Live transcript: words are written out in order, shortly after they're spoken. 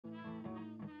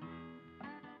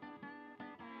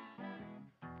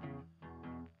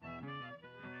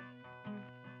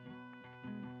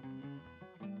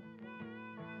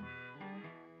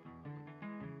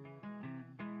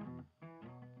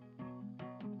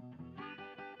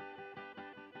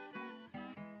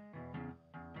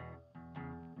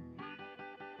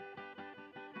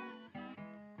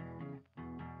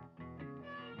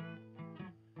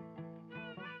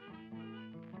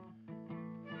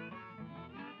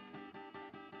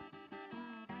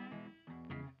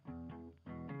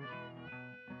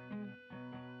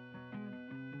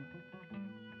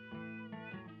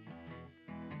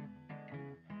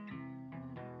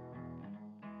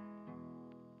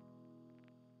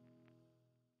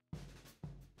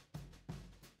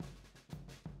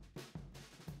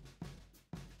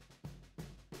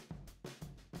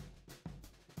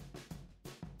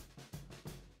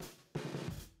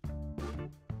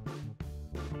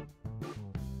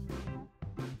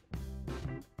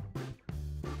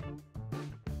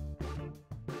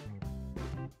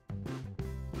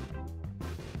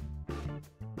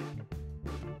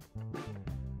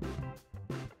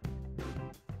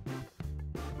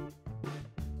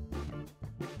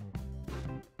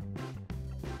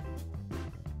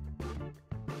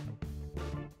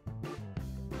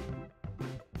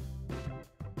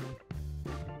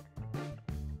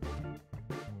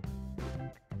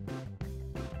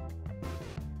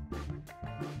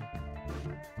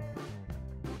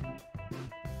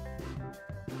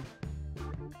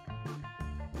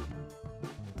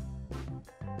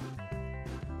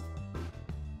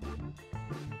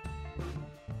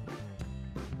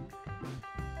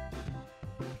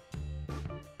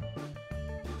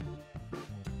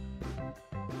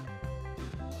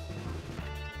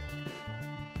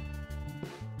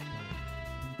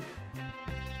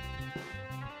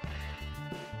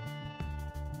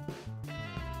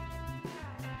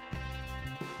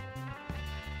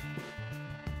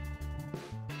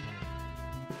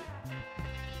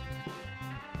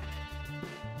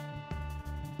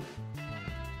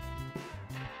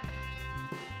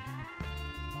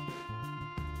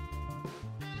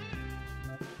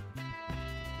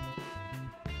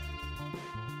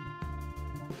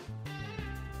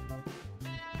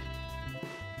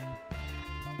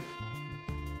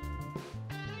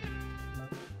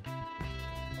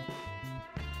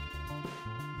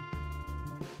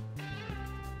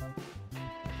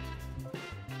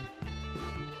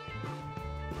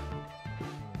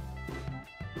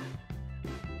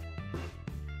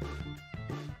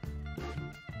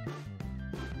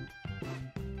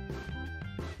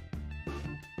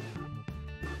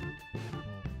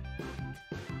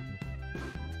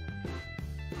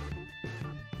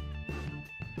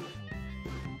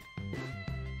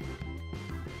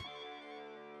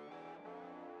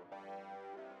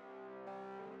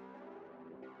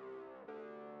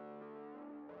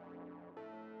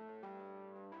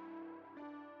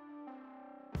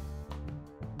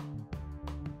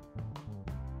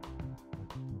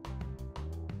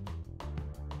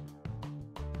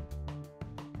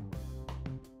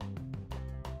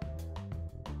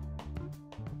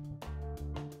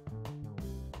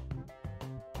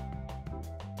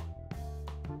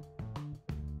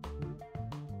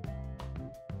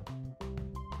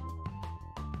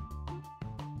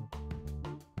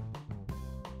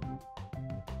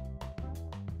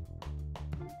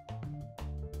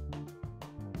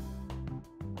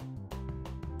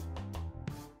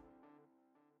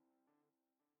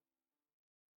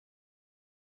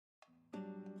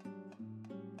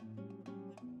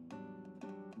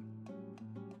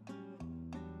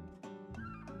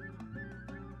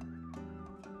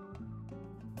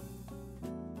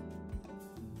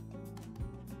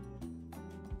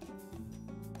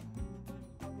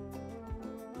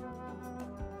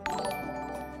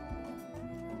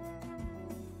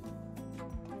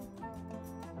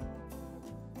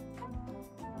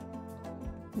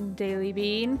Daily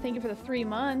Bean, thank you for the 3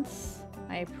 months.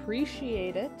 I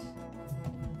appreciate it.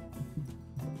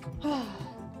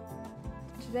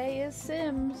 Today is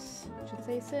Sims. It should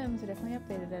say Sims. I definitely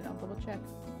updated it. I'll double check.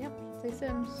 Yep, it should say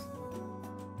Sims.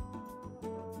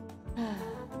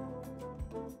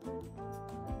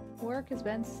 Work has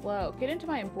been slow. Get into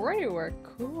my embroidery work.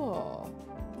 Cool.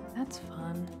 That's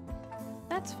fun.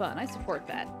 That's fun. I support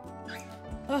that.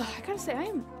 Ugh, I gotta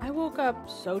say, I woke up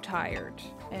so tired.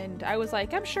 And I was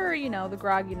like, I'm sure, you know, the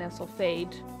grogginess will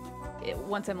fade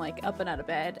once I'm like up and out of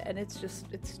bed. And it's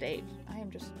stayed. I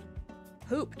am just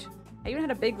pooped. I even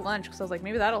had a big lunch because I was like,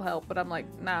 maybe that'll help. But I'm like,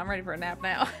 nah, I'm ready for a nap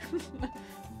now.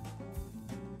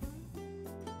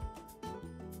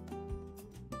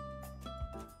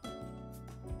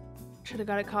 Should have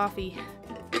got a coffee.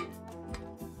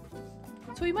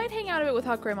 So we might hang out a bit with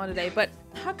Hot Grandma today, but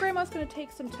Hot Grandma's gonna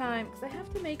take some time because I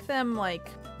have to make them like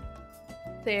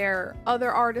their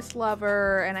other artist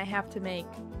lover, and I have to make,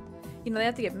 you know, they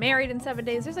have to get married in 7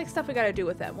 days. There's like stuff we gotta do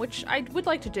with them, which I would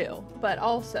like to do, but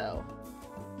also,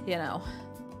 you know,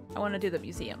 I want to do the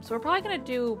museum. So we're probably gonna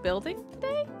do building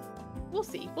today. We'll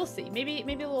see. We'll see. Maybe a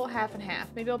little half and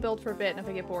half. Maybe I'll build for a bit, and if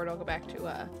I get bored, I'll go back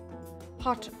to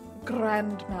Hot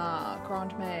Grandmère.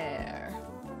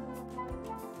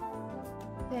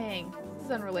 Dang, this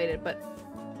is unrelated, but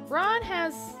Ron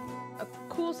has a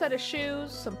cool set of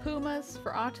shoes, some Pumas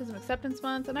for Autism Acceptance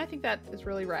Month, and I think that is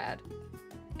really rad.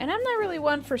 And I'm not really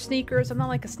one for sneakers. I'm not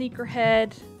like a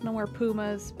sneakerhead. I don't wear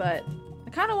Pumas, but I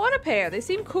kind of want a pair. They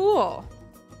seem cool.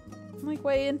 I'm like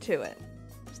way into it.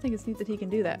 I just think it's neat that he can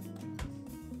do that.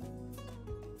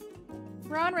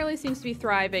 Ron really seems to be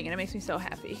thriving, and it makes me so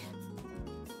happy.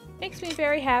 Makes me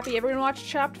very happy. Everyone watch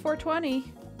Chopped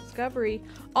 420. Discovery.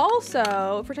 Also,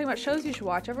 if we're talking about shows you should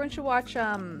watch, everyone should watch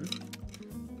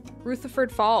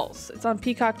Rutherford Falls. It's on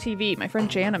Peacock TV. My friend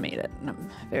Jana made it, and I'm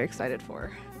very excited for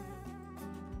her.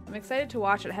 I'm excited to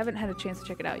watch it. I haven't had a chance to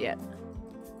check it out yet.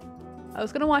 I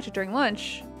was gonna watch it during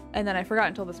lunch, and then I forgot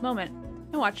until this moment.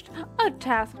 I watched a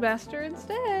Taskmaster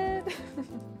instead.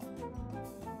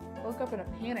 Woke up in a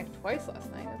panic twice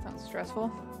last night. That sounds stressful.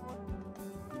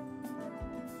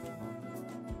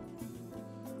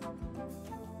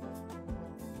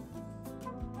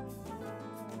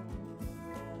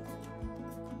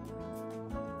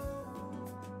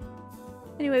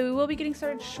 Anyway, we will be getting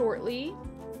started shortly.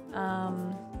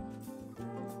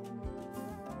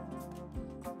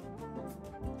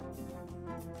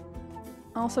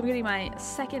 Also, I'm getting my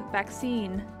second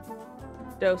vaccine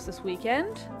dose this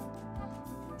weekend.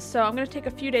 So I'm going to take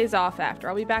a few days off after.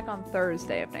 I'll be back on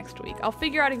Thursday of next week. I'll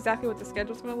figure out exactly what the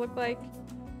schedule's going to look like.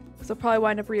 Because I'll probably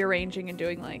wind up rearranging and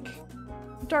doing like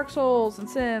Dark Souls and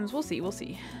Sims. We'll see, we'll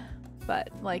see.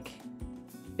 But like,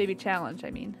 baby challenge,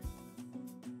 I mean.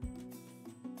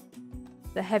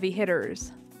 The heavy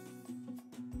hitters.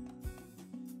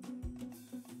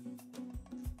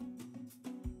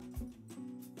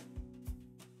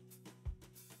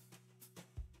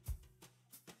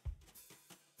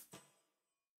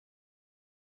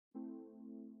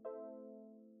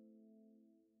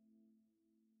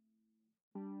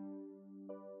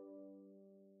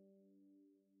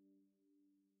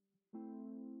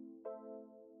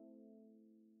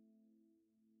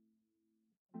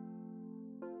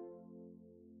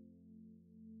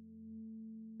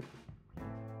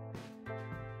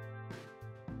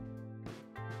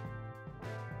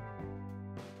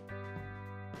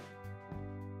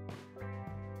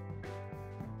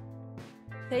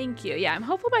 Thank you. Yeah, I'm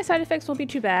hopeful my side effects won't be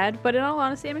too bad, but in all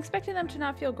honesty, I'm expecting them to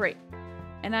not feel great.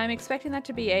 And I'm expecting that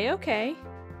to be a-okay,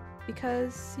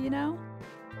 because, you know,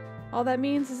 all that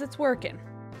means is it's working.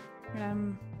 And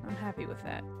I'm happy with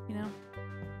that, you know?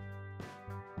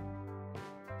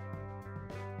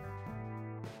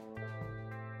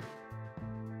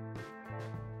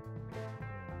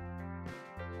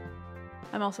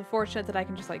 I'm also fortunate that I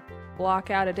can just like block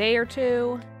out a day or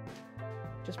two,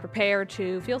 just prepare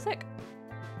to feel sick.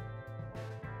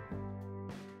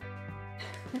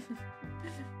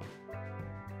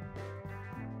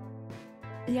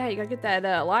 Yeah, you gotta get that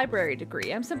library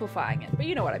degree. I'm simplifying it, but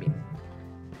you know what I mean.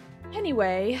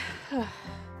 Anyway,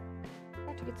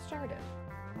 about to get started.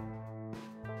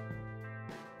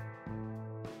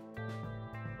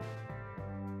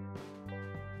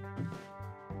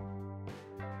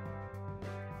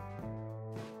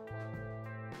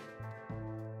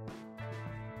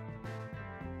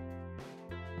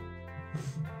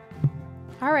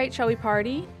 All right, shall we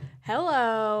party?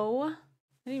 Hello. I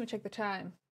didn't even check the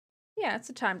time. Yeah, it's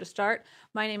the time to start.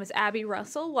 My name is Abby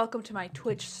Russell. Welcome to my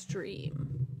Twitch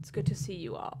stream. It's good to see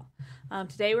you all.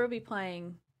 Today we'll be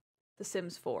playing The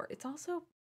Sims 4. It's also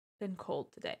been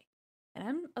cold today. And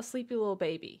I'm a sleepy little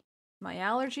baby. My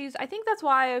allergies, I think that's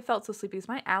why I felt so sleepy, because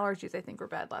my allergies, I think, were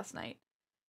bad last night.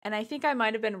 And I think I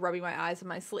might have been rubbing my eyes in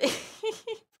my sleep,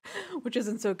 which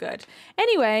isn't so good.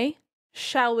 Anyway,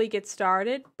 shall we get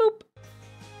started? Boop.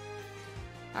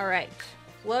 All right,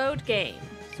 load game.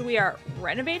 So we are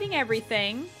renovating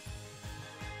everything.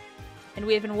 And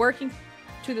we have been working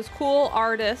to this cool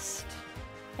artist.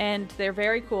 And they're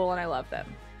very cool and I love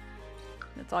them.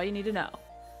 That's all you need to know.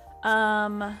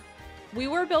 We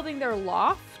were building their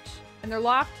loft. And their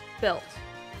loft built.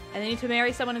 And they need to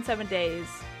marry someone in 7 days.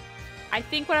 I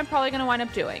think what I'm probably going to wind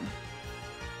up doing.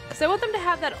 Because I want them to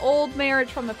have that old marriage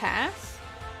from the past.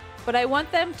 But I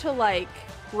want them to, like,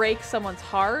 break someone's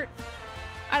heart.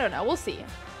 I don't know. We'll see.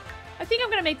 I think I'm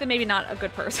going to make them maybe not a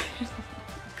good person.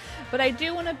 But I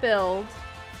do want to build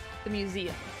the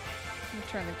museum. Let me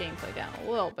turn the gameplay down a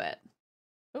little bit.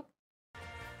 Oop.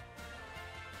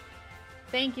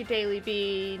 Thank you, Daily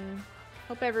Bean.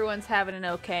 Hope everyone's having an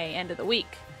okay end of the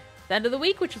week. The end of the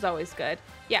week, which is always good.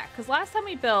 Yeah, because last time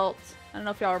we built, I don't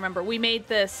know if y'all remember, we made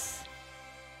this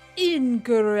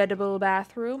incredible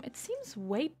bathroom. It seems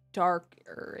way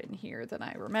darker in here than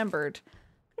I remembered.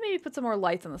 Maybe put some more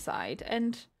lights on the side.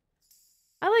 And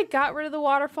I like got rid of the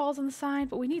waterfalls on the side,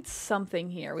 but we need something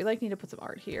here. We like need to put some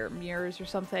art here, mirrors or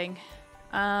something.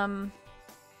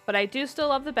 But I do still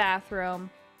love the bathroom.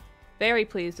 Very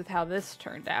pleased with how this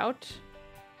turned out.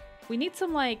 We need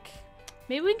some, like,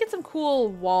 maybe we can get some cool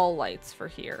wall lights for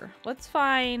here. Let's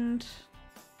find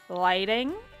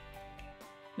lighting.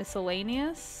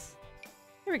 Miscellaneous.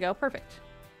 Here we go. Perfect.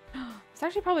 This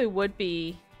actually probably would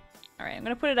be... All right, I'm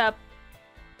going to put it up.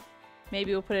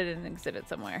 Maybe we'll put it in an exhibit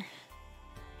somewhere.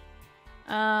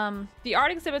 The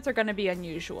art exhibits are going to be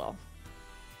unusual.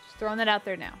 Just throwing that out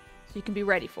there now. So you can be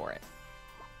ready for it.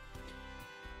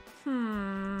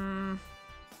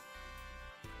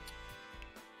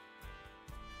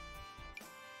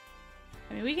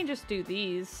 I mean, we can just do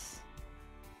these,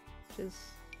 which is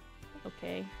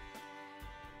okay.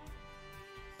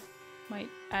 Might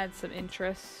add some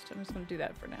interest. I'm just going to do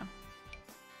that for now.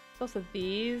 There's also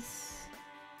these.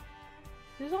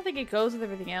 I just don't think it goes with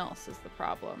everything else is the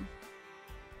problem.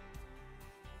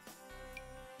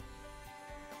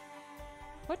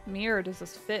 What mirror does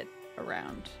this fit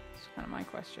around? That's kind of my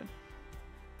question.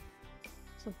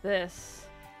 So this.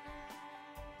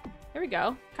 There we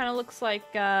go. Kind of looks like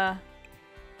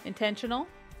intentional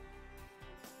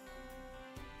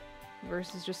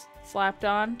versus just slapped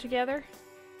on together.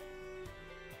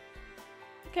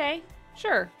 Okay,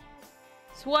 sure.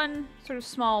 It's one sort of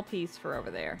small piece for over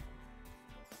there.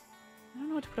 I don't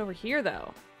know what to put over here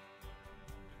though.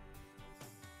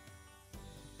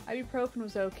 Ibuprofen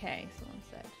was okay, someone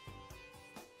said.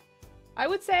 I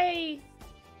would say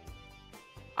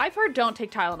I've heard don't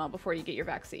take Tylenol before you get your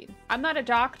vaccine. I'm not a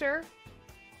doctor,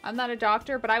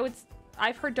 but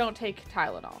I've heard don't take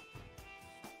Tylenol.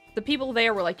 The people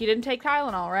there were like, you didn't take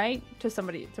Tylenol, right?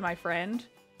 To my friend,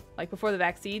 like before the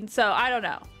vaccine. So I don't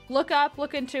know.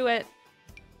 Look into it.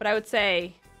 But I would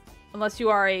say, unless you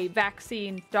are a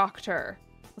vaccine doctor,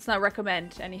 let's not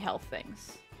recommend any health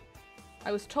things.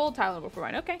 I was told Tylenol before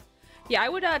mine. Okay. Yeah, I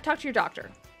would talk to your doctor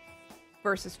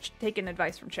versus taking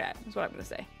advice from chat, is what I'm going to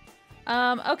say.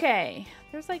 Okay.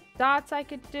 There's like dots I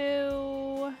could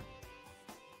do.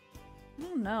 I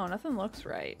don't know. Nothing looks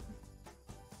right.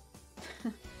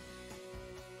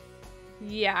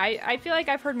 Yeah, I feel like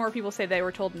I've heard more people say they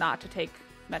were told not to take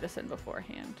medicine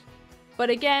beforehand. But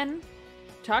again,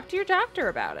 talk to your doctor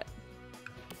about it.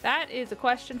 That is a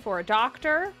question for a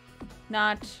doctor,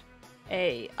 not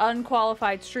a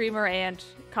unqualified streamer and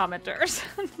commenters.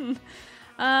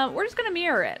 We're just gonna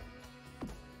mirror it.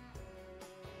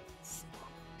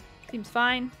 Seems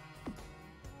fine.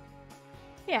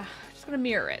 Yeah, just gonna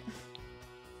mirror it.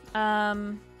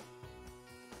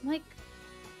 Like,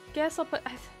 guess I'll put...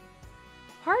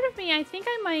 Part of me, I think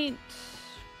I might...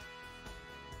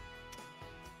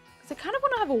 Because I kind of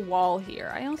want to have a wall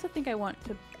here. I also think I want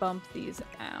to bump these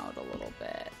out a little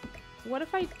bit. What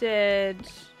if I did...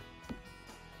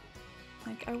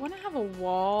 Like, I want to have a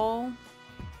wall.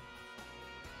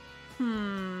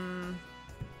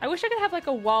 I wish I could have, like,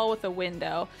 a wall with a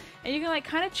window. And you can, like,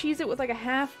 kind of cheese it with, like, a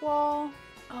half wall.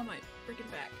 Oh, my freaking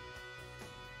back.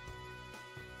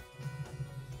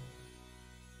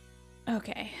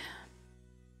 Okay.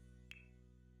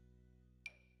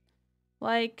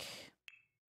 Like...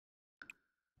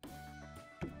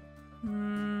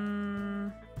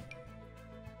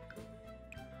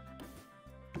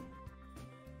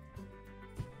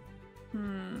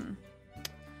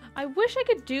 I wish I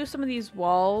could do some of these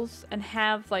walls and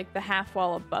have, like, the half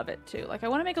wall above it, too. Like, I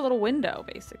want to make a little window,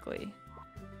 basically.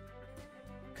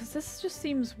 because this just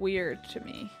seems weird to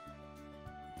me.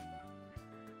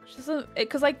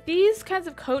 Because like these kinds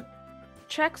of coat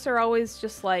checks are always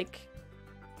just like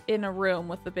in a room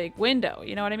with the big window,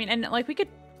 you know what I mean? And like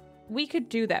we could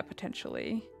do that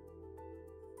potentially.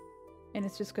 And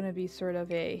it's just gonna be sort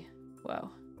of a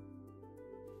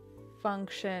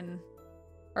function,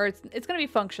 or it's gonna be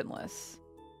functionless.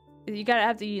 You gotta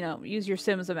have to, you know, use your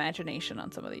Sims imagination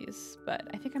on some of these, but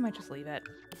I think I might just leave it.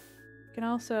 You can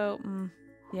also,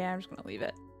 yeah, I'm just gonna leave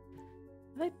it.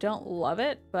 I don't love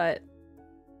it, but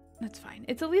that's fine.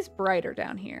 It's at least brighter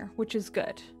down here, which is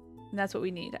good. And that's what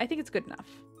we need. I think it's good enough.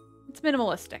 It's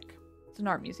minimalistic. It's an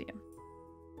art museum.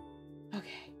 Okay.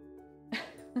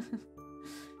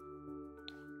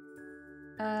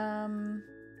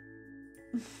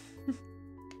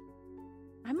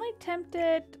 I'm like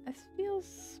tempted. This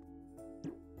feels...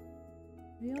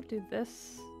 Maybe I'll do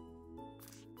this.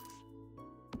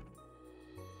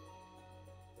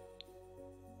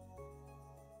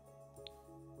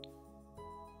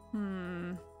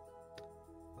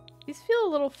 These feel a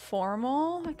little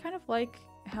formal. I kind of like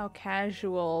how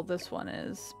casual this one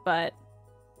is, but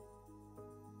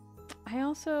I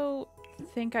also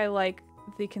think I like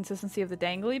the consistency of the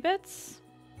dangly bits.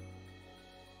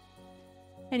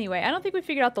 Anyway, I don't think we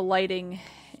figured out the lighting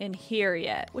in here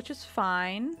yet, which is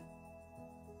fine.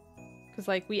 Because,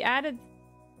 like, we added...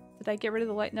 Did I get rid of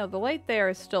the light? No, the light there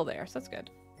is still there, so that's good.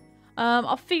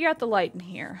 I'll figure out the light in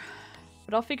here.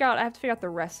 But I have to figure out the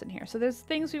rest in here. So there's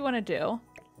things we want to do.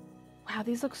 Wow,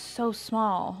 these look so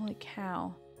small. Holy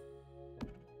cow.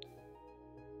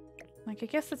 Like, I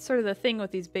guess that's sort of the thing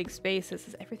with these big spaces,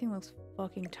 is everything looks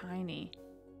fucking tiny.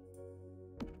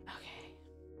 Okay.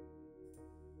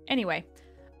 Anyway.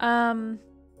 Cool.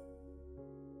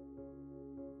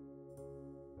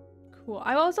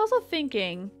 I was also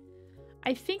thinking,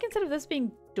 I think instead of this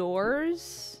being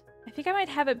doors, I think I might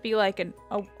have it be like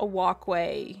a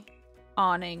walkway,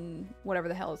 awning, whatever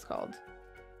the hell it's called.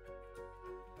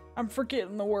 I'm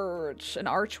forgetting the words. An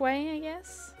archway, I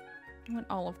guess? I want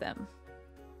all of them.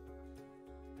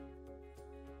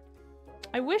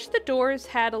 I wish the doors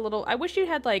had a little... I wish you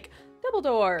had, like, double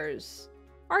doors,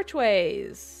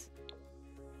 archways,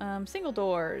 single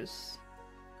doors.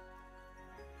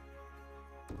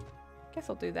 Guess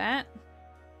I'll do that.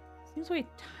 Seems way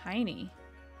tiny.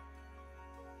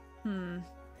 I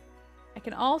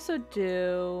can also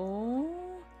do...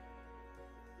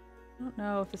 I don't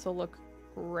know if this will look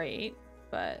great,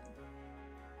 but...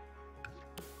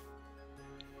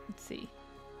 Let's see.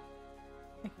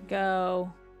 I can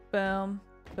go... Boom,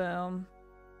 boom.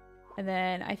 And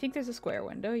then I think there's a square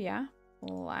window, yeah.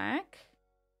 Black.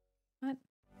 What?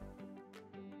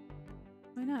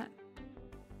 Why not?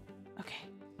 Okay.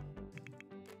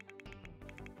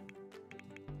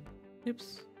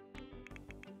 Oops.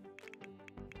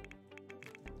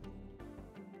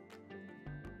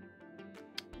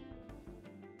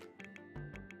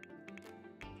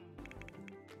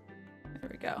 There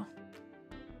we go.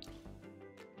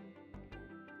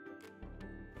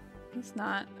 It's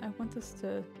not. I want this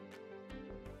to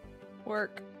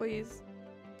work, please.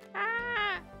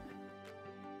 Ah!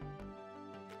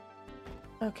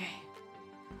 Okay.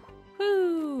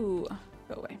 Whoo!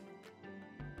 Go away.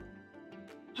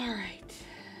 Alright.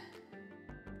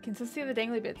 Consistency of the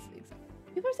dangly bits.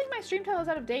 People are saying my stream title is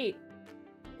out of date.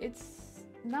 It's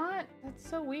not. That's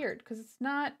so weird, because it's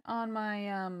not on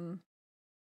my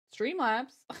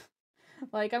Streamlabs.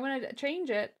 Like, I'm gonna change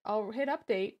it. I'll hit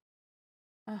update.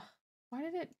 Why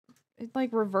did it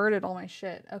like reverted all my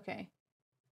shit? Okay.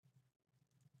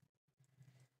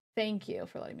 Thank you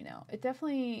for letting me know. It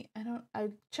definitely,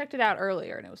 I checked it out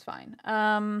earlier and it was fine.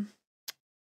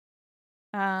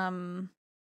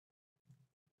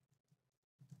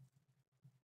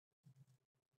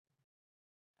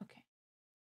 Okay.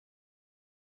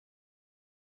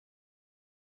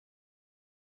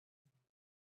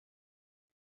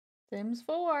 Sims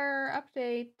 4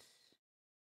 update.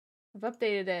 I've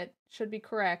updated it. Should be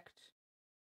correct.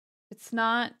 It's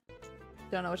not.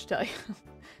 Don't know what to tell you.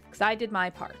 Because I did my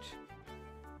part.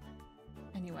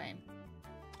 Anyway.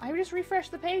 I just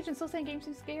refreshed the page and still saying game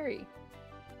seems scary.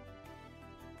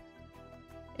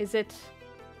 Is it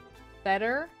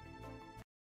better?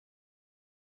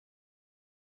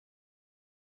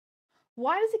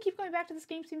 Why does it keep going back to this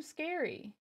game seems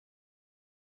scary?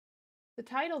 The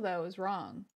title, though, is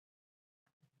wrong.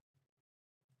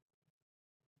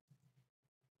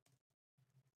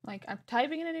 Like, I'm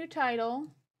typing in a new title.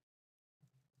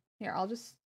 Here, I'll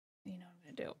just, you know what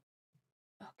I'm gonna do.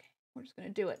 Okay, we're just gonna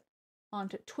do it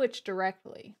onto Twitch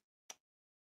directly.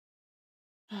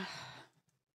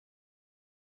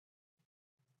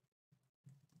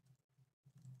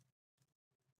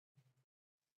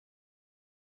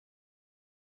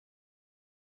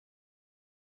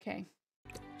 Okay.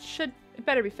 It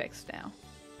better be fixed now.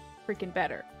 Freaking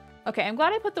better. Okay, I'm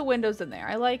glad I put the windows in there.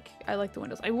 I like the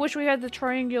windows. I wish we had the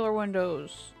triangular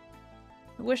windows.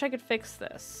 I wish I could fix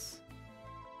this.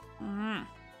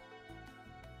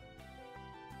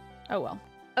 Oh well.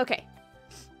 Okay.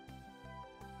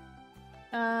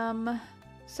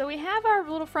 So we have our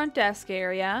little front desk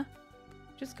area,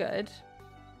 which is good.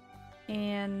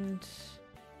 And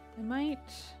I'm gonna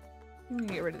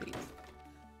get rid of these.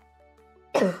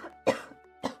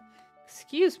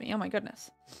 Excuse me. Oh my goodness.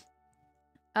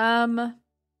 So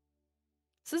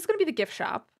this is gonna be the gift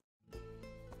shop.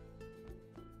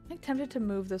 I'm tempted to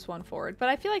move this one forward, but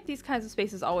I feel like these kinds of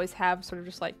spaces always have sort of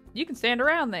just like, you can stand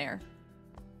around there.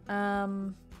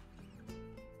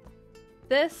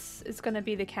 This is gonna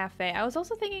be the cafe. I was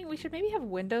also thinking we should maybe have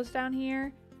windows down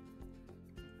here.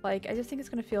 Like, I just think it's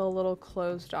gonna feel a little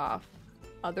closed off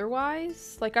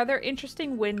otherwise. Like, are there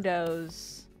interesting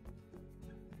windows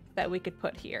that we could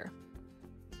put here?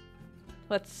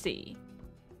 Let's see.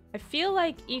 I feel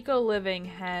like Eco Living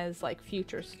has, like,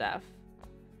 future stuff.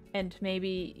 And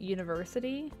maybe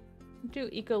University? Do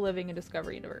Eco Living and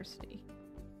Discover University.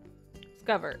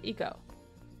 Discover, Eco.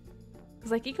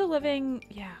 Because, like, Eco Living,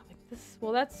 yeah, like this,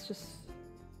 well, that's just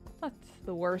not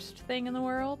the worst thing in the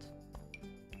world.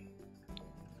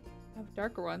 I have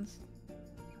darker ones.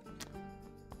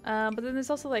 But then there's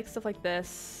also, like, stuff like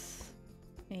this.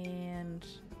 And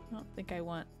I don't think I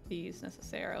want these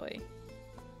necessarily.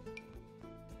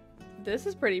 This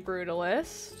is pretty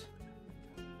brutalist.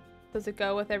 Does it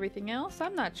go with everything else?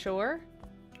 I'm not sure.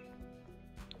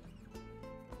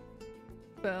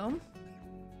 Boom.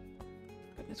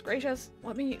 Goodness gracious.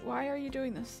 Why are you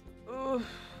doing this? Ugh.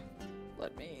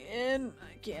 Let me in.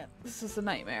 I can't. This is a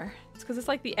nightmare. It's because it's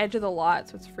like the edge of the lot,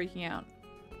 so it's freaking out.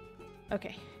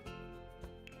 Okay.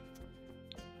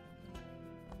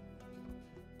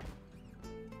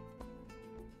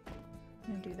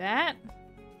 I'm gonna do that.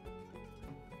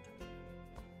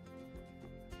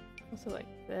 Also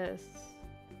like this.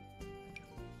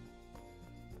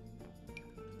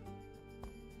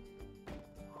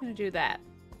 I'm gonna do that.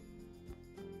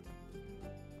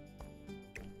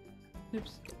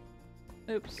 Oops.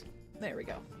 Oops. There we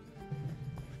go.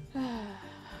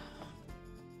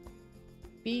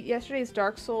 Beat yesterday's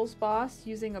Dark Souls boss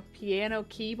using a piano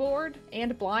keyboard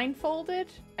and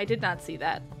blindfolded? I did not see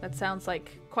that. That sounds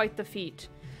like quite the feat.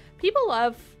 People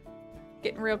love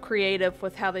getting real creative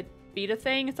with how they beat a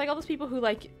thing. It's like all those people who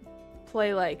like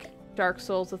play like Dark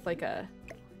Souls with like a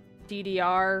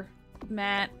DDR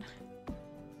mat.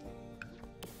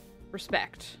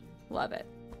 Respect. Love it.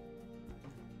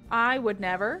 I would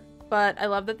never, but I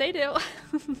love that they do.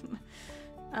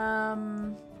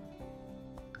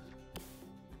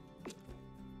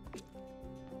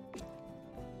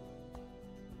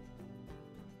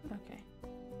 Okay.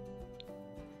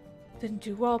 Didn't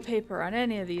do wallpaper on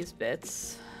any of these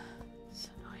bits. It's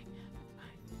annoying.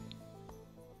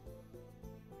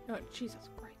 Oh, Jesus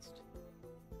Christ.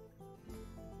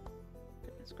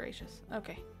 Goodness gracious.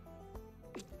 Okay.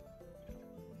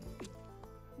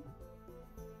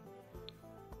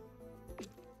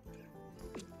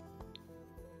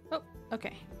 Oh,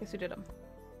 okay. Guess we did them.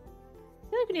 I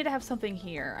feel like we need to have something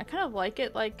here. I kind of like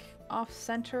it, like,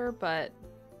 off-center, but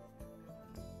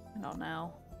I don't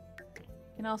know. You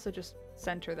can also just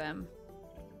center them.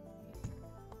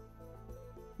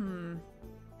 I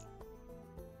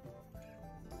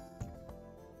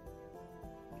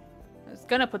was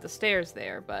gonna put the stairs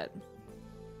there, but,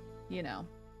 you know.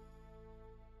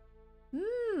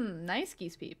 Nice,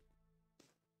 Geese Peep.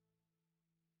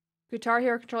 Guitar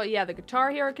Hero controller. Yeah, the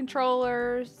Guitar Hero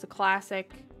controllers. It's a classic.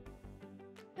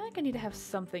 I feel like I need to have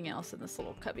something else in this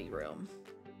little cubby room.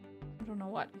 I don't know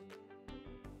what.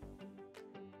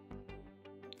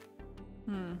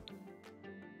 I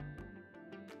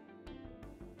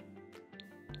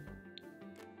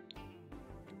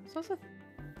was also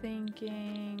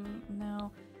thinking...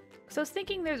 No. So I was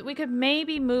thinking we could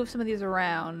maybe move some of these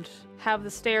around. Have the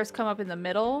stairs come up in the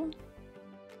middle.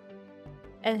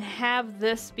 And have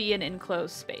this be an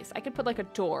enclosed space. I could put like a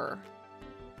door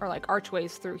or like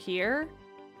archways through here.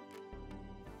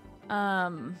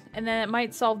 And then it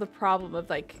might solve the problem of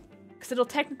like, because it'll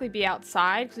technically be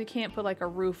outside because we can't put like a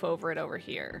roof over it over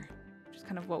here. Which is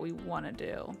kind of what we want to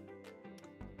do.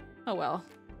 Oh well.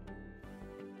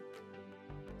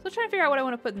 So I'm trying to figure out what I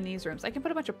want to put in these rooms. I can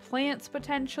put a bunch of plants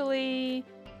potentially.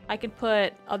 I can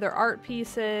put other art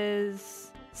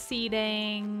pieces,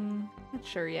 seating. Not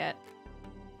sure yet.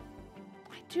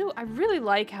 I really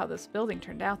like how this building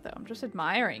turned out though. I'm just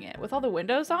admiring it. With all the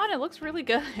windows on, it looks really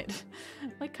good.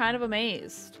 I'm like kind of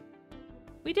amazed.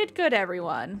 We did good,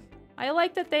 everyone. I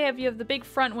like that you have the big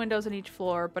front windows on each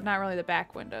floor, but not really the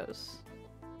back windows.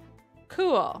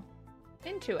 Cool.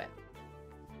 Into it.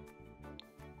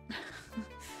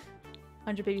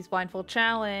 100 Babies Blindfold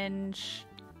Challenge.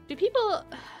 Do people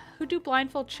who do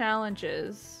blindfold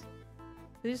challenges,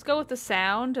 do they just go with the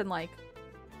sound and like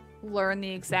learn the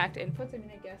exact inputs? I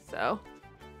mean, I guess so.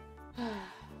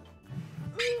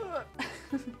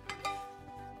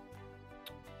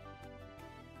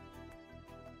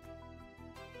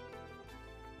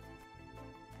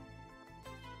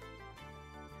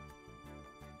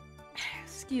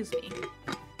 Excuse me.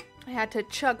 I had to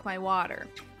chug my water.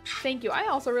 Thank you. I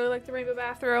also really like the rainbow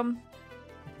bathroom.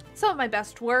 Some of my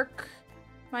best work,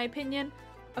 in my opinion.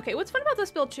 Okay, what's fun about this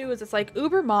build too is it's like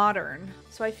uber modern.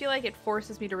 So I feel like it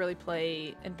forces me to really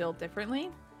play and build differently.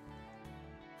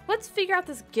 Let's figure out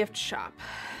this gift shop.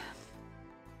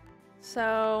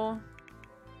 So,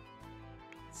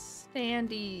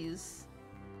 standees.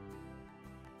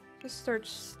 Just search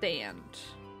stand.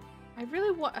 I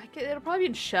really want, it'll probably be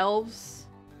in shelves.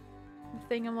 The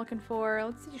thing I'm looking for.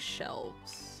 Let's do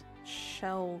shelves.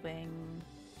 Shelving.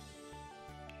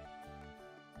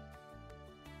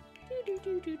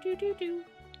 Do.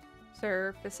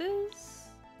 Surfaces.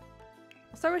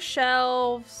 I'll start with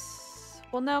shelves.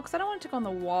 Well, no, because I don't want it to go on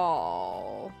the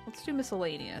wall. Let's do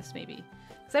miscellaneous, maybe.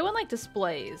 Because I want, like,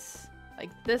 displays. Like,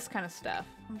 this kind of stuff.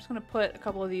 I'm just going to put a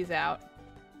couple of these out.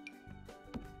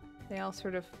 They all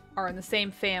sort of are in the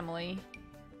same family.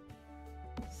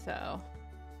 So,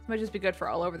 it might just be good for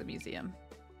all over the museum.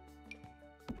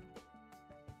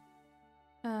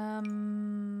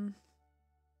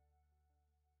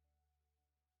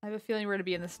 I have a feeling we're going to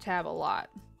be in this tab a lot.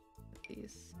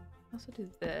 These. Also do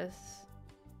this.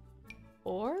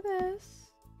 Or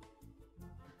this.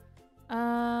 Okay.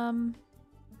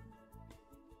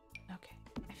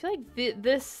 I feel like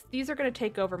these are going to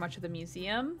take over much of the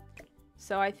museum.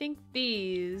 So I think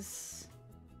these...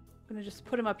 I'm going to just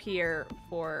put them up here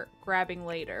for grabbing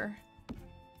later.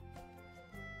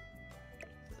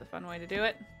 This is a fun way to do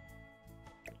it.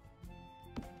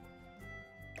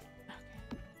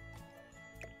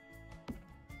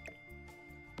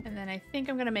 And then I think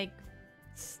I'm going to make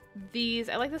these.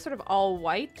 I like this sort of all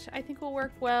white. I think will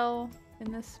work well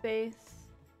in this space.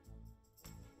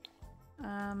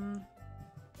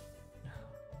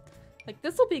 Like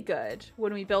this will be good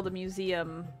when we build a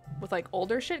museum with like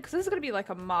older shit. Because this is going to be like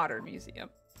a modern museum.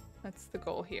 That's the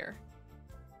goal here.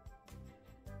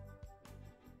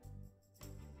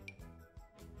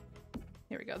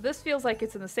 Here we go. This feels like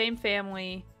it's in the same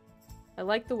family. I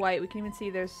like the white. We can even see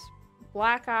there's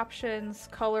black options,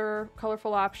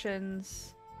 colorful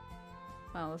options.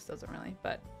 Well, this doesn't really,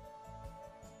 but...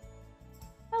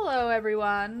 Hello,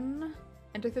 everyone.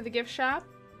 Enter through the gift shop.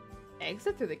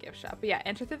 Exit through the gift shop. But yeah,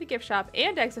 enter through the gift shop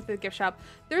and exit through the gift shop.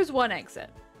 There's one exit.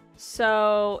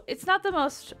 So, it's not the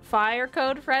most fire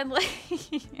code friendly.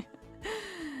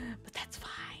 But that's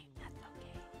fine. That's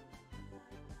okay.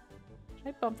 Should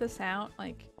I bump this out,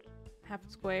 like, half a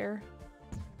square?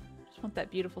 Just want that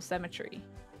beautiful symmetry.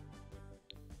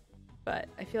 But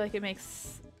I feel like it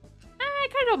makes... I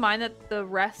kind of don't mind that the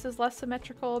rest is less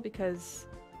symmetrical because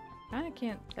I kind of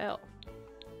can't tell.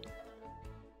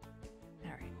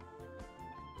 Alright.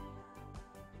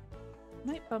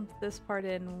 Might bump this part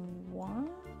in one.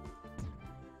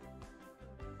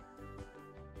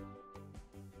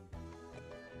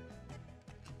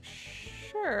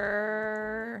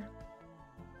 Sure.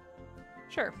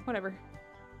 Sure, whatever.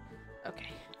 Okay.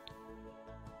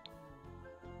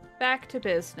 Back to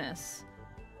business.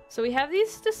 So we have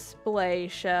these display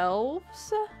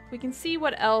shelves. We can see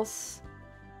what else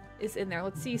is in there.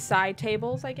 Let's see side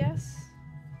tables, I guess.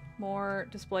 More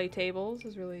display tables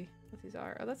is really what these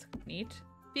are. Oh, that's neat.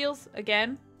 Feels,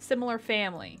 again, similar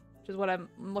family, which is what I'm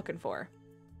looking for.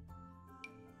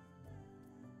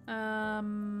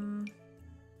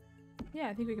 Yeah,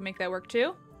 I think we can make that work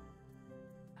too.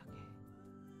 Okay.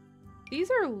 These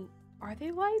are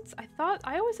they lights? I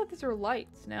always thought these were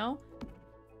lights, no?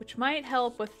 Which might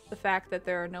help with the fact that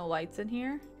there are no lights in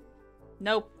here.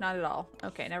 Nope, not at all.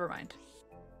 Okay, never mind.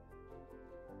 I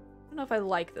don't know if I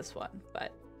like this one,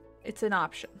 but it's an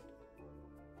option.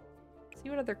 See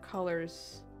what other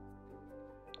colors.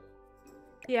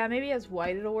 Yeah, maybe as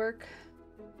white it'll work.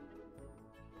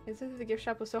 The gift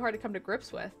shop was so hard to come to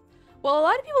grips with. Well, a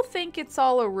lot of people think it's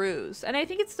all a ruse, and I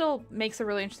think it still makes a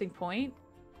really interesting point.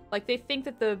 Like, they think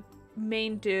that the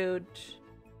main dude,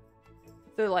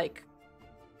 the, like,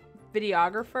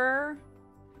 videographer,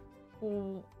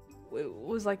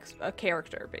 was, like, a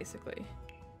character, basically.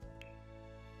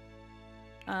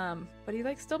 But he,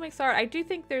 like, still makes art. I do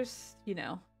think there's, you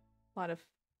know, a lot of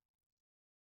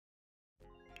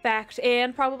fact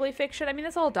and probably fiction. I mean,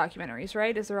 it's all documentaries,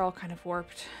 right? As they're all kind of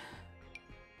warped.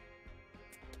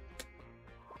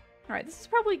 Alright, this is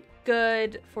probably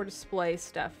good for display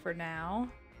stuff for now.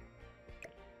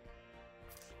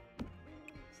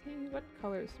 Let's see, what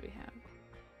colors do we have?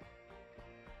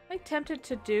 I'm like tempted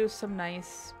to do some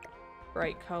nice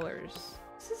bright colors.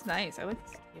 This is nice. I like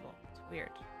this table. It's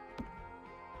weird.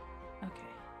 Okay.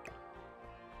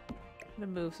 I'm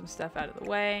gonna move some stuff out of the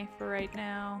way for right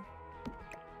now.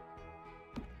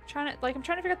 I'm trying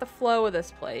to figure out the flow of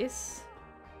this place.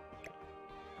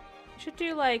 I should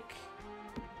do like...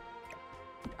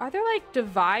 Are there like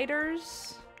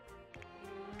dividers?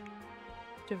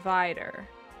 Divider.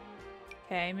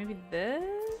 Okay, maybe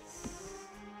this?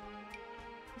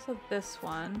 Also this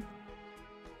one.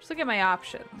 Just look at my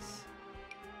options.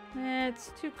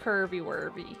 It's too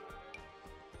curvy-wurvy.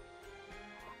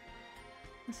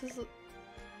 This is...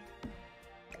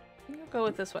 I'm gonna go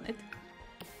with this one. It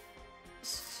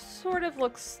sort of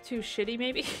looks too shitty,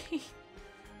 maybe.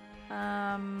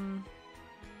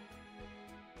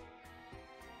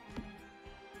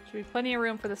 Should be plenty of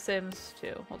room for the Sims,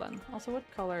 too. Hold on. Also, what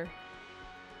colors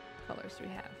do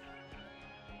we have?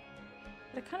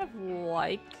 But I kind of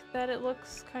like that it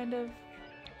looks kind of...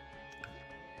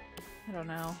 I don't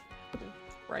know.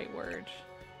 Right word.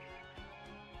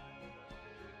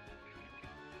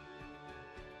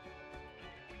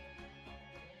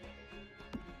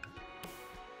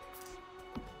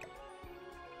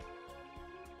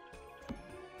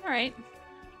 Alright.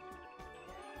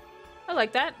 I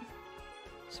like that.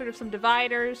 Sort of some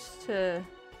dividers to...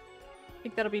 I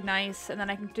think that'll be nice. And then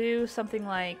I can do something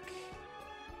like...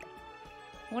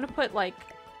 I want to put, like,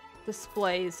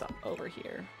 displays over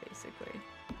here, basically.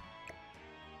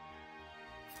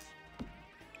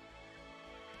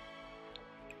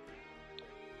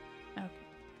 Okay.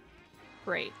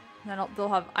 Great. And then they'll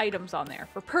have items on there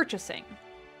for purchasing.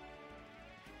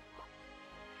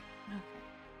 Okay.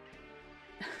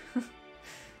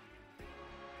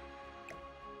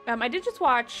 I did just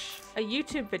watch a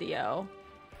YouTube video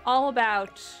all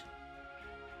about,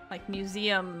 like,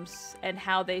 museums and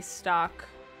how they stock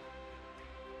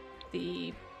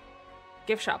the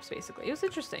gift shops, basically. It was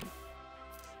interesting.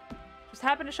 Just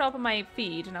happened to show up on my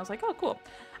feed, and I was like, oh, cool.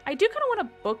 I do kind of want a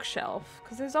bookshelf,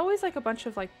 because there's always, like, a bunch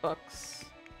of, like, books.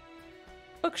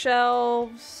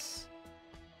 Bookshelves.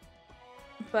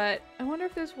 But I wonder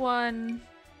if there's one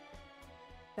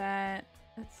that's,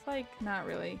 like, not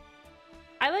really...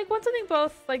 I want something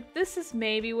both, like, this is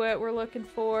maybe what we're looking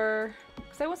for.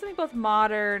 Because I want something both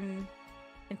modern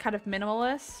and kind of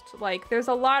minimalist. Like, there's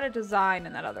a lot of design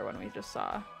in that other one we just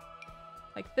saw.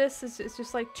 Like, this is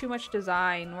just, like, too much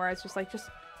design, where it's just, like,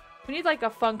 we need, like, a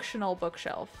functional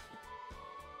bookshelf.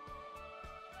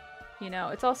 You know,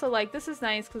 it's also, like, this is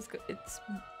nice because it's...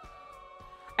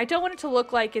 I don't want it to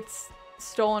look like it's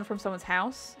stolen from someone's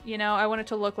house, you know? I want it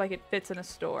to look like it fits in a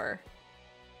store.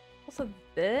 Also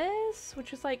this,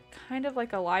 which is like kind of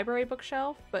like a library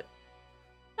bookshelf, but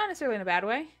not necessarily in a bad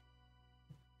way.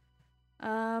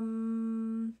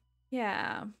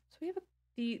 Yeah. So we have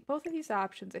both of these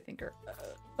options I think are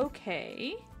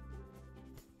okay.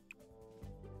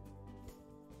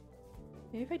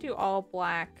 Maybe if I do all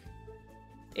black,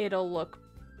 it'll look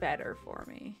better for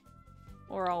me.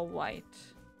 Or all white.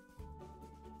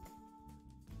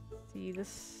 See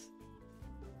this...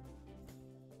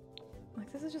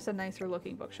 Like, this is just a nicer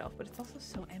looking bookshelf, but it's also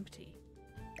so empty.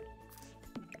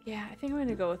 Yeah, I think I'm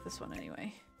gonna go with this one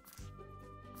anyway.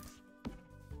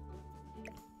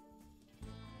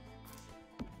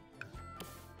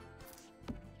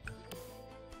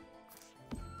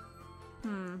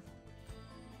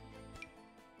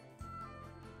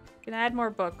 Can add more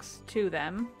books to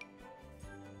them.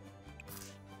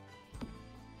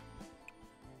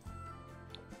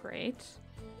 Great.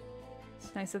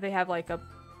 It's nice that they have like a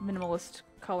minimalist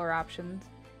color options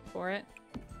for it.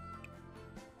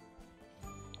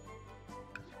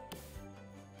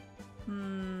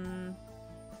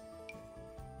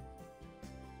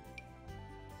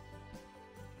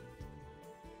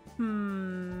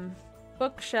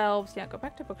 Bookshelves. Yeah, go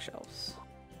back to bookshelves.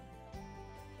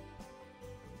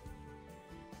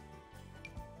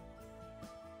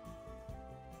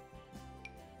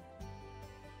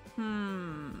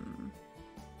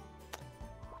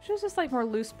 Just like more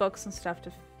loose books and stuff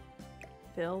to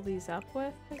fill these up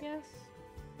with, I guess.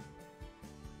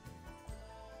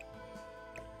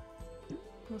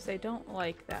 We'll say don't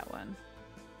like that one.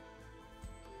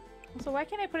 Also, why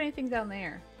can't I put anything down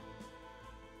there?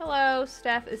 Hello,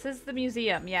 Steph. This is the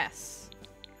museum. Yes.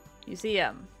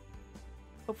 Museum.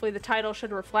 Hopefully the title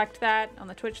should reflect that on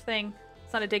the Twitch thing.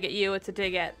 It's not a dig at you, it's a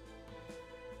dig at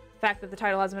fact that the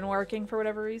title hasn't been working for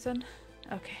whatever reason.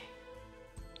 Okay.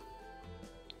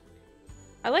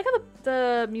 I like how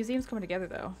the museum's coming together,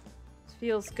 though. It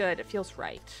feels good. It feels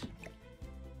right.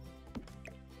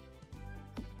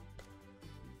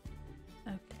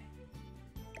 Okay.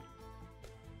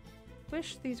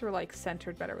 Wish these were, like,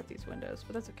 centered better with these windows,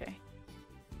 but that's okay.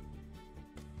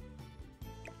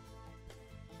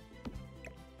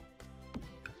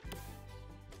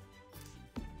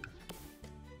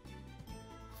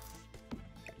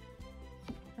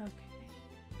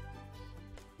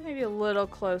 Maybe a little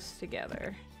close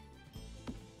together.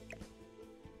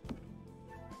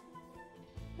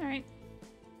 Alright.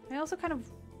 I also kind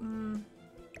of...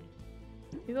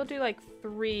 maybe we'll do like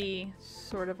 3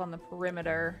 sort of on the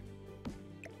perimeter.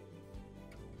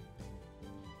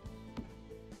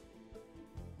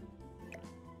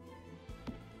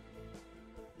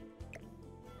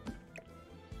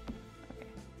 Okay,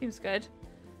 seems good.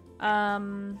 I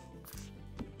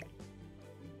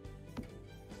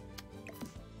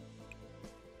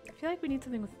feel like we need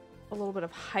something with a little bit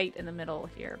of height in the middle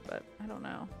here, but I don't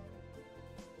know.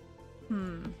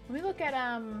 Let me look at,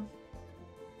 I'm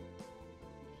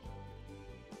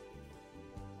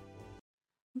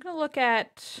gonna look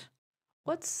at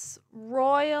what's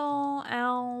Royal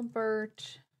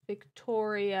Albert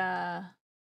Victoria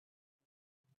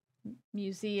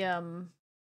Museum,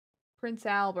 Prince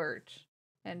Albert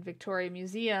and Victoria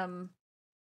Museum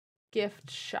gift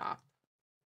shop.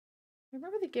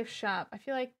 Remember the gift shop? I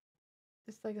feel like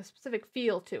it's like a specific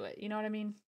feel to it. You know what I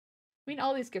mean? I mean,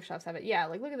 all these gift shops have it. Yeah,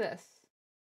 like look at this.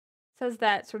 It says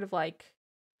that sort of like,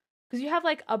 because you have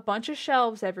like a bunch of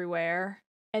shelves everywhere,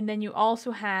 and then you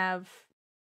also have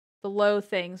the low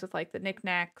things with like the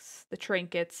knickknacks, the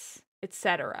trinkets,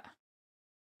 etc.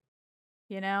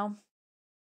 You know?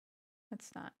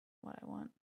 That's not what I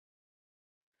want.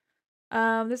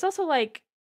 There's also like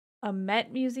a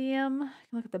Met Museum. You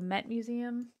can look at the Met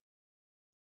Museum.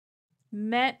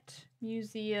 Met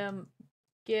Museum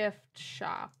gift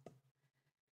shop.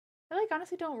 I like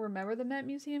honestly don't remember the Met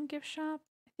Museum gift shop.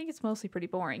 I think it's mostly pretty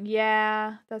boring.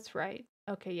 Yeah, that's right.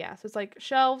 Okay, yeah. So it's like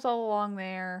shelves all along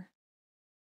there.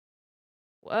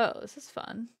 Whoa, this is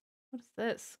fun. What is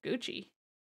this? Gucci.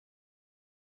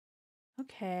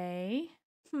 Okay.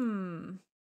 All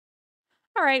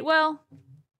right, well,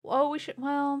 we should,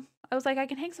 well, I was like, I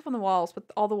can hang stuff on the walls, but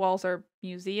all the walls are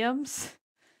museums.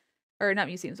 Or not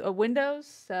museums, windows,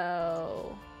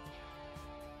 so...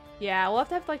 Yeah, we'll have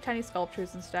to have, like, tiny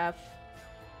sculptures and stuff.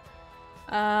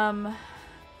 Okay.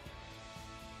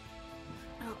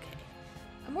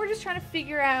 And we're just trying to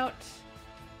figure out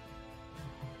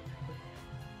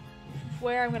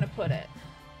where I'm gonna put it.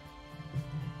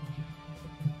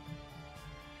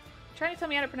 Trying to tell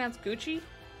me how to pronounce Gucci?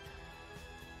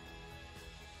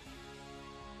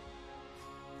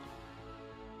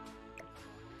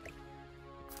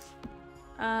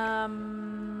 I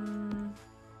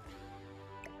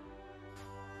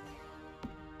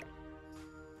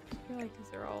feel like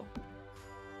these are all...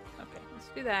 Okay, let's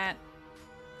do that.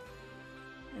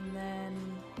 And then...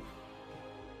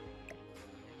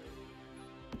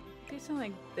 do something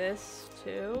like this,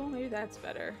 too? Maybe that's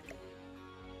better.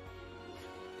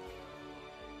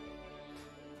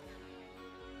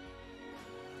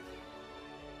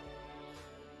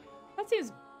 That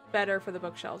seems better for the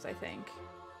bookshelves, I think.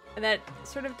 And that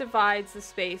sort of divides the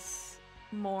space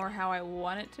more how I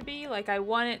want it to be. Like, I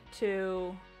want it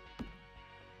to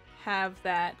have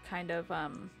that kind of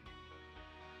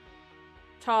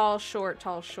tall, short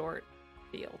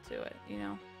feel to it, you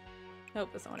know? Nope,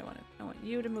 that's not what I wanted. I want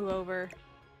you to move over.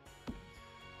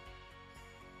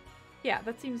 Yeah,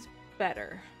 that seems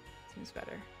better. Seems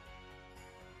better.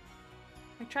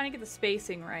 I'm trying to get the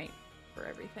spacing right for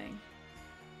everything.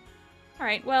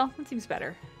 Alright, well, that seems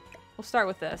better. We'll start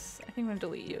with this. I think I'm gonna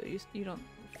delete you. You don't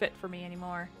fit for me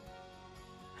anymore.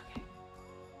 Okay.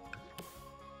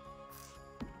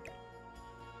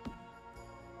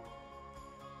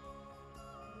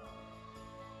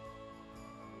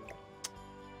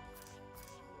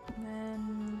 And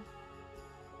then...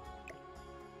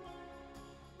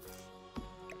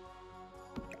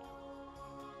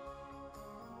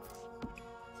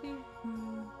 see.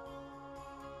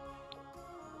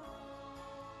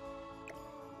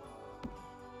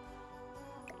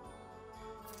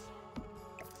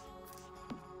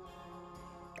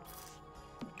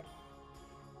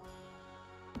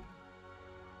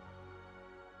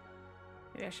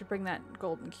 Maybe I should bring that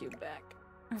golden cube back.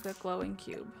 Or the glowing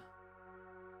cube.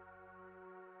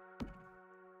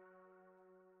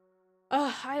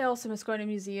 Ugh, I also miss going to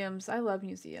museums. I love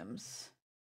museums.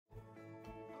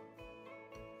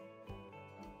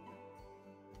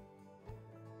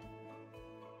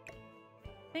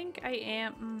 think I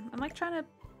am. I'm like trying to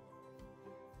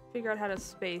figure out how to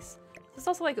space. It's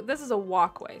also like, this is a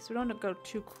walkway, so we don't want to go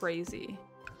too crazy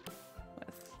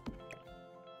with.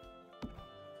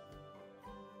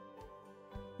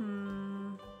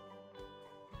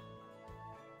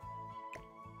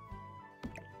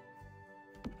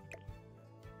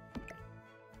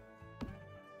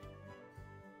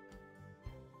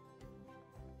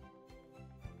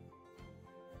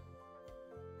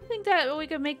 I think that we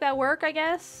could make that work, I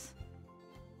guess.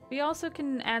 We also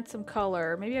can add some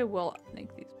color. Maybe I will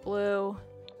make these blue.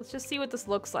 Let's just see what this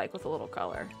looks like with a little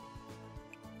color.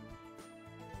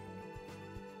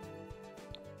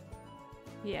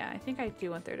 Yeah, I think I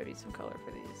do want there to be some color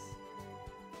for these.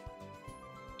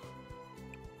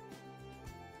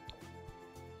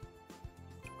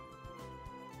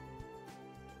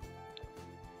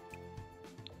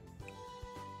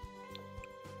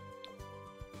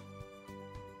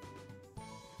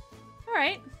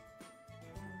 Alright.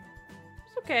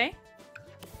 It's okay.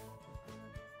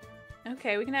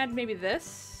 Okay, we can add maybe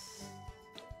this.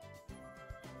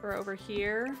 Or over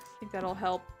here. I think that'll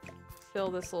help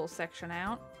fill this little section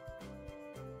out.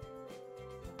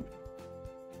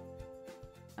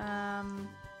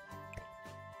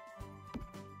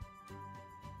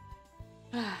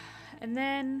 And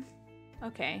then,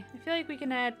 okay, I feel like we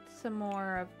can add some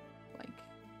more of, like...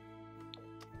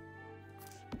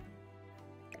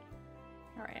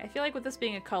 Alright, I feel like with this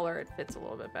being a color, it fits a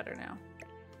little bit better now.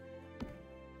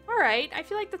 Alright, I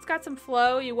feel like that's got some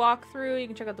flow. You walk through, you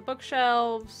can check out the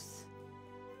bookshelves.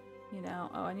 You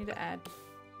know, oh, I need to add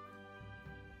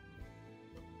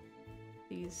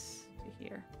these to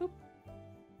here. Oop.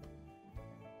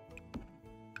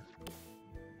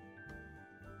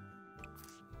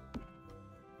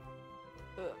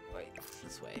 Wait,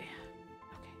 this way. Okay.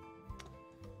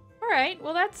 All right.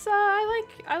 Well, that's I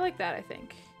like that, I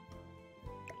think.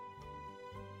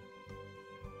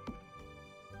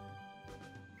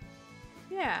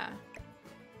 Yeah.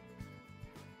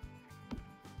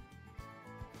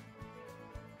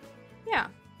 Yeah.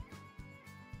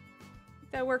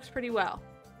 That works pretty well.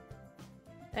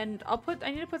 And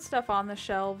I need to put stuff on the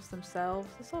shelves themselves.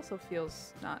 This also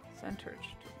feels not centered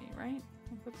to me, right?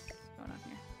 What's going on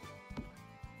here?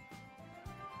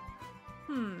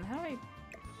 How do I...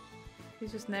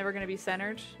 He's just never going to be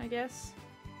centered, I guess.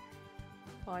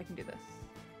 Well, I can do this.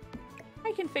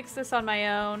 I can fix this on my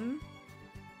own.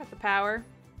 Got the power.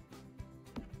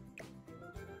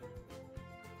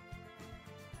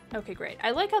 Okay, great.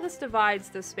 I like how this divides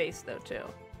the space, though, too.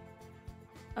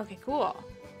 Okay, cool.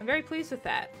 I'm very pleased with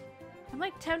that. I'm,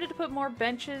 like, tempted to put more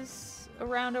benches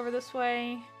around over this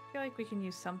way. I feel like we can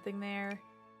use something there.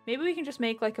 Maybe we can just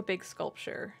make, like, a big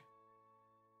sculpture.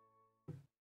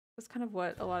 That's kind of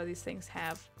what a lot of these things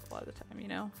have a lot of the time, you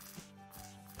know?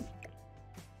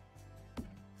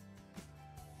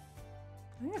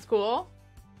 I think that's cool.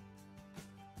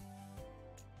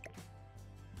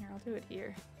 Here, I'll do it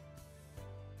here.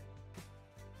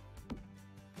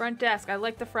 Front desk. I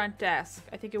like the front desk.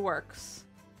 I think it works.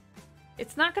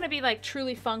 It's not going to be like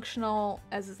truly functional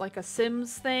as like a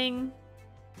Sims thing,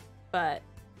 but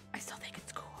I still think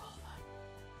it's cool.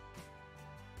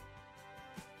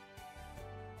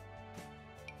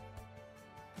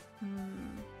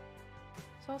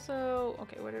 It's also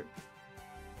okay. What are...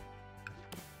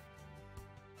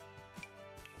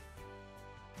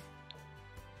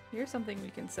 Here's something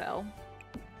we can sell.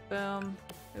 Boom.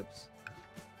 Oops.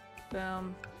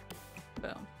 Boom.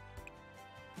 Boom.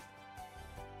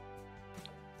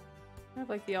 I have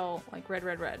like the all like red,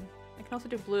 red, red. I can also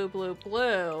do blue, blue,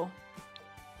 blue.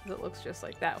 Because it looks just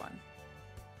like that one.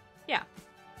 Yeah.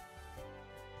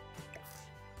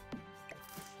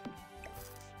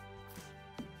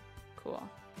 Cool.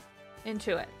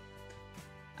 Into it.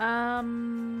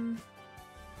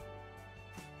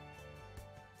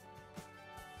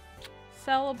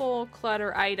 Sellable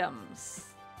clutter items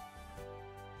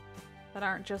that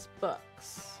aren't just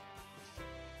books.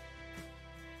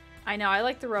 I know, I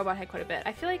like the robot head quite a bit.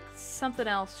 I feel like something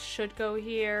else should go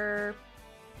here.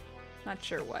 Not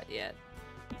sure what yet.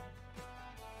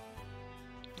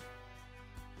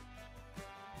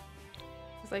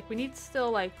 It's like we need still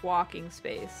like walking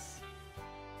space.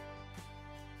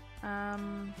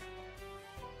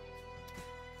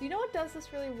 You know what does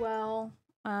this really well?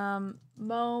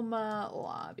 MoMA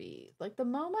lobby. Like the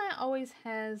MoMA always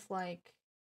has like,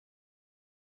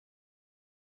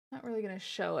 not really gonna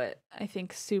show it, I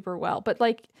think, super well. But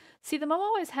like, see, the MoMA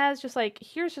always has just like,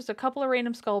 here's just a couple of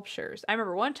random sculptures. I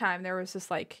remember one time there was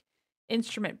this like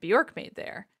instrument Bjork made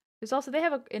there. There's also, they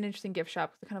have an interesting gift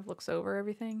shop that kind of looks over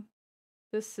everything.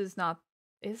 This is not,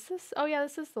 is this? Oh yeah,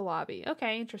 this is the lobby.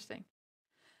 Okay, interesting.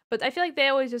 But I feel like they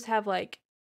always just have like,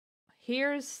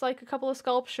 here's like a couple of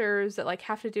sculptures that like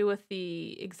have to do with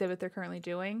the exhibit they're currently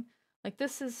doing. Like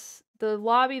this is the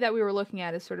lobby that we were looking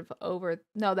at is sort of over.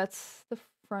 No, that's the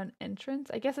front entrance.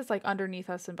 I guess it's like underneath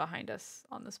us and behind us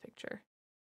on this picture.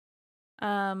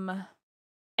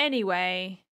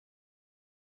 Anyway.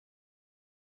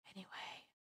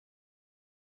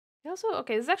 Also,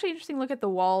 okay, this is actually interesting to look at the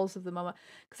walls of the MoMA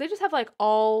because they just have like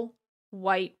all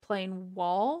white plain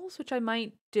walls, which I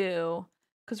might do.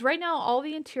 Because right now all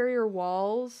the interior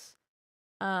walls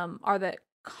are that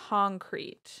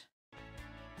concrete.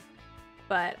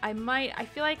 But I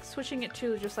feel like switching it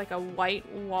to just like a white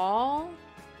wall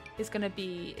is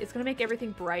it's gonna make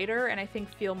everything brighter and I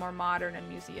think feel more modern and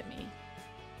museum-y.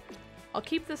 I'll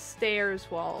keep the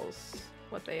stairs walls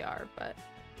what they are, but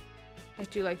I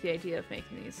do like the idea of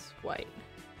making these white.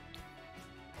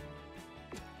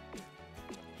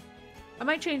 I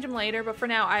might change them later, but for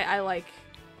now I like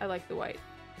the white.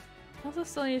 I also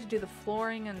still need to do the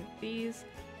flooring and these.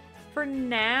 For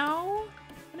now,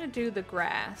 I'm gonna do the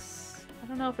grass. I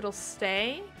don't know if it'll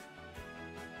stay.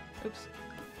 Oops.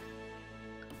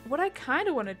 What I kind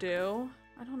of want to do,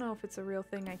 I don't know if it's a real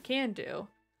thing I can do,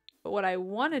 but what I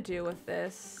want to do with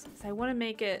this is I want to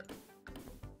make it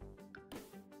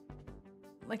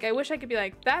like, I wish I could be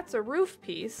like, that's a roof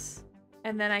piece,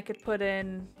 and then I could put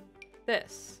in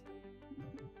this.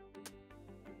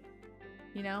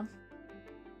 You know?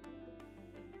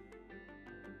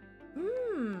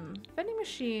 Vending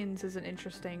machines is an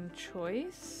interesting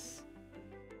choice.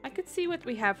 I could see what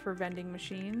we have for vending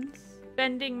machines.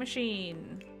 Vending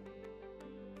machine.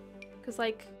 Because,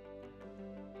 like,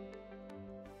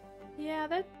 yeah,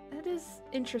 that is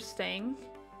interesting.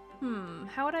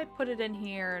 How would I put it in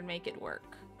here and make it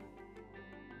work?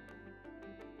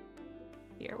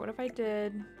 Here, what if I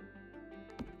did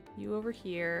you over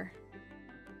here?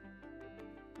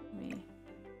 Me.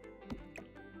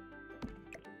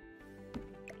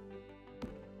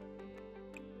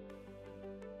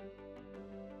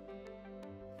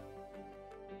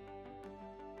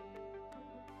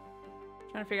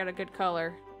 Trying to figure out a good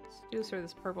color. Let's do sort of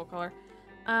this purple color.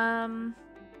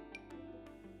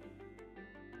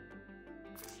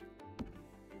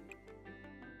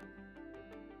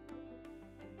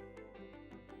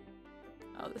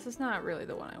 Oh, this is not really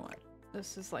the one I want.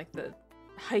 This is like the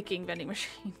hiking vending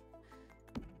machine.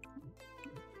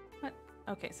 What?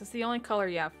 Okay, so it's the only color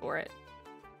you have for it.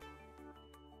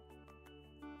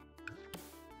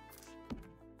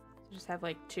 So just have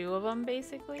like 2 of them,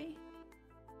 basically.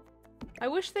 I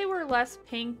wish they were less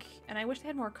pink, and I wish they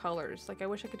had more colors. Like, I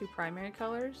wish I could do primary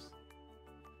colors.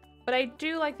 But I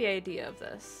do like the idea of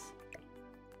this.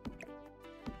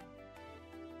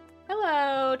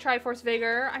 Hello, Triforce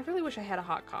Vigor. I really wish I had a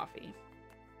hot coffee.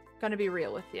 Gonna be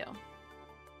real with you.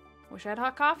 Wish I had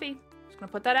hot coffee. Just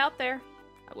gonna put that out there.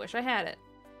 I wish I had it.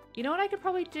 You know what I could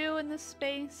probably do in this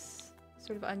space?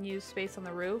 Sort of unused space on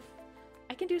the roof?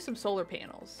 I can do some solar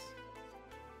panels.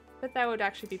 But that would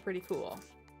actually be pretty cool.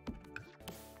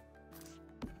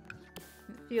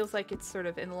 It feels like it's sort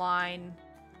of in line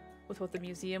with what the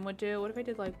museum would do. What if I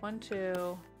did like 1,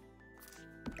 2...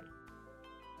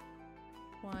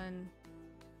 1,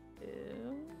 2.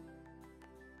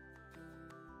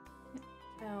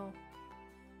 Oh,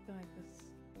 I feel like this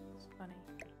is funny.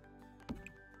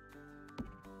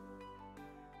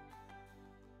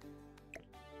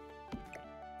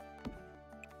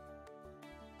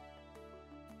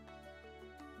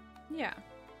 Yeah.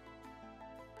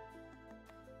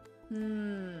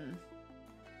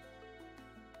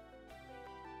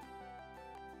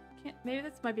 Maybe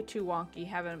this might be too wonky,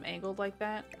 having them angled like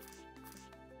that.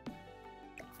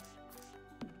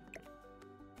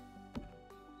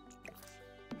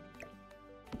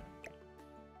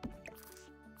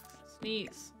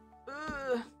 Sneeze.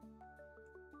 Ugh.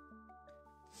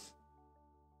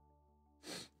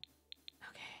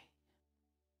 Okay.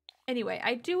 Anyway,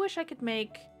 I do wish I could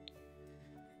make...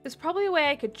 There's probably a way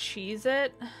I could cheese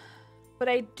it, but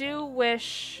I do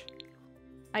wish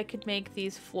I could make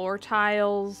these floor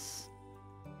tiles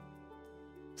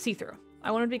see-through.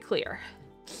 I want to be clear.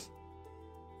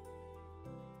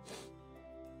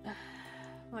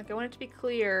 Like, I want it to be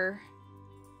clear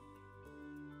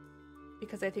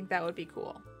because I think that would be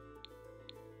cool.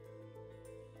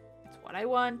 It's what I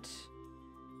want.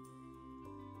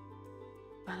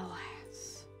 But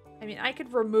alas. I mean, I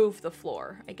could remove the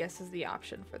floor, I guess is the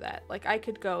option for that. Like, I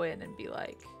could go in and be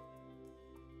like,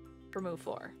 remove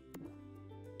floor.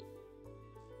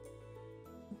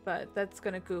 But that's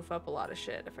gonna goof up a lot of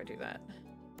shit if I do that.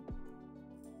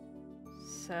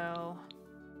 So,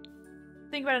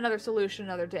 think about another solution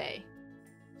another day.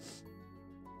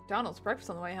 McDonald's breakfast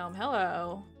on the way home.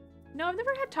 Hello. No, I've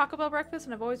never had Taco Bell breakfast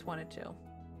and I've always wanted to.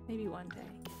 Maybe one day.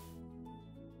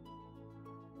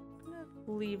 I'm gonna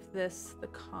leave this the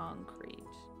concrete.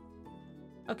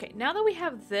 Okay, now that we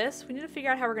have this, we need to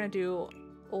figure out how we're gonna do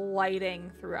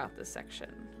lighting throughout this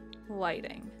section.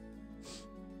 Lighting.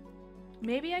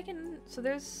 Maybe I can... So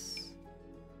there's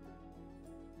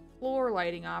floor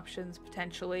lighting options,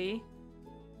 potentially.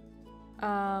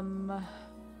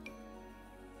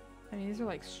 I mean, these are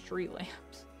like street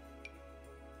lamps.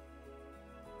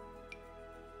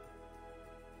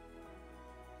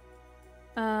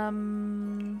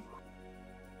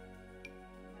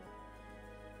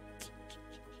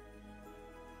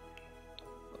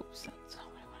 Oops, that's not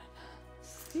what I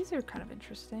wanted. These are kind of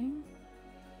interesting.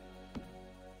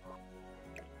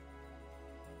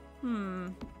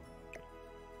 I'm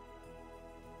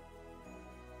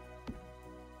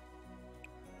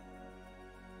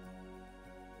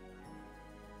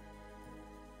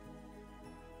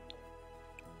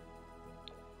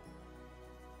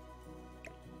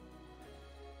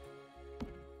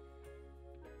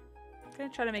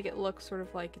gonna try to make it look sort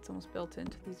of like it's almost built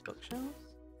into these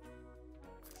bookshelves.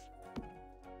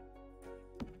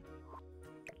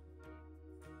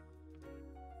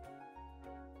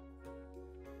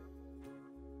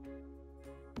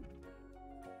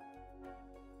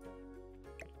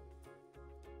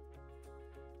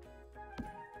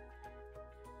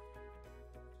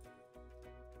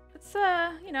 It's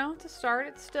you know, to start,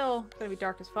 it's still gonna be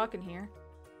dark as fuck in here,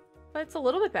 but it's a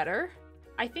little bit better.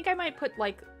 I think I might put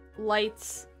like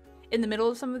lights in the middle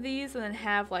of some of these and then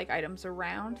have like items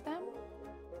around them.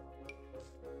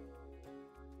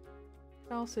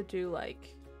 I also do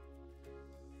like,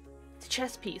 it's a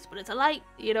chess piece, but it's a light,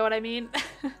 you know what I mean?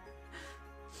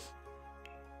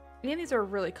 And these are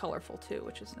really colorful too,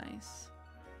 which is nice.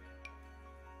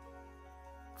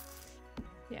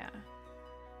 Yeah.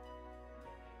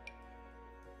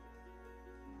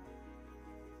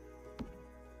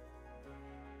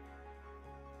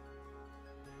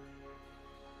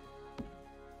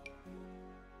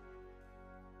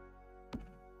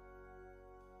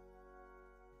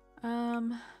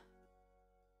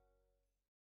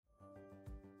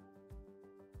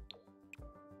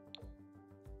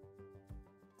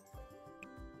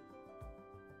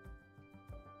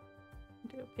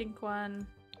 Do a pink one.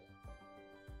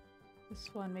 This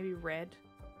one, maybe red.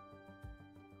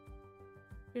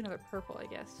 Do another purple, I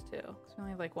guess, too. Because we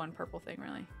only have like one purple thing,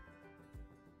 really.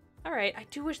 Alright, I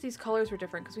do wish these colors were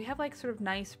different, because we have like sort of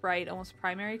nice, bright, almost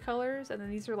primary colors, and then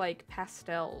these are like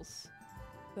pastels.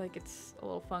 I feel like it's a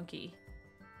little funky.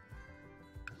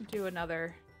 Do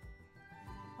another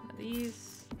one of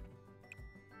these.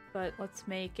 But let's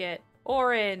make it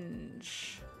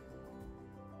orange.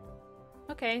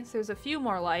 Okay, so there's a few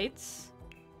more lights.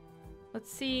 Let's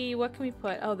see, what can we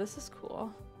put? Oh, this is cool.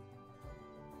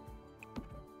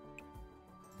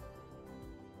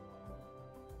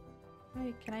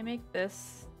 Hey, can I make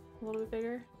this a little bit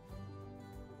bigger?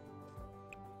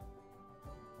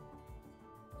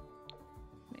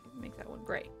 Make that one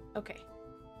gray. Okay.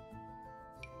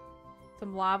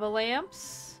 Some lava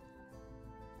lamps.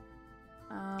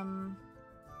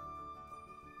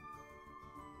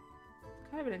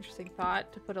 Kind of an interesting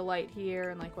thought to put a light here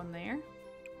and like one there.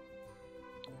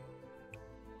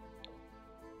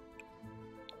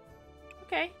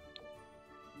 Okay.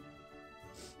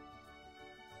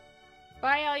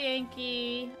 Bye, Al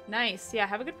Yankee. Nice. Yeah,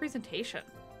 have a good presentation.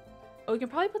 Oh, we can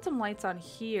probably put some lights on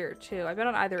here too. I bet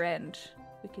on either end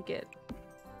we could get.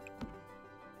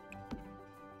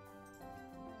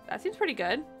 That seems pretty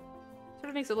good. Sort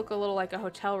of makes it look a little like a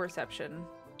hotel reception,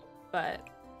 but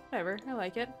whatever. I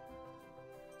like it.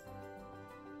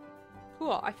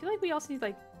 Cool. I feel like we also need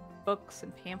like books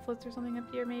and pamphlets or something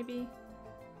up here, maybe.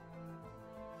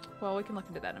 Well, we can look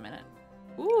into that in a minute.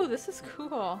 Ooh, this is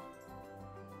cool.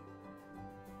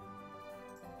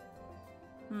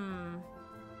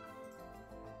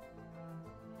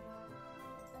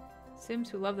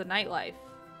 Sims who love the nightlife.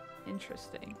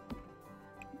 Interesting.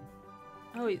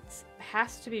 Oh, it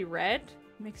has to be red?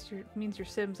 Means your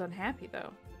Sim's unhappy,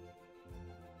 though.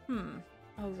 Oh,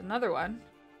 there's another one.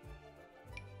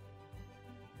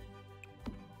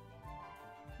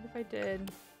 What if I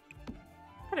did...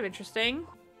 Kind of interesting.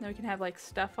 Then we can have, like,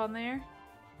 stuff on there.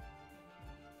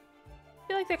 I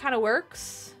feel like that kind of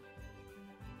works.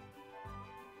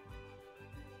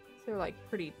 They're, like,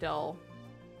 pretty dull.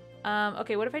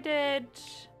 Okay, what if I did...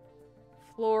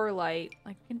 floor light?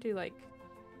 Like, we can do, like...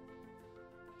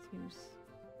 Seems...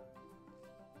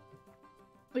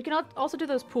 We can also do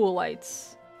those pool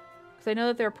lights. Because I know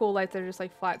that there are pool lights that are just,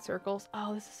 like, flat circles.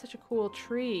 Oh, this is such a cool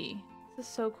tree. This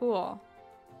is so cool.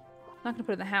 Not gonna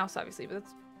put it in the house, obviously, but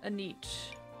that's a neat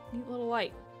little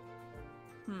light.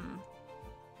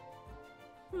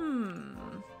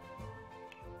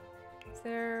 Is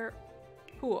there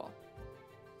pool?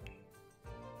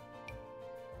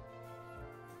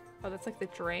 Oh, that's like the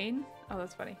drain? Oh,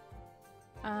 that's funny.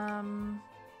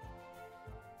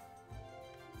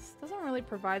 This doesn't really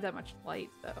provide that much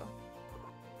light, though.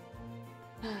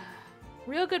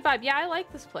 Real good vibe. Yeah, I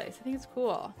like this place. I think it's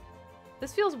cool.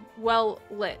 This feels well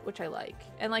lit, which I like.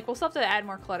 And like, we'll still have to add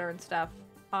more clutter and stuff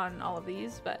on all of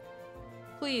these, but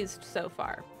pleased so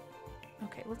far.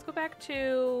 Okay, let's go back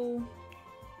to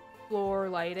floor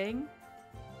lighting.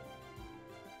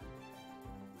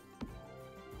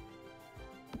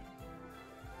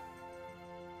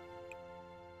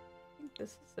 I think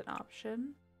this is an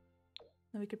option.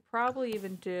 And we could probably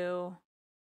even do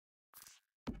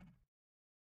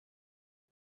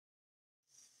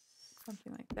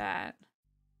something like that.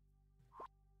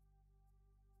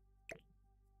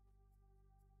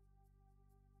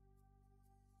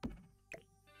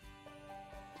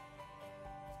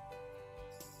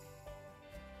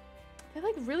 They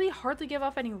like really hardly give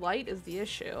off any light is the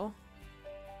issue.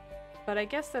 But I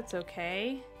guess that's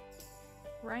okay.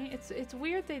 Right? It's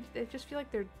weird they just feel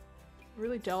like they're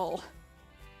really dull.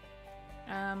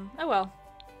 Oh well.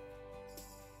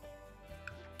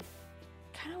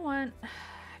 Kinda want I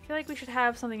feel like we should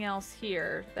have something else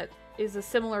here that is a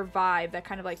similar vibe, that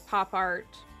kind of like pop art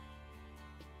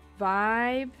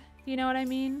vibe, you know what I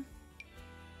mean?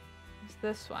 It's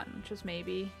this one, which is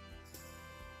maybe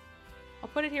I'll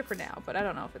put it here for now, but I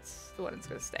don't know if it's the one that's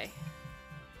gonna stay.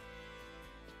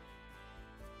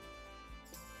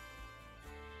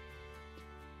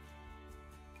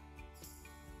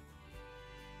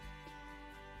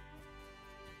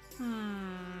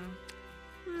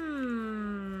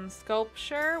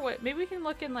 Sculpture? What? Maybe we can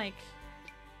look in like...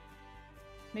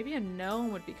 Maybe a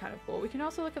gnome would be kind of cool. We can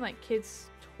also look in like kids'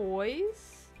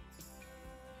 toys.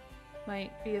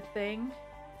 Might be a thing.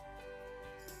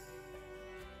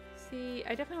 See, I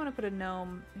definitely want to put a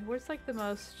gnome. Where's like the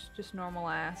most just normal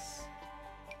ass?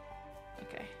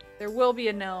 Okay. There will be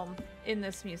a gnome in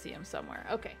this museum somewhere.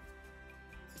 Okay.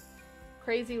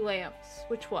 Crazy lamps.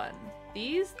 Which one?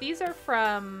 These? These are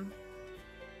from...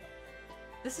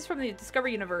 This is from the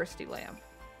Discovery University lamp.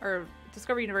 Or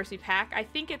Discovery University pack. I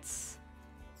think it's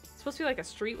supposed to be like a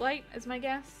street light, is my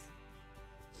guess.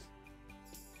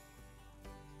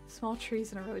 Small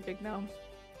trees and a really big gnome.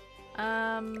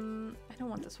 I don't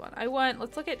want this one. I want...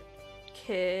 Let's look at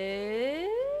kids?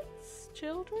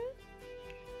 Children?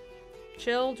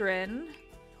 Children.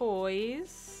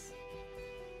 Toys.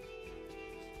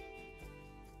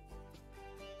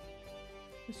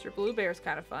 Mr. Blue Bear's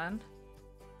kind of fun.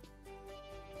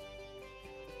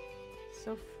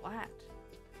 So flat.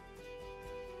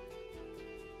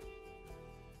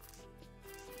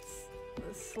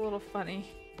 It's a little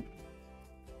funny.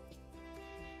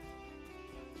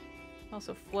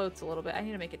 Also floats a little bit. I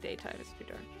need to make it daytime. It's too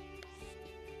dark.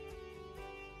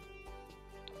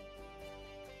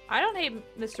 I don't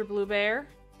hate Mr. Blue Bear.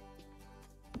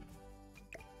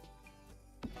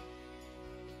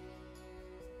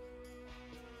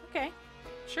 Okay.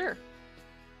 Sure.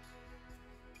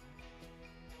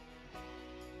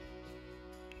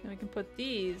 Then we can put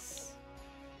these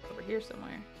over here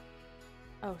somewhere.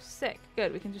 Oh, sick.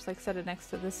 Good. We can just like set it next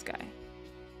to this guy.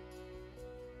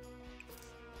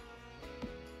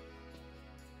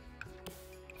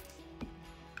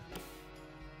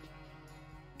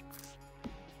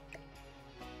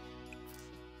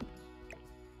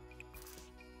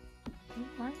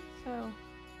 What? So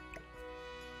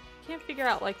can't figure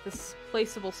out like the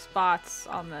placeable spots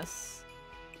on this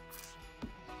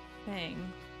thing.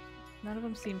 None of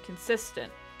them seem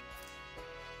consistent.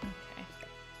 Okay.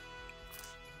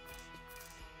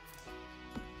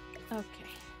 Okay.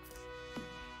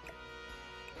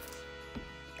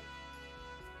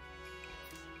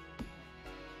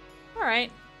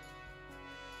 Alright.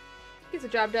 Gets the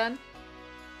job done.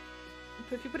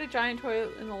 If you put a giant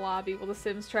toilet in the lobby, will the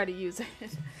Sims try to use it?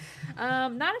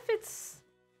 Not if it's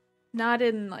not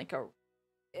in like a...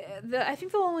 I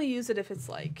think they'll only use it if it's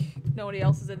like nobody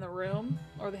else is in the room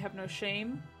or they have no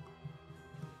shame.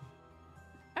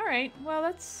 Alright, well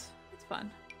that's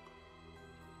fun.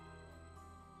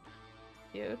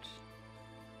 Cute.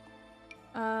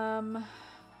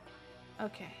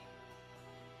 Okay.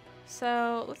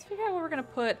 So let's figure out what we're gonna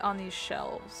put on these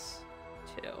shelves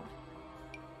too.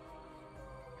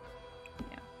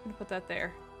 Yeah, I'm gonna put that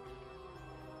there.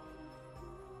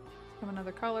 Come in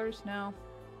other colors? No.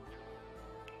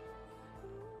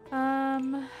 I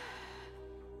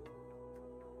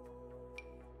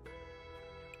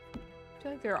feel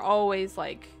feel like there are always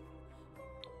like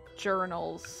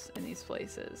journals in these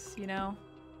places, you know?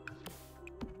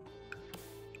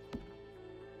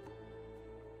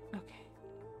 Okay.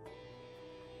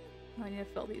 Oh, I need to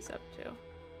fill these up too.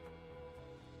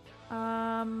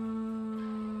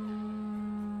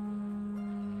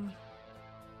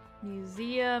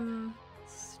 Museum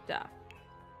stuff.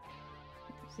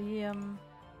 Museum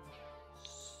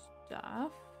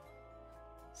stuff.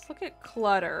 Let's look at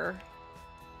clutter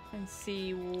and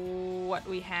see what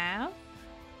we have.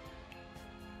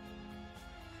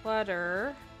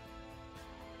 Clutter.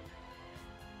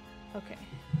 Okay.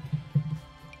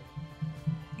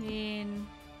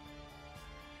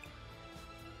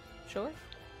 Sure.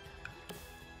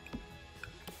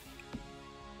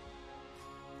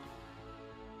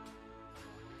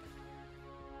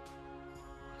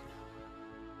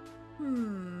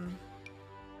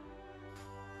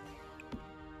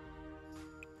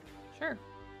 Sure.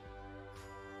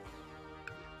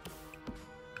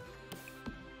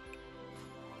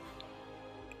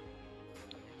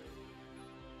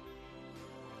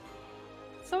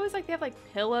 It's always like they have like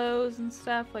pillows and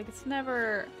stuff. Like it's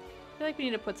never... I feel like we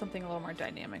need to put something a little more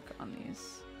dynamic on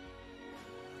these.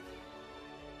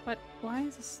 But why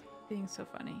is this being so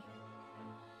funny?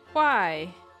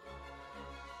 Why?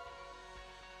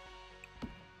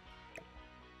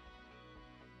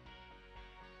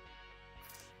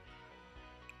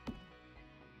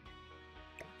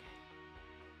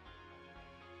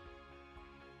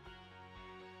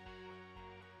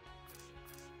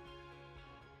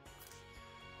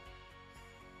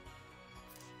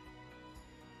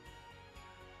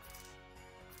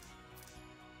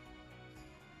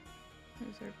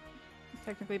 Those are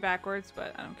technically backwards,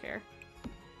 but I don't care. So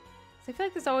I feel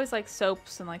like there's always like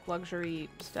soaps and like luxury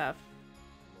stuff.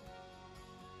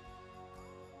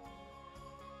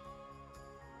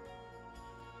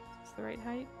 Is this the right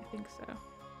height? I think so.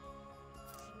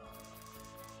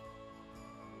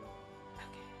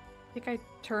 Okay. I think I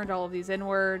turned all of these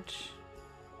inward.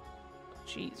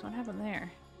 Jeez, what happened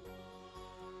there?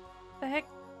 What the heck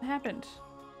happened?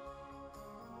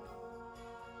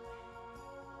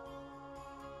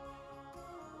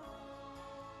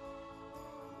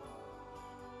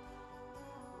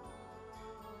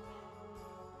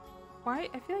 Why?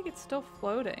 I feel like it's still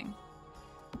floating.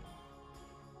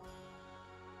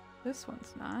 This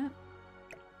one's not.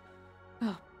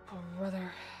 Oh,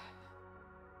 brother.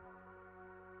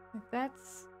 Like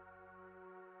that's...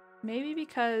 Maybe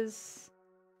because...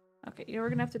 Okay, you know what we're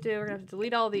gonna have to do? We're gonna have to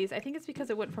delete all these. I think it's because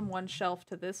it went from one shelf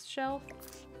to this shelf.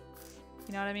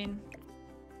 You know what I mean?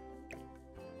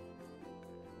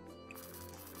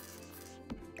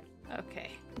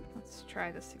 Okay, let's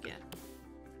try this again.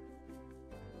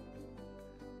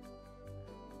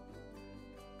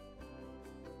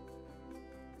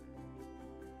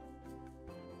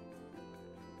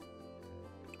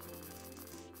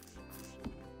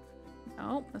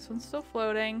 Oh, this one's still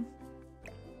floating.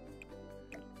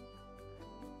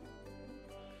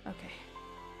 Okay.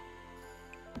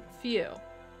 Phew.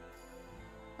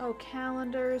 Oh,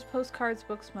 calendars, postcards,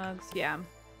 books, mugs. Yeah,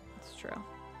 that's true.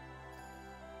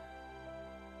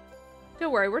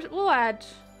 Don't worry, we'll add.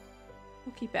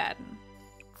 We'll keep adding.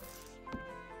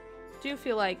 I do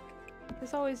feel like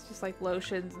there's always just like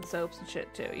lotions and soaps and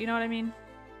shit too. You know what I mean?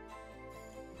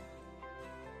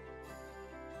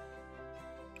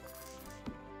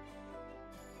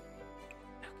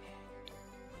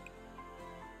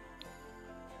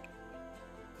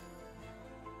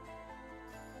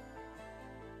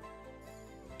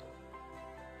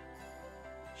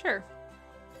 Sure.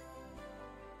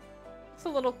 It's a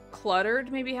little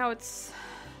cluttered, maybe how it's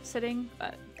sitting,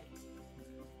 but...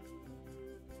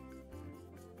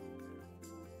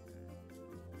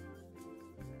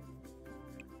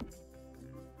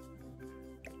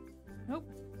 Nope.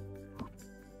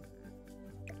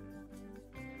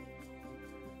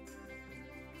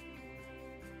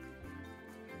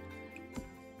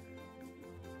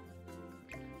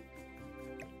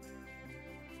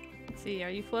 Let's see,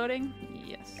 are you floating?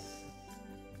 Yes.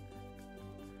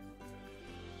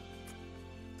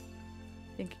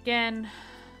 Think again.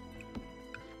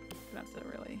 I have to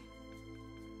really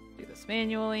do this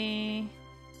manually.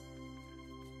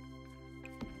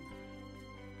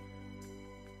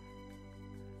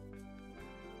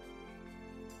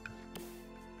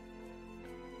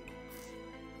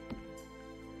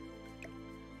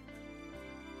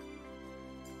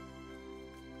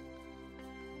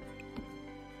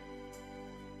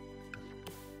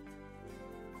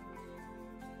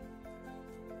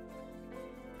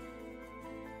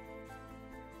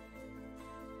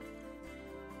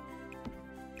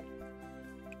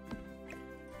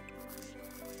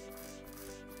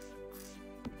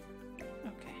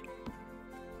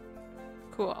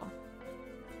 Cool.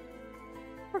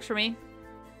 Works for me.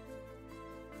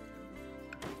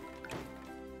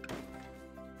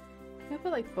 Can I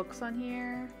put like books on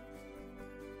here?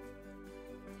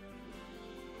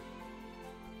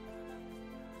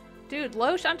 Dude,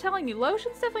 lotion, I'm telling you,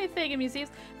 lotion's definitely a thing in museums.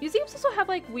 Museums also have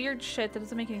like weird shit that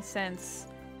doesn't make any sense.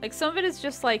 Like some of it is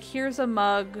just like, here's a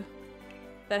mug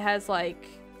that has like,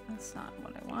 that's not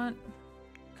what I want.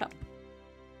 Cup.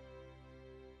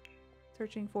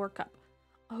 Searching for cup.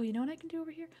 Oh, you know what I can do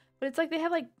over here? But it's like they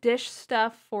have like dish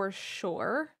stuff for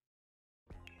sure.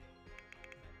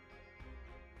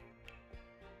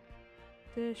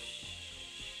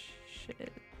 Dish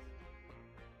shit.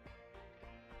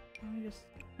 Let me just,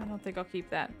 I don't think I'll keep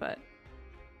that, but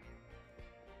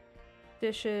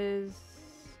dishes.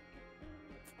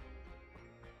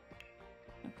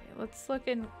 Okay, let's look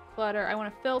in clutter. I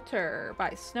want to filter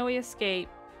by Snowy Escape.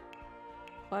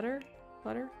 Clutter?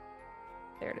 Clutter?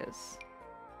 There it is.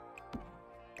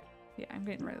 Yeah, I'm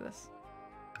getting rid of this.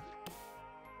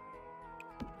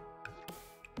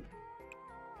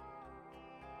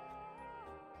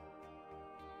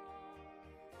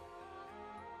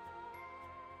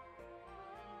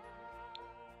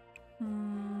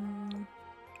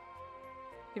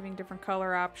 Giving different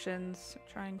color options,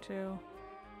 trying to.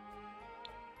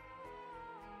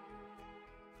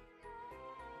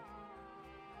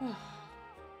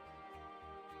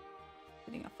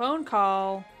 Getting a phone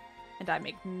call, and I'm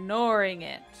ignoring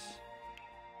it.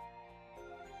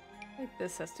 I think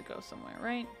this has to go somewhere,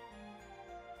 right?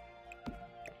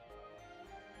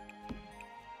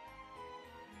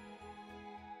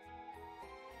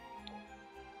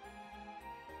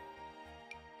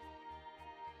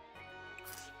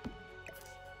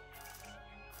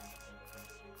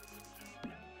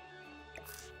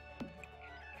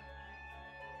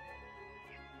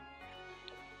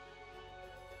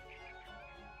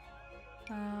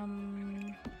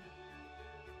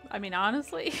 I mean,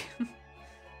 honestly.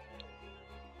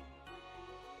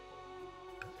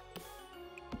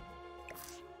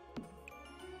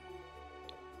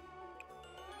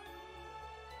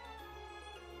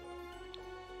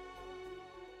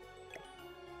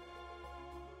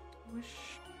 Wish.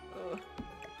 Ugh.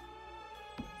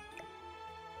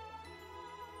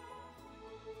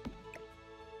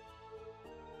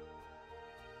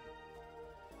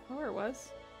 Oh, where it was.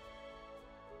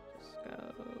 Just go.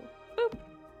 Boop.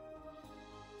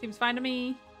 Seems fine to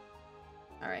me.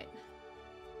 Alright.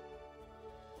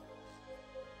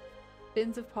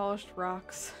 Bins of polished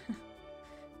rocks.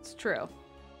 It's true.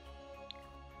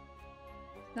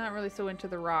 Not really so into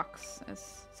the rocks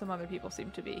as some other people seem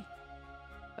to be.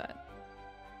 But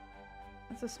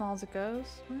that's as small as it goes.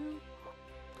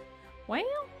 Well,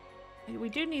 we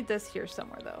do need this here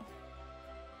somewhere though.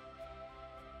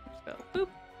 Just go. Boop.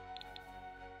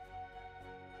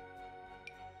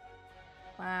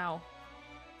 Wow.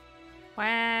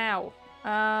 Wow.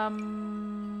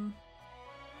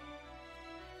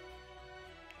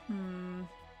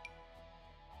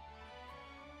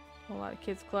 A lot of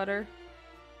kids clutter.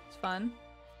 It's fun.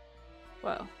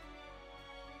 Whoa.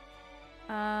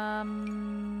 I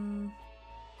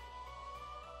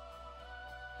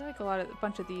feel like a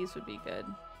bunch of these would be good.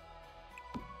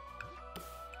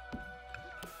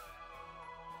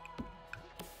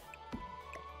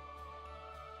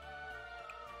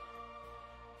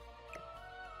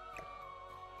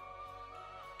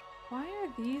 Why are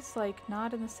these like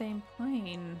not in the same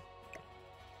plane?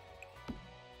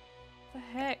 What the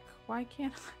heck? Why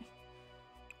can't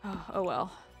I? Oh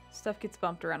well. Stuff gets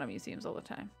bumped around in museums all the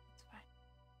time. It's fine.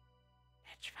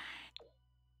 It's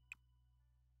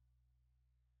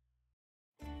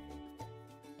fine.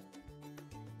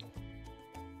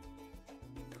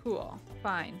 Cool.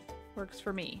 Fine. Works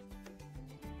for me.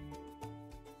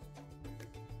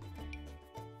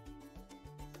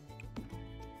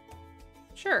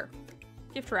 Sure.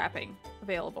 Gift wrapping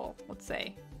available, let's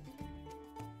say.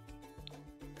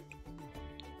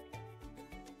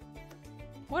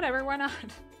 Whatever, why not?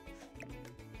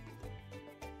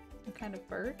 Some kind of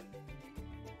bird?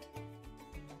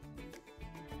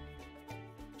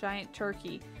 Giant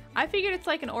turkey. I figured it's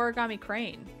like an origami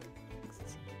crane.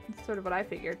 That's sort of what I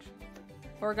figured.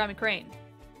 Origami crane.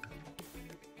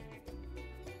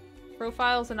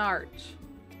 Profiles and art.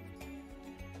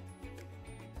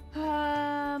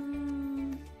 I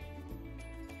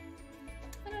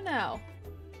don't know.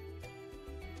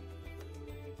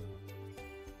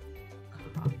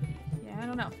 Yeah, I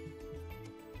don't know.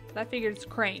 But I figured it's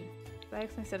crane. Did I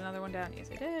accidentally set another one down? Yes,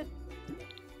 I did.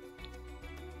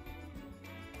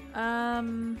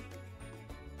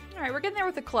 Alright, we're getting there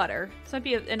with the clutter. This might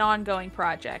be an ongoing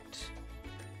project.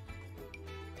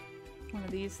 One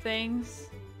of these things.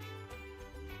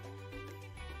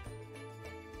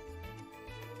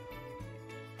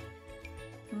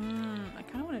 I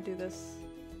kind of want to do this.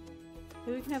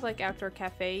 Maybe we can have like outdoor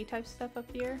cafe type stuff up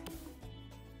here.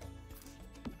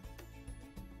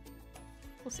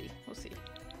 We'll see. We'll see.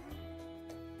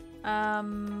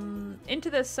 Into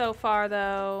this so far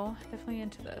though. Definitely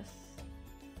into this.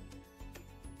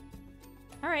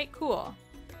 Alright, cool.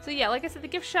 So yeah, like I said, the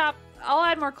gift shop, I'll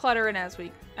add more clutter in as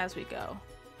we go.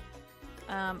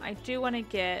 I do want to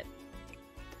get...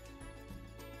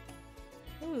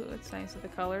 Ooh, it's nice with the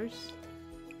colors.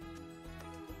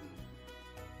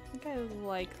 I think I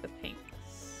like the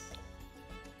pinks.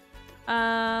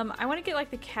 I want to get like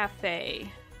the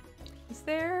cafe. Is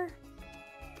there?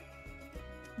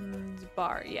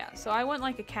 Bar, yeah. So I want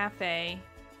like a cafe.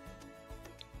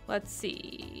 Let's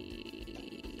see.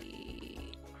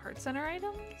 Heart center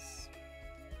items?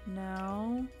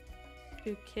 No.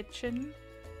 Do kitchen.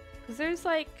 Because there's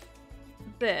like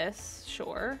this,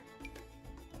 sure.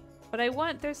 But I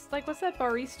want, there's like, what's that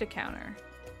barista counter?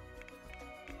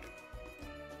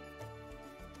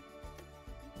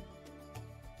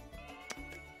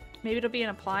 Maybe it'll be in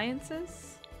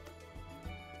appliances?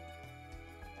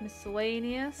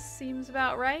 Miscellaneous seems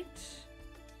about right.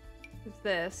 There's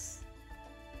this,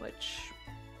 which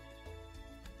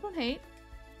I don't hate.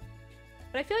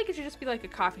 But I feel like it should just be like a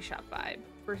coffee shop vibe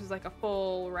versus like a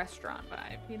full restaurant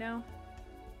vibe, you know?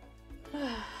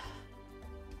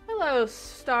 Hello,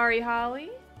 Starry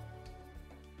Holly.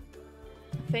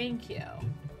 Thank you.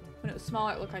 When it was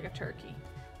smaller, it looked like a turkey.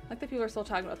 Like that people are still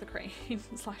talking about the crane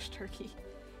slash turkey.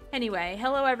 Anyway,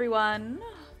 hello everyone.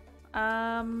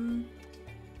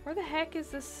 Where the heck is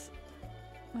this,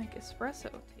 like,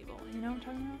 espresso table? You know what I'm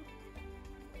talking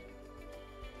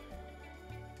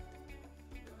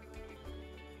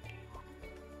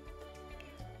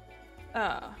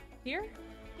about? Here?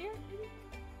 Here?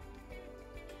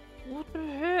 What the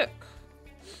heck?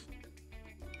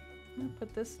 I'm gonna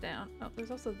put this down. Oh,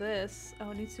 there's also this.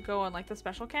 Oh, it needs to go on, like, the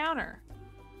special counter.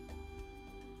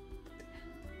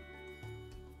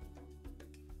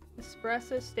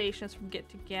 Espresso stations from Get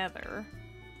Together.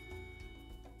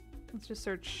 Let's just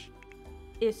search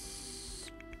espresso.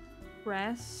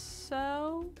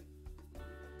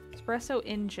 Espresso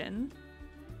engine.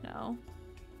 No.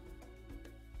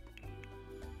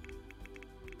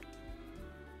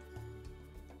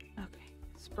 Okay,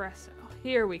 espresso.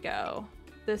 Here we go.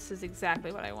 This is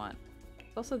exactly what I want.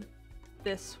 It's also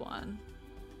this one.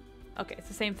 Okay, it's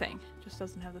the same thing. Just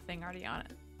doesn't have the thing already on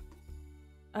it.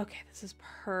 Okay, this is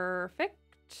perfect.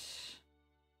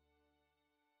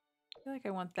 I feel like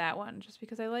I want that one just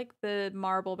because I like the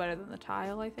marble better than the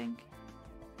tile, I think.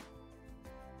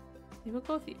 Maybe we'll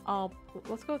go with the all...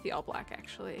 Let's go with the all black,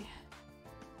 actually.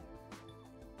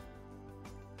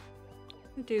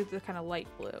 I'll do the kind of light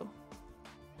blue.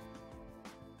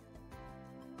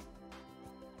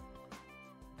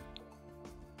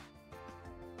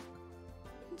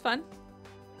 It's fun.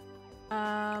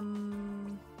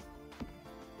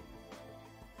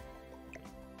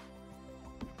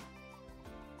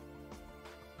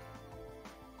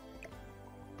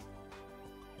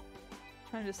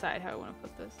 Trying to decide how I want to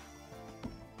put this.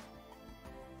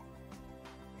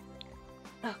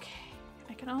 Okay,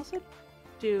 I can also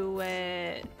do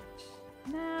it.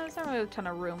 No, there's not really a ton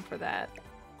of room for that.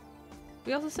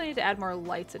 We also still need to add more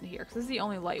lights in here because this is the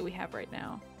only light we have right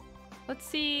now. Let's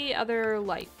see other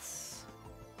lights.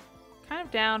 Kind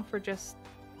of down for just,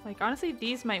 like, honestly,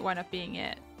 these might wind up being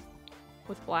it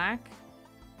with black.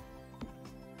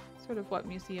 Sort of what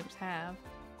museums have.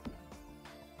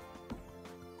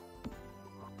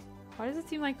 Why does it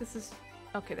seem like this is...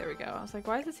 Okay, there we go. I was like,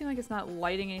 why does it seem like it's not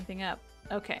lighting anything up?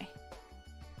 Okay.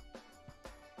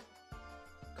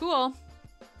 Cool.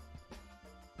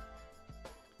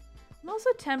 I'm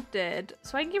also tempted,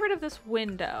 so I can get rid of this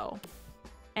window.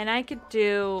 And I could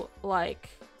do, like,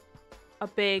 a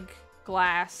big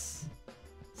glass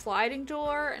sliding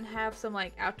door and have some,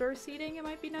 like, outdoor seating. It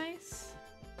might be nice.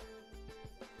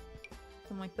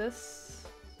 Something like this.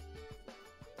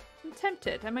 I'm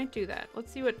tempted. I might do that.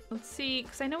 Let's see,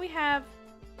 because I know we have,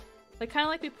 like, kind of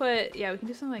like we put, yeah, we can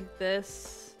do something like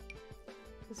this.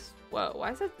 Whoa,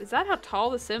 why is that how tall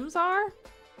the Sims are?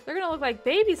 They're gonna look like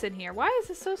babies in here. Why is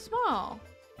this so small?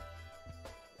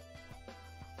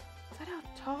 Is that how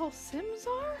tall Sims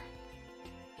are?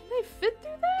 Can they fit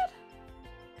through that?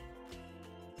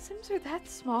 Sims are that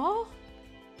small?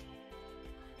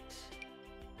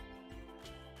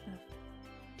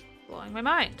 Blowing my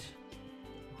mind.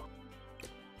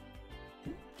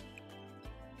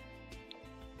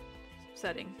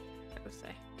 Setting, I would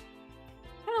say.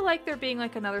 Kind of like there being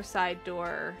like another side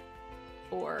door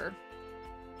or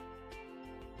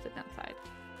sitting outside.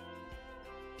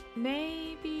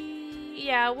 Maybe,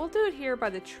 yeah, we'll do it here by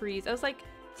the trees. I was like,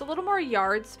 it's a little more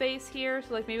yard space here,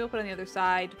 so like maybe we'll put it on the other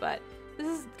side, but this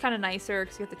is kind of nicer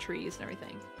because you got the trees and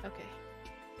everything. Okay.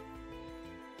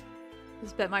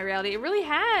 This has been my reality. It really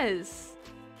has.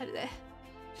 It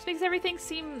just makes everything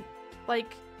seem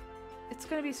like it's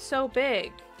gonna be so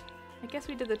big. I guess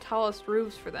we did the tallest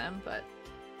roofs for them, but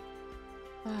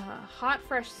hot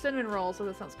fresh cinnamon rolls. Oh,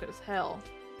 that sounds good as hell.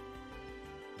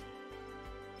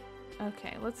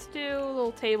 Okay, let's do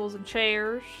little tables and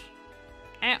chairs.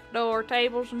 Outdoor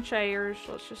tables and chairs.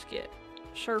 Let's just get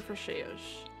surfaces.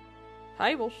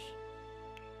 Tables.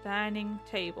 Dining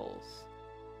tables.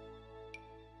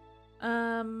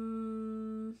 I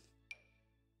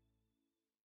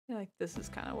feel like this is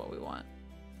kind of what we want.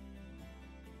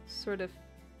 Sort of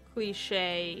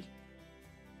cliche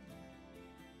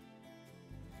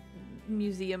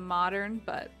museum modern,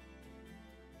 but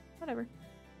whatever.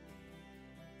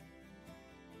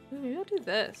 Ooh, maybe I'll do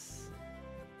this.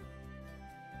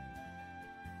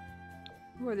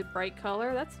 Ooh, the bright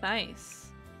color. That's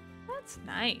nice. That's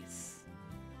nice.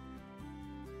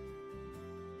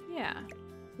 Yeah.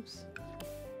 Oops.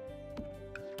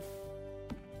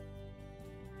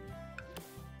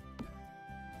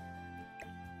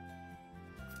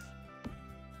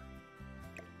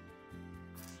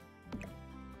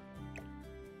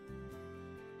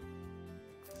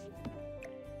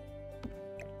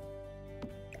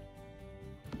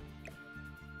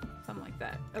 Something like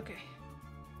that. Okay.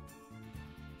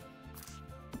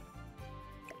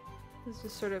 This is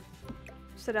just sort of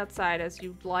sit outside as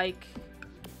you'd like.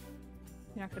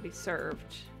 You're not going to be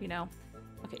served, you know?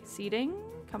 Okay, seating,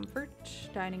 comfort,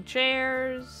 dining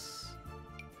chairs.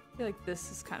 I feel like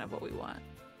this is kind of what we want.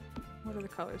 What other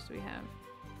colors do we have?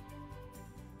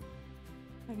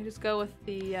 I can just go with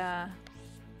the,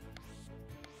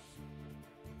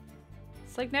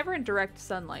 it's like never in direct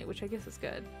sunlight, which I guess is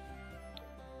good.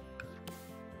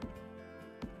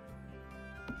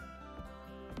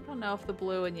 I don't know if the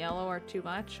blue and yellow are too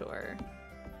much or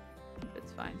if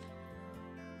it's fine.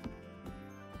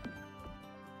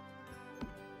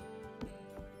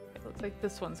 It looks like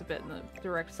this one's a bit in the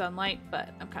direct sunlight, but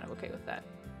I'm kind of okay with that.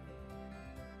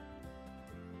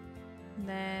 And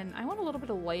then I want a little bit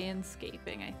of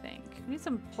landscaping, I think. We need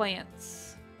some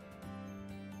plants.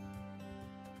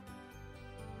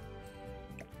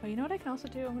 Oh, you know what I can also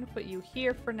do? I'm going to put you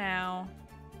here for now.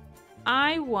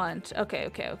 I want...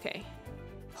 Okay.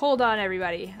 Hold on,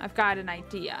 everybody. I've got an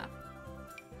idea.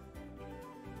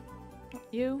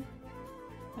 You.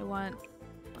 I want...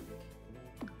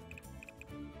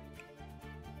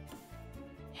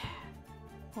 Yeah.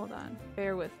 Hold on.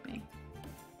 Bear with me.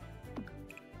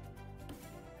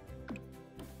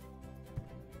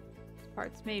 This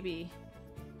part's maybe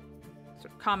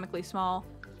sort of comically small.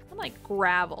 I like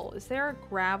gravel. Is there a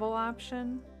gravel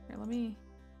option? Here, let me...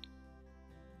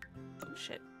 Oh,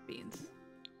 shit. Beans.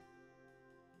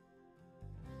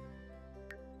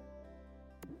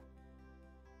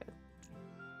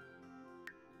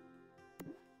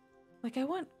 Like, I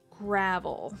want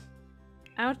gravel.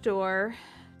 Outdoor.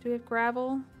 Do we have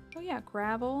gravel? Oh, yeah,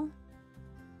 gravel.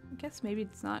 I guess maybe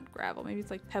it's not gravel. Maybe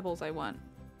it's like pebbles I want.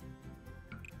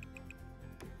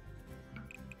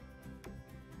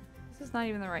 This is not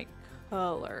even the right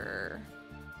color.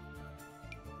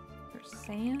 There's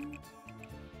sand.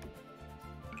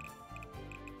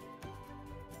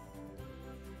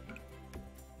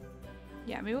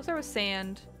 Yeah, maybe we'll start with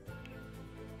sand.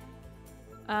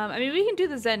 I mean, we can do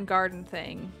the Zen garden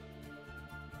thing.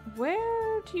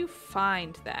 Where do you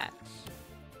find that?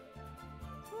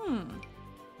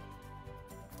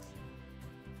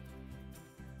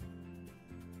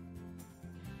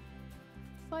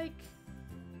 It's like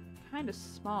kind of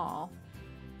small.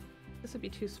 This would be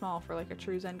too small for like a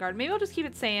true Zen garden. Maybe I'll just keep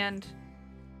it sand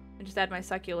and just add my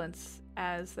succulents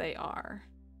as they are.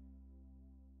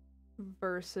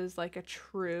 Versus like a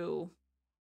true...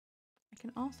 I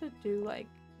can also do like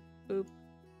boop.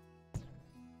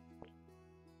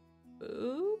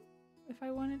 Boop, if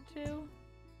I wanted to.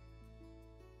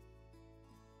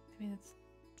 I mean, it's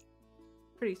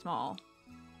pretty small.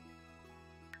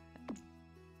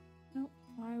 Nope,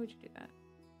 why would you do that?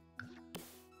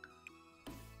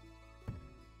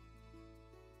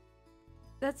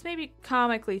 That's maybe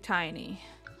comically tiny.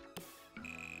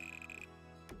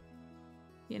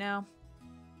 You know?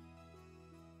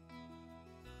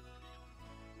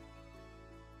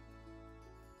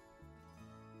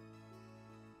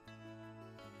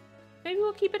 Maybe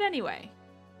we'll keep it anyway.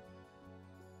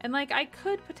 And like, I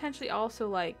could potentially also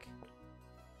like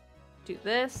do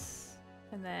this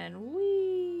and then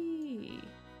wee. see.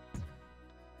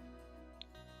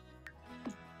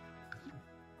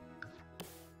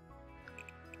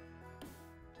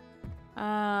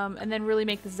 And then really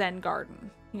make the Zen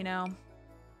garden, you know?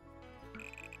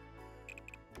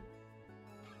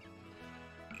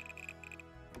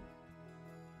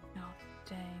 No,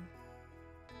 dang.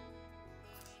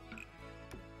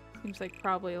 Seems like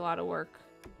probably a lot of work.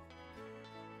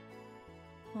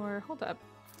 Or, hold up.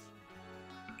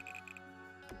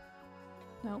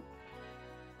 Nope.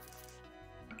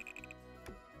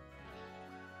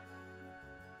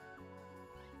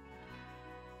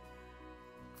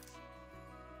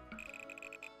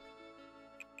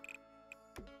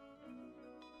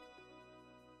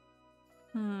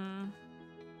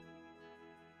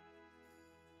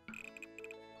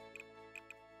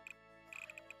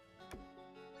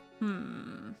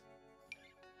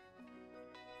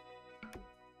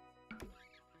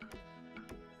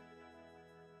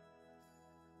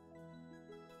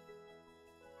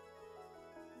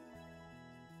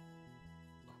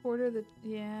 Quarter the...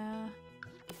 yeah.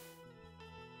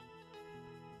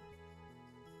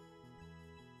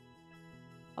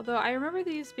 Although I remember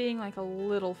these being like a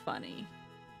little funny.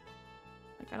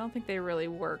 Like I don't think they really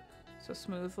work so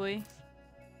smoothly.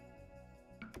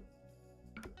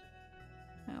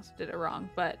 I also did it wrong,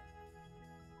 but...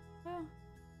 well...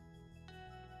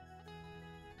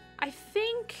 I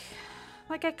think...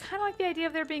 like I kind of like the idea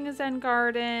of there being a Zen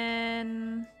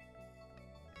garden.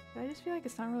 But I just feel like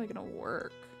it's not really gonna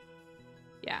work.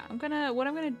 Yeah, what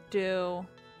I'm gonna do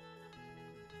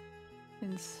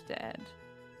instead.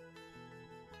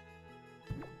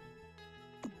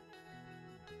 I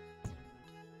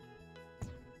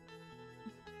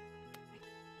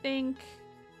think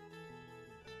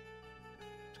I'm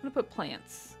just gonna put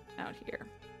plants out here.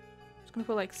 I'm just gonna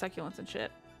put like succulents and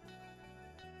shit.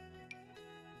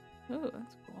 Ooh,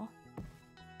 that's cool.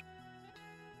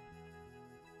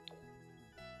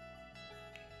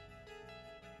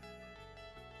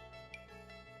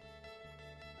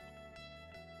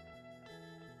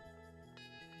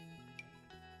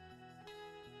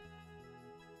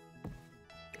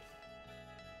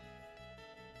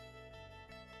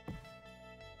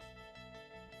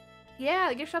 Yeah,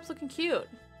 the gift shop's looking cute.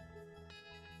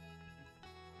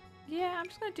 Yeah, I'm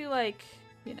just gonna do like,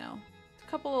 you know,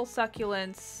 a couple little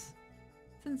succulents.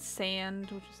 It's in sand,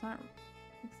 which is not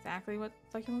exactly what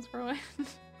succulents grow in.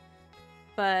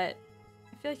 But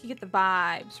I feel like you get the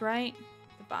vibes, right?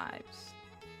 The vibes.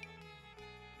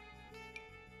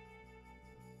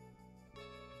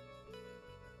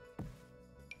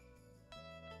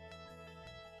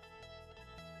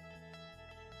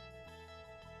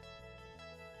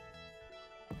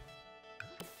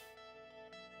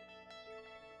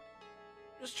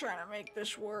 Just trying to make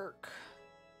this work.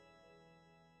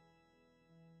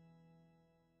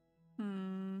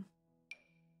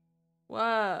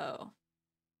 Whoa.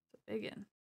 It's a big one.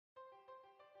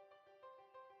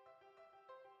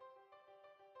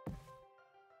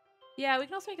 Yeah, we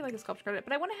can also make it like a sculpture garden,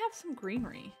 but I want to have some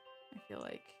greenery, I feel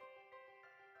like.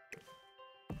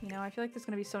 You know, I feel like there's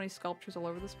going to be so many sculptures all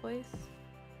over this place.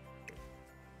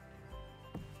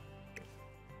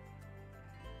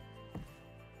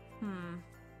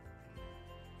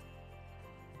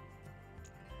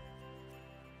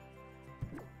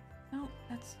 No,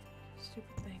 that's a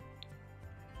stupid thing.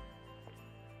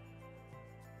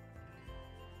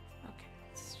 Okay,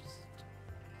 let's just...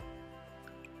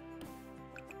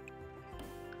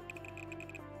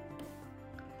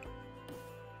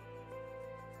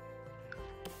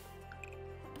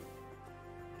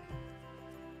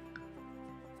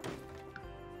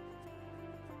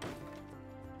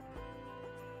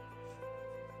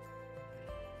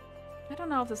 I don't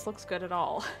know if this looks good at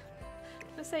all. I'm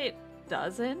gonna say it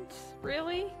doesn't,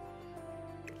 really.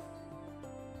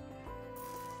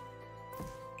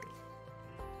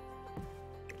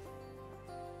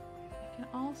 I can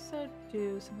also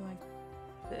do something like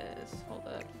this. Hold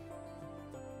up.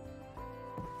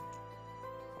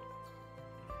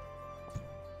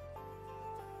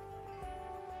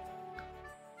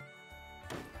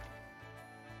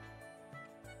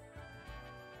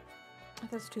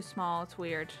 That's too small, it's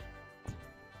weird.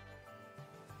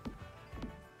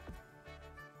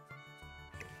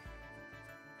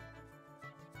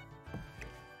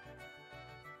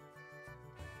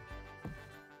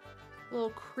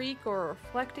 Little creek or a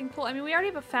reflecting pool. I mean, we already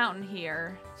have a fountain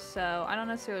here, so I don't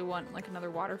necessarily want like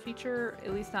another water feature,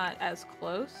 at least not as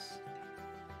close.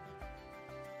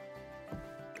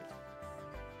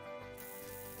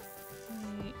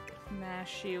 Let me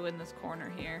mash you in this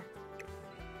corner here.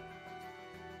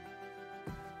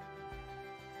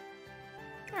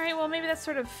 Alright, well maybe that's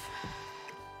sort of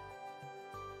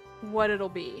what it'll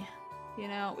be. You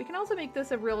know, we can also make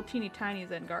this a real teeny tiny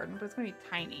Zen garden, but it's gonna be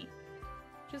tiny.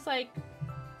 Just like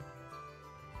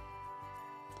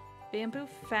bamboo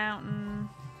fountain.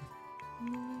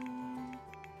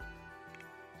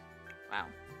 Wow.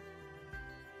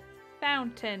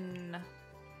 Fountain.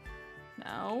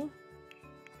 No.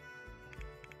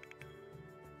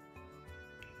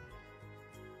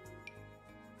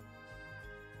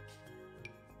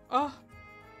 Oh.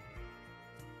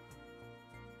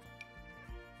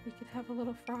 We could have a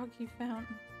little froggy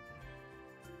fountain.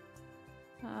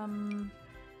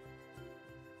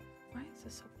 Why is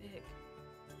this so big?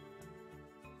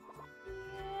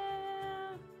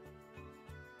 Yeah.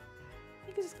 I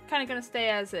think it's kind of gonna stay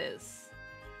as is.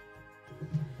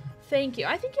 Thank you.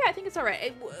 I think, yeah, I think it's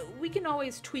alright. We can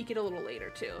always tweak it a little later,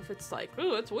 too, if it's like,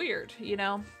 ooh, it's weird, you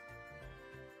know?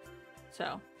 So,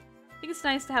 I think it's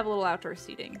nice to have a little outdoor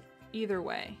seating. Either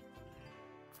way.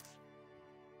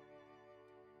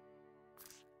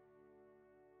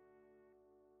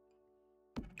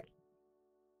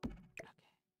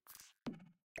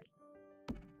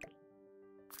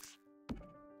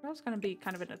 It's gonna be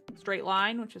kind of in a straight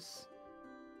line, which is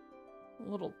a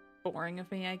little boring of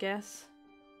me, I guess.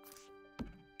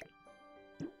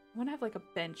 I want to have like a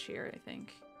bench here, I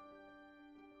think.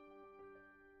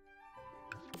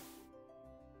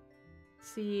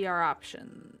 See our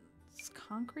options.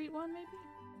 Concrete one, maybe?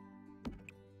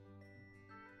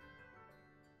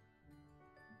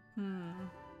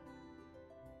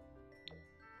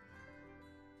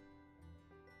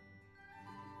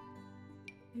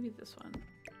 Maybe this one.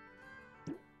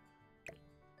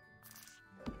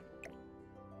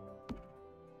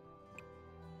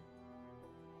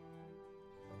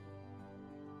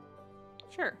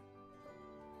 Sure.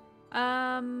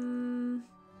 I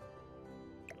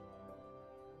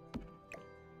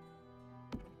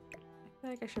feel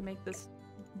like I should make this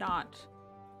not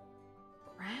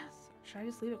grass. Or should I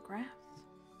just leave it grass?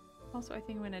 Also, I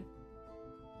think I'm gonna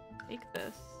take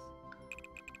this.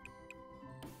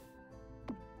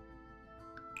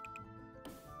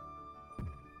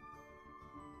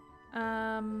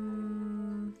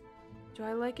 Do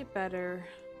I like it better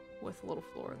with a little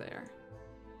floor there?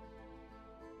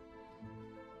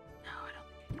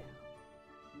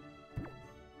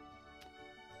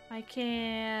 I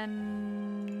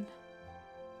can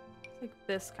like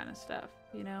this kind of stuff,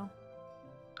 you know?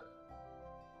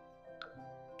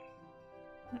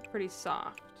 That's pretty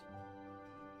soft.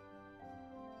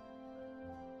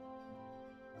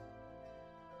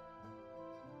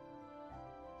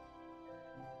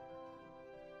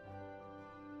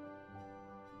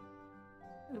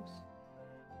 Oops.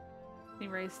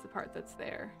 Erase the part that's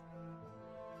there.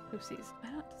 Oopsies.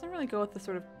 It doesn't really go with the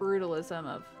sort of brutalism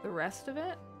of the rest of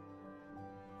it.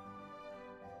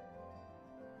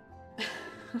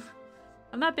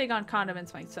 I'm not big on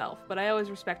condiments myself, but I always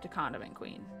respect a condiment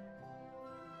queen.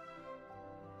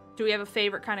 Do we have a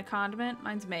favorite kind of condiment?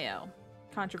 Mine's mayo.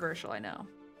 Controversial, I know.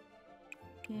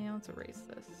 Yeah, let's erase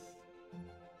this.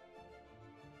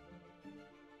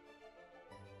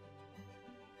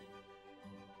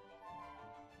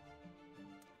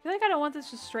 I feel like I don't want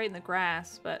this just straight in the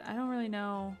grass, but I don't really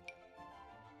know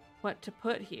what to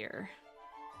put here.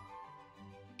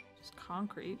 Just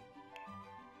concrete.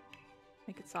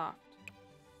 Make it soft.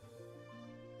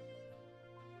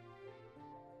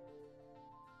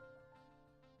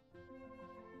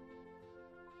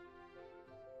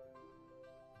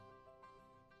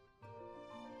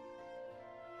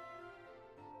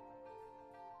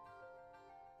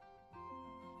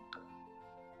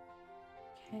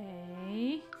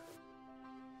 Okay.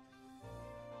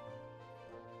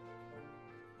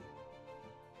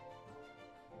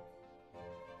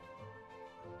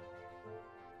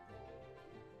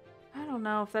 I don't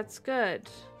know if that's good.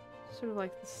 Sort of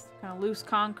like this kind of loose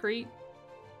concrete.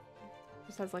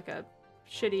 Just has like a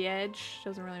shitty edge.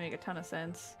 Doesn't really make a ton of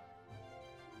sense.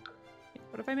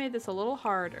 What if I made this a little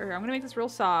hard? Or I'm gonna make this real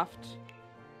soft.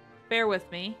 Bear with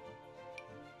me.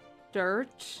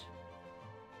 Dirt.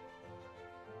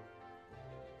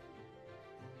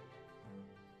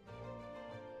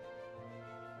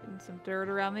 Some dirt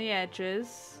around the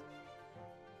edges.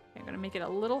 I'm gonna make it a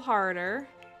little harder.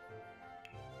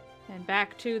 And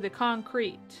back to the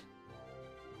concrete.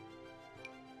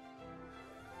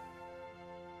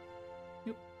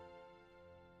 Nope.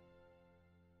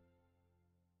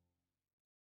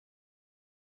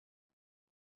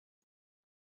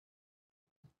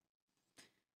 I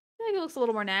feel like it looks a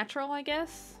little more natural, I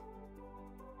guess.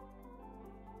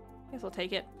 I guess I'll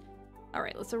take it.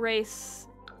 Alright, let's erase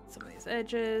some of these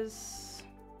edges.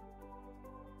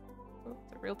 Oh,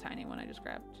 it's a real tiny one I just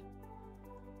grabbed.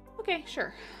 Okay,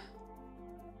 sure.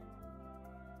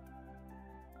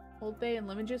 Old Bay and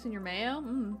lemon juice in your mayo?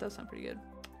 Does sound pretty good.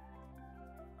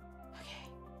 Okay.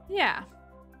 Yeah.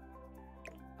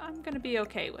 I'm gonna be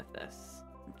okay with this.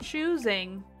 I'm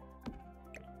choosing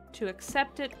to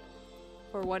accept it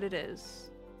for what it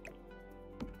is.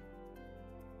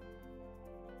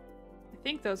 I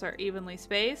think those are evenly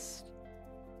spaced.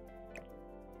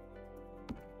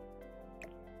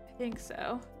 I think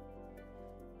so.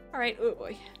 Alright, oh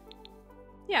boy.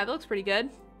 Yeah, that looks pretty good.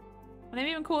 And I'm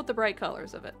even cool with the bright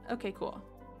colors of it. Okay, cool.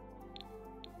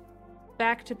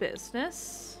 Back to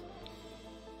business.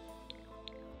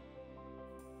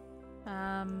 It's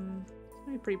gonna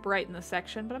be pretty bright in this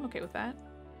section, but I'm okay with that.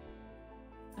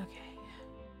 Okay.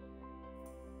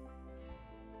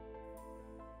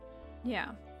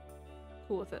 Yeah.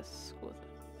 Cool with this. Cool with this.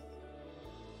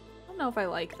 I don't know if I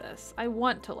like this. I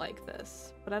want to like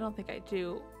this, but I don't think I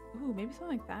do. Ooh, maybe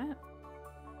something like that?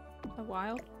 Is that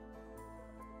wild?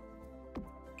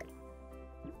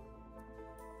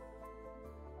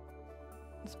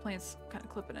 This plant's kind of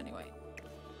clipping anyway.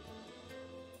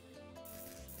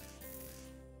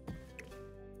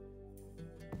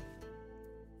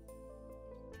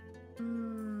 I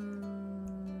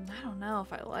don't know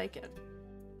if I like it.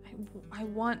 I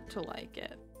want to like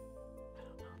it. I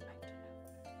don't know if I do.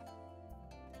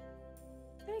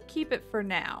 I'm gonna keep it for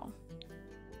now.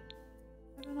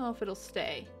 I don't know if it'll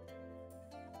stay.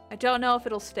 I don't know if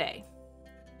it'll stay.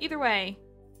 Either way,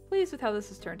 pleased with how this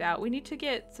has turned out. We need to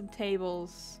get some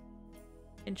tables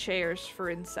and chairs for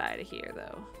inside of here,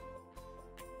 though.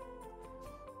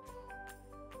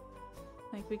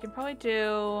 Like, we can probably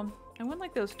do... I want,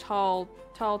 like, those tall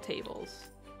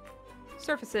tables.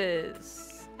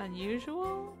 Surfaces.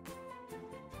 Unusual?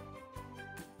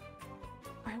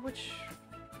 Alright, which...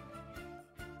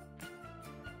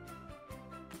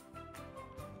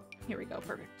 Here we go,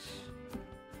 perfect.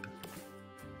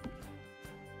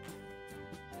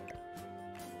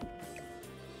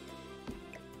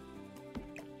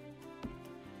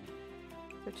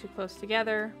 They're too close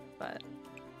together, but...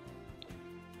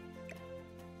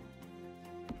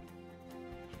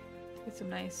 Get some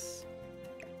nice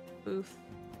booth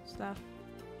stuff.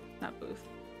 Not booth.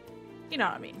 You know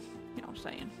what I mean. You know what I'm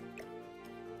saying.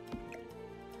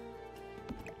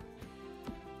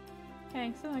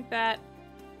 Okay, something like that.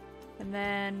 And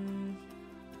then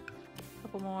a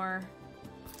couple more.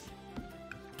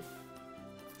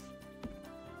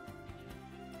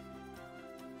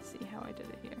 Let's see how I did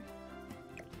it here.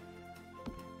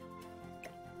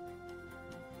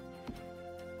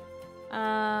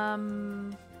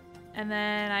 And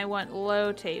then I want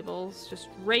low tables, just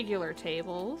regular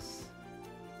tables.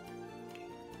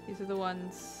 These are the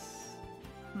ones...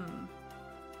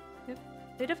 Yep.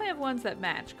 They definitely have ones that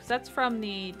match, because that's from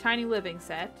the Tiny Living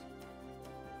set.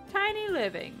 Tiny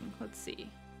Living. Let's see.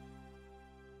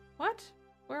 What?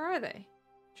 Where are they?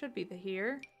 Should be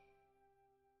here.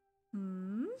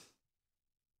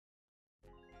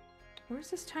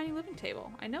 Where's this Tiny Living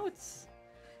table? I know it's...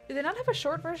 Do they not have a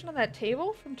short version of that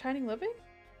table from Tiny Living?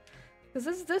 Because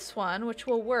this is this one, which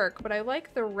will work, but I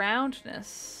like the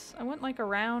roundness. I want like a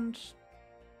round...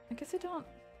 I guess I don't...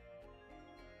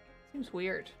 Seems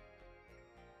weird.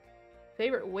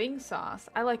 Favorite wing sauce?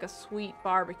 I like a sweet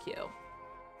barbecue.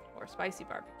 Or spicy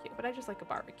barbecue, but I just like a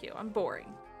barbecue. I'm boring.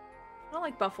 I don't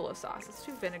like buffalo sauce. It's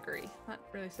too vinegary. Not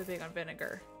really so big on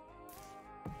vinegar.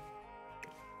 I'm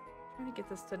trying to get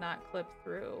this to not clip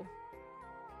through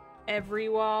every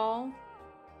wall.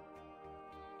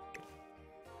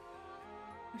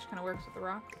 Which kind of works with the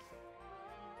rock.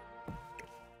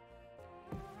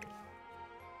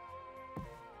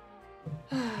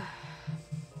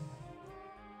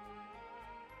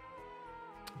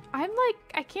 I'm like,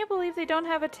 I can't believe they don't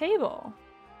have a table.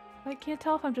 I can't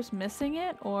tell if I'm just missing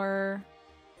it or...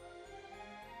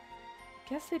 I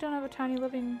guess they don't have a Tiny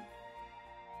Living...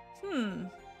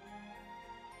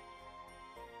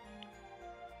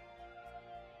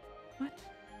 What?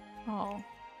 Oh.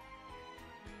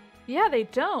 Yeah, they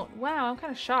don't. Wow, I'm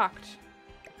kind of shocked.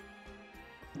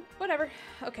 Whatever.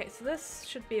 Okay, so this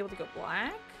should be able to go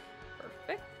black.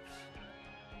 Perfect.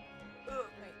 Oh,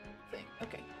 right thing.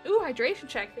 Okay. Ooh, hydration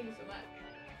check. Thank you so much.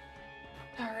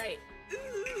 All right.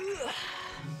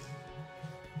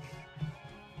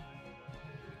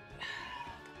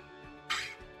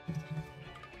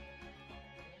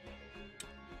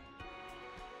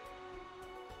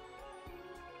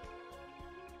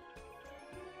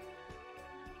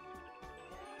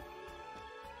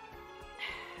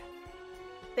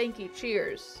 Thank you.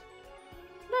 Cheers.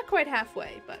 Not quite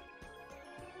halfway, but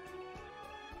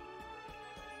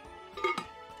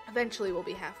eventually we'll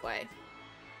be halfway.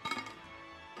 Okay.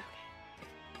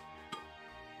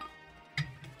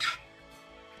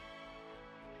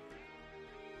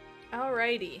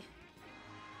 Alrighty.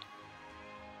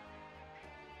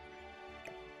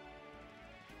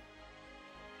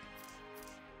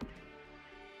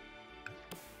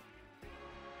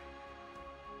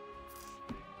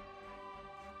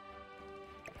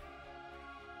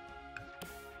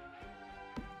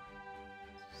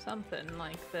 Something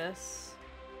like this.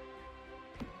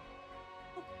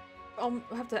 I'll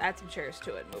have to add some chairs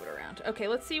to it and move it around. Okay,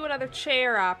 let's see what other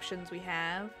chair options we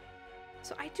have.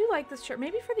 So I do like this chair.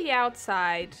 Maybe for the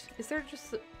outside. Is there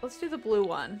just... Let's do the blue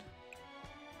one.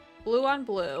 Blue on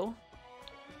blue.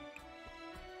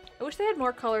 I wish they had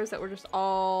more colors that were just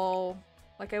all...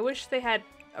 Like, I wish they had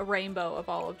a rainbow of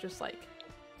all of just, like...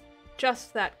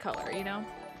 Just that color, you know?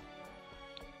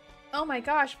 Oh my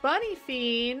gosh, Bunny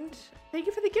Fiend! Thank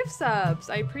you for the gift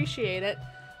subs. I appreciate it.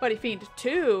 Bunny Fiend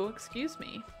 2, excuse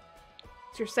me.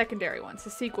 It's your secondary one. It's the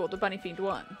sequel to Bunny Fiend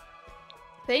 1.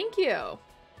 Thank you.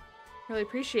 Really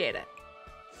appreciate it.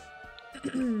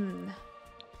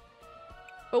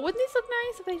 But wouldn't these look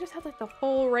nice if they just had like the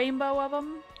full rainbow of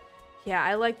them? Yeah,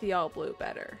 I like the all blue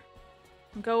better.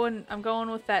 I'm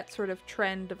going with that sort of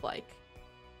trend of like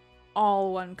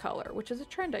all one color, which is a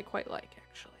trend I quite like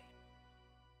actually.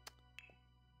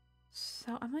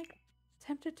 So I'm like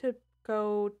tempted to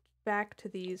go back to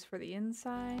these for the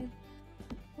inside.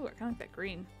 Ooh, I kind of like that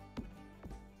green.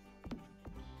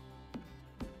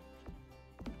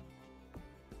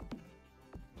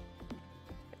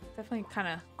 It's definitely kind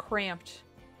of cramped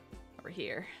over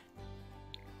here.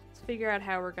 Let's figure out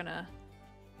how we're gonna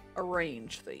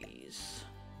arrange these.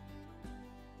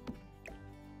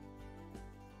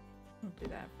 I'll do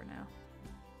that for now.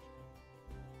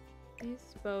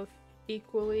 These both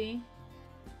equally.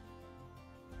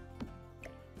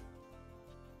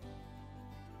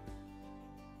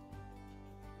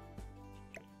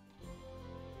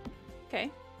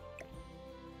 Okay.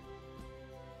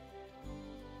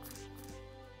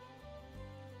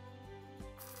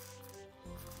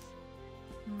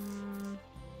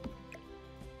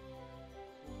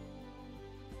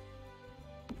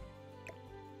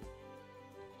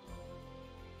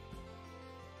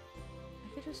 I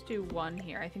could just do one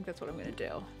here. I think that's what I'm gonna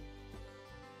do.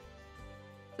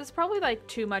 This is probably like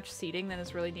too much seating than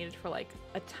is really needed for like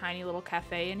a tiny little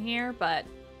cafe in here, but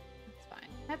that's fine.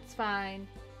 That's fine.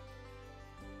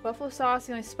 Buffalo sauce,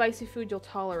 the only spicy food you'll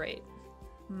tolerate.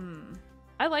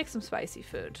 I like some spicy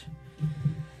food.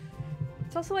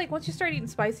 It's also like, once you start eating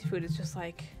spicy food, it's just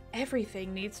like,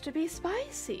 everything needs to be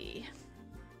spicy.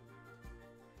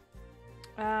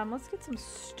 Let's get some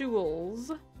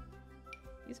stools.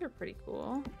 These are pretty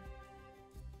cool.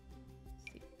 Let's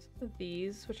see, some of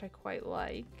these, which I quite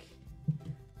like.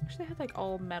 Actually, I had like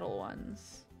all metal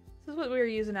ones. This is what we were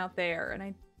using out there, and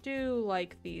I do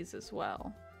like these as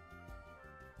well.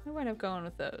 I wind up going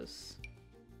with those.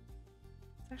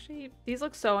 It's actually, these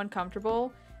look so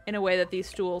uncomfortable in a way that these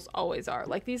stools always are.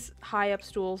 Like, these high up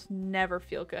stools never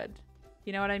feel good.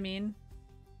 You know what I mean?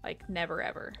 Like, never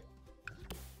ever.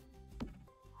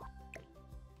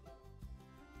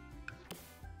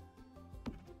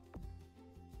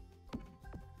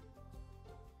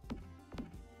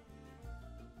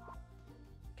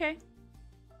 Okay.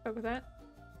 Fuck with that.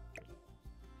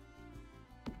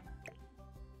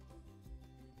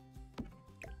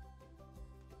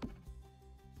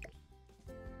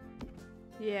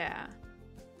 Yeah.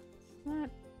 It's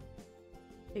not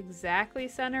exactly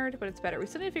centered, but it's better. We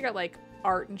still need to figure out like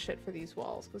art and shit for these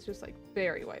walls, because it's just like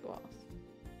very white walls.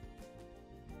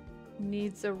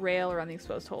 Needs a rail around the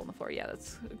exposed hole in the floor. Yeah,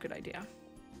 that's a good idea.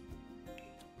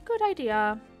 Good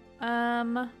idea.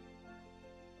 Boom.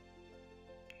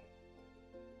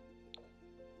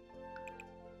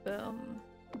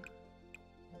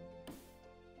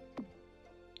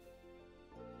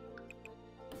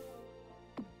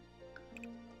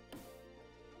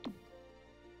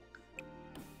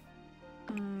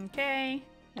 Okay.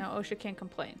 Now OSHA can't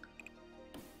complain.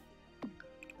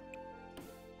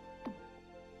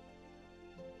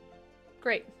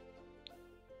 Great.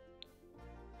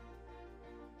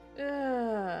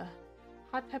 Ugh.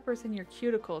 Hot peppers in your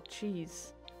cuticle.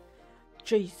 Jeez.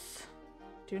 Jeez.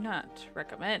 Do not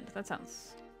recommend. That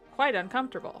sounds quite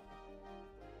uncomfortable.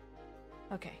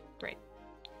 Okay, great.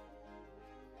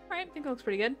 Alright, I think it looks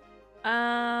pretty good.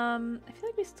 I feel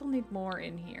like we still need more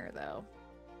in here, though.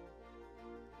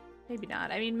 Maybe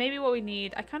not. I mean, maybe what we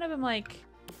need... I kind of am like...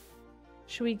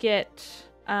 Should we get,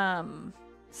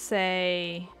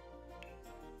 say...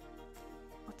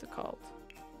 What's it called?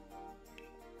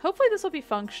 Hopefully this will be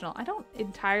functional. I don't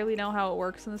entirely know how it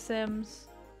works in The Sims.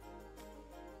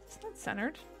 It's not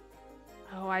centered.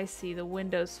 Oh, I see. The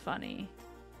window's funny.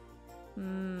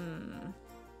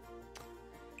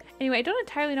 Anyway, I don't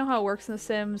entirely know how it works in The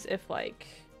Sims if, like...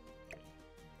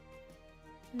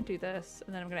 I'm gonna do this,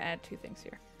 and then I'm gonna add 2 things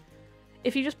here.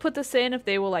 If you just put this in, if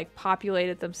they will, like, populate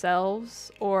it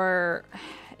themselves, or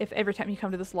if every time you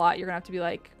come to this lot, you're gonna have to be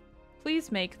like,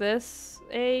 please make this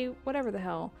a whatever the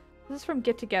hell. This is from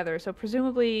Get Together, so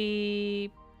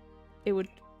presumably it would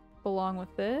belong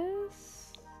with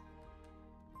this?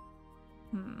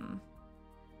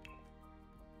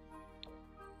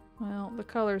 Well, the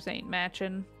colors ain't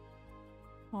matching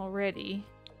already.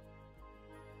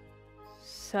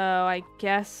 So I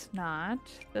guess not.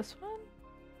 This one?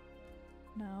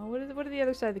 No. What do the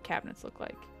other side of the cabinets look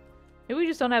like? Maybe we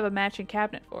just don't have a matching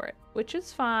cabinet for it, which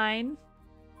is fine.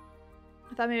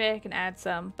 I thought maybe I can add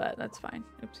some, but that's fine.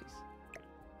 Oopsies.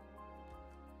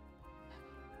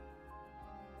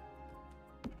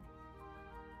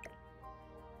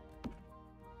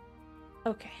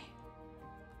 Okay.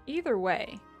 Either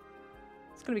way,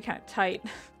 it's gonna be kind of tight.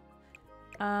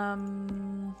 I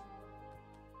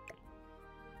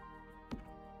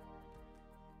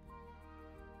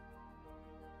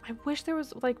wish there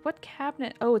was, like, what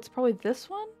cabinet? Oh, it's probably this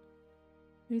one?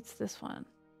 Maybe it's this one.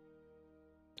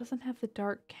 Doesn't have the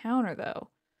dark counter, though.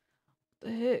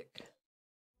 What the heck?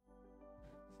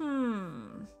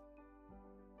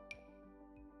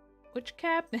 Which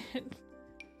cabinet?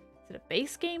 Is it a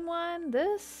base game one?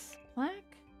 This? Black?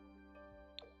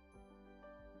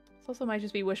 This also might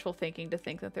just be wishful thinking to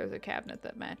think that there's a cabinet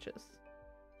that matches. This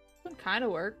one kind of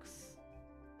works.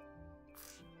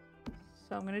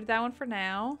 So I'm gonna do that one for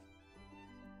now.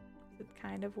 It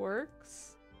kind of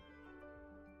works.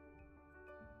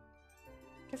 I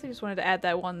guess I just wanted to add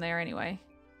that one there anyway.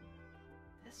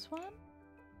 This one?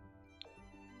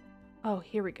 Oh,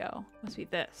 here we go. Must be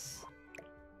this.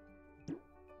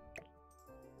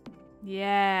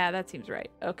 Yeah, that seems right.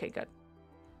 Okay, good.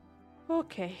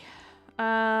 Okay.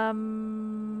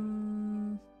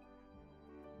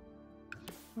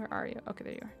 Where are you? Okay,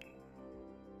 there you are.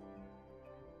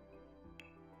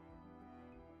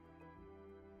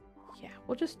 Yeah,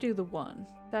 we'll just do the one.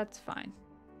 That's fine.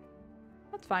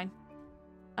 That's fine.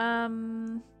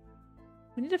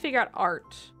 We need to figure out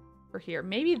art for here.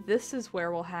 Maybe this is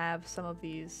where we'll have some of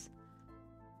these.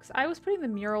 Because I was putting the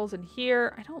murals in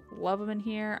here. I don't love them in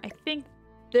here. I think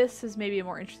this is maybe a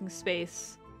more interesting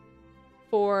space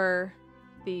for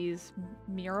these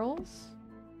murals.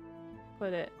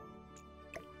 Put it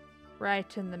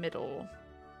right in the middle.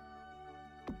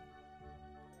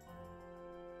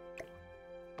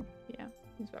 Yeah,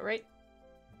 seems about right.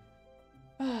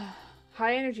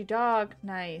 High energy dog.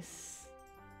 Nice.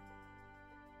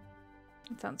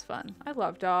 That sounds fun. I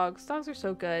love dogs. Dogs are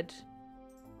so good.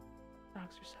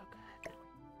 Dogs are so good.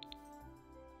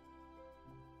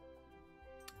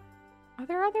 Are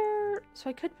there other... So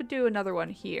I could do another one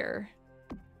here.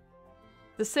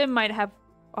 The sim might have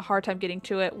a hard time getting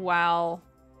to it while...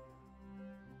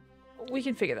 We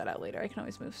can figure that out later. I can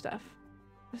always move stuff.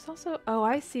 There's also... Oh,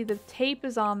 I see. The tape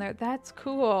is on there. That's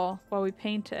cool. While we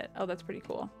paint it. Oh, that's pretty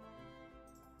cool.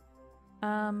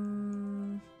 I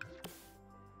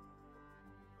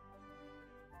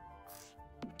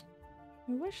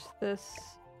wish this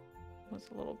was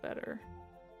a little better.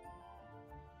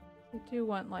 I do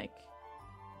want, like...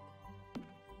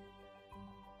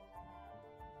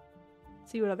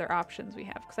 See what other options we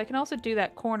have. Because I can also do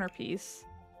that corner piece.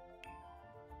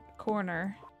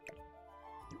 Corner.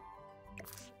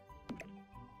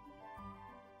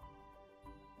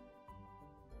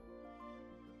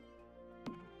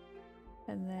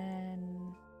 And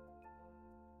then...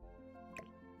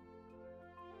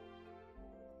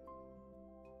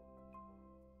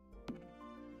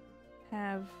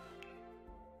 have...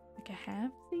 like a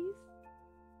half these?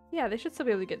 Yeah, they should still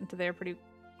be able to get into there pretty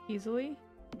easily.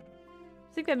 I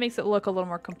think that makes it look a little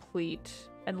more complete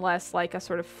and less like a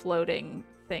sort of floating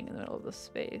thing in the middle of the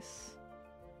space.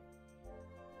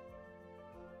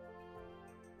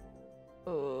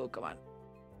 Oh, come on.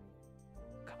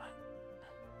 Come on.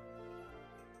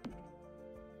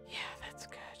 Yeah, that's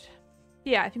good.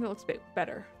 Yeah, I think that looks a bit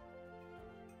better.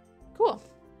 Cool.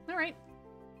 All right.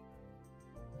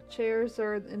 Chairs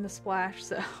are in the splash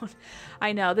zone.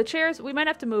 I know. The chairs, we might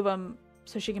have to move them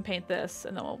so she can paint this,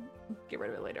 and then we'll get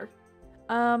rid of it later.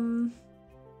 But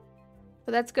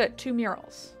that's good. 2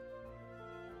 murals.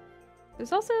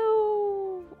 There's also,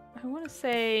 I want to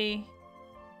say,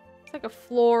 it's like a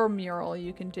floor mural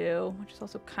you can do, which is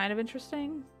also kind of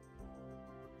interesting.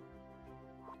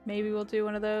 Maybe we'll do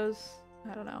one of those.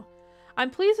 I don't know. I'm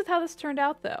pleased with how this turned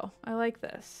out, though. I like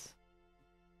this.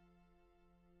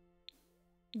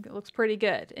 I think it looks pretty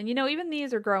good. And, you know, even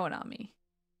these are growing on me.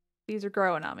 These are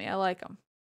growing on me. I like them.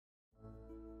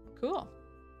 Cool.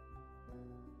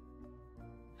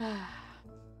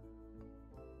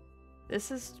 This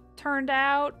has turned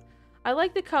out. I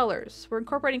like the colors. We're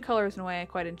incorporating colors in a way I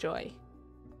quite enjoy.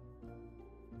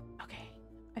 Okay.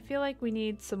 I feel like we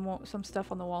need some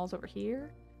stuff on the walls over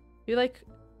here.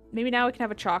 Maybe now we can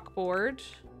have a chalkboard.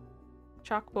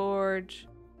 Chalkboard.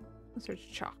 Let's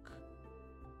search chalk.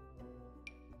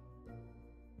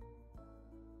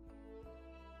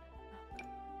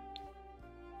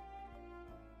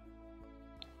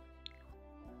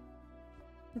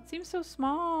 It seems so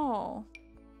small.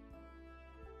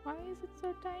 Why is it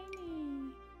so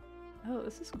tiny? Oh,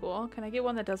 this is cool. Can I get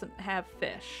one that doesn't have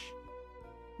fish?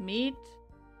 Meat?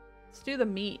 Let's do the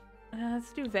meat.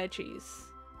 Let's do veggies.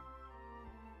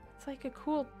 It's like a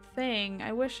cool thing.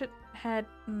 I wish it had...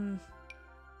 I'm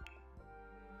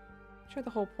sure the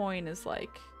whole point is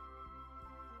like...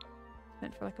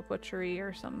 meant for like a butchery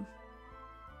or some...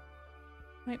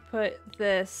 Might put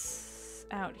this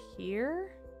out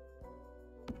here.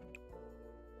 Do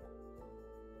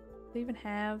they even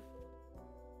have...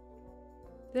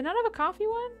 Do they not have a coffee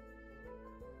one?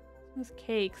 Those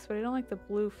cakes, but I don't like the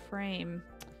blue frame.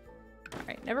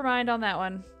 Alright, never mind on that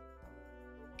one.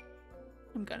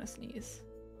 I'm gonna sneeze.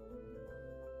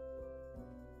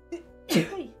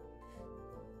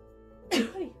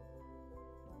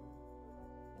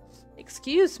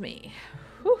 Excuse me.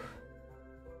 Whew.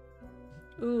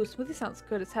 Ooh, smoothie sounds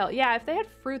good as hell. Yeah, if they had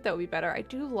fruit, that would be better. I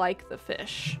do like the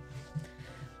fish.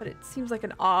 But it seems like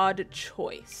an odd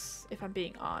choice, if I'm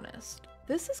being honest.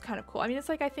 This is kind of cool. I mean, it's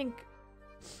like, I think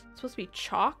it's supposed to be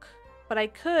chalk, but I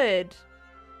could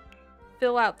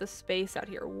fill out the space out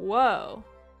here. Whoa.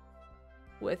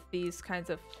 With these kinds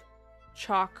of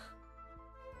chalk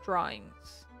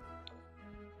drawings.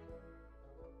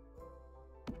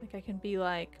 Like I can be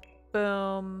like,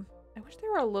 boom. I wish they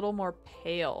were a little more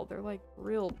pale. They're like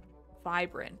real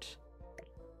vibrant.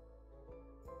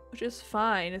 Which is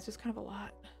fine. It's just kind of a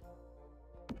lot.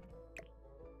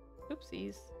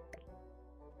 Oopsies.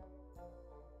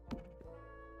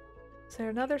 Is there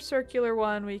another circular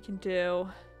one we can do?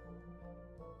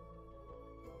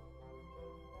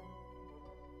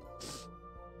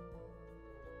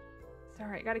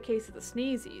 Alright, got a case of the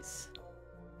sneezies.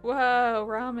 Whoa,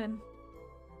 ramen.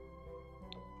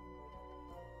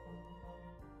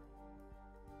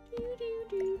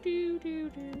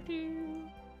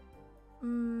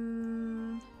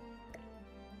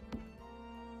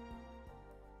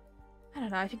 I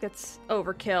don't know, I think that's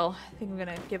overkill. I think I'm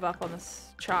gonna give up on this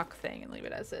chalk thing and leave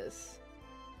it as is.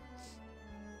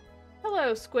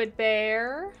 Hello, Squid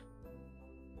Bear.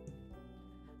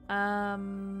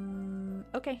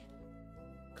 Okay.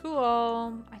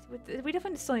 Cool. We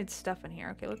definitely still need stuff in here.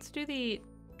 Okay, let's do the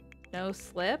no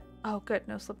slip. Oh, good.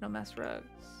 No slip, no mess rugs.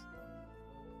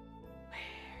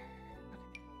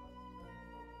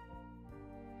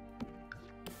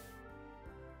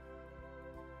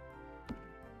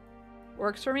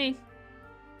 Works for me.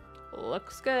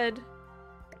 Looks good.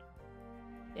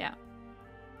 Yeah.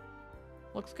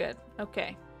 Looks good.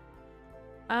 Okay.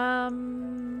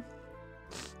 So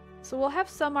we'll have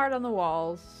some art on the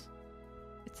walls.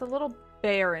 It's a little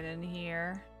barren in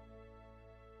here.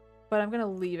 But I'm gonna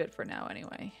leave it for now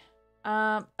anyway.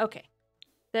 Okay.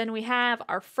 Then we have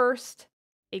our first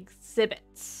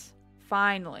exhibits.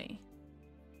 Finally.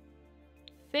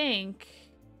 Think...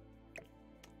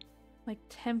 like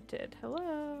tempted.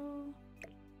 Hello.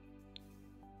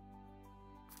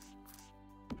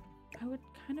 I would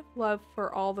kind of love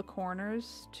for all the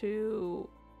corners to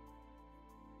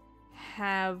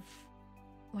have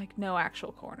like no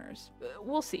actual corners.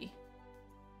 We'll see.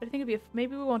 But I think it'd be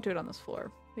maybe we won't do it on this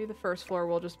floor. Maybe the first floor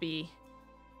will just be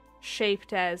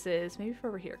shaped as is. Maybe for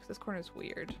over here because this corner is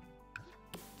weird.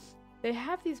 They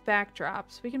have these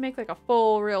backdrops. We can make like a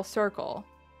full real circle,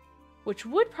 which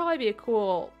would probably be a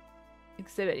cool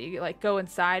exhibit. You like go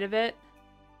inside of it.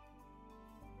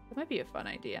 That might be a fun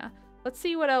idea. Let's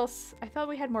see what else. I thought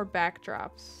we had more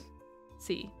backdrops. Let's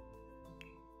see.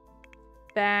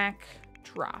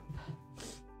 Backdrop.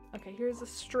 Okay, here's a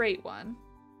straight one.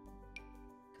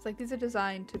 Because like these are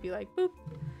designed to be like boop.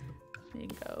 And you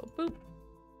go boop.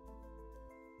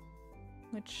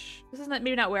 Which this is not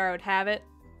maybe not where I would have it,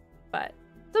 but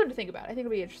something to think about. I think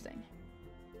it'll be interesting.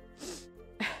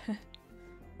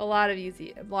 A lot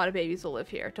of babies will live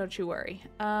here. Don't you worry.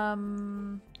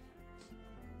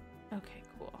 Okay,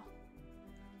 cool.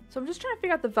 So I'm just trying to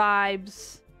figure out the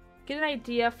vibes, get an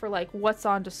idea for like what's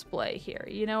on display here.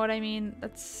 You know what I mean?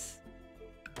 That's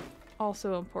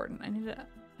also important.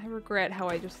 I regret how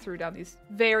I just threw down these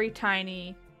very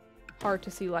tiny, hard to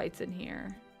see lights in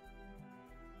here.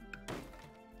 Okay.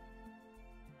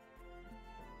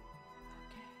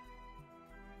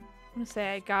 I'm gonna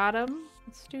say I got them.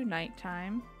 Let's do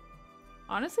nighttime.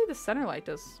 Honestly, the center light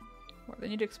does more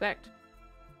than you'd expect.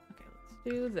 Okay, let's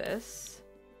do this.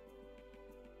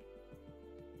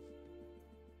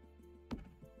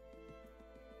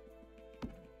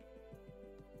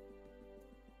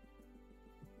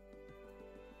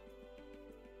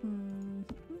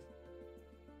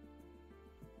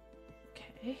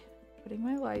 Okay, putting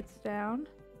my lights down.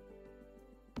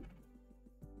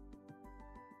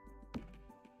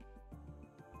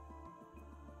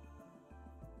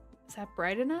 Is that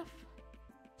bright enough?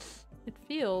 It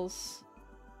feels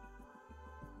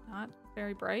not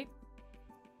very bright.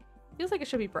 Feels like it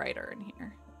should be brighter in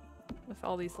here with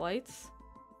all these lights.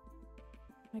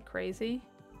 Am I crazy?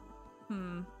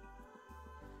 Oh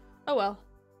well.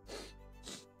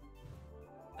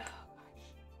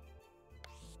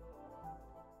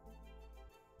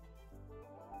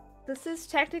 This is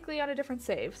technically on a different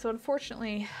save, so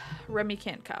unfortunately, Remy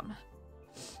can't come.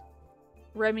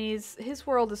 His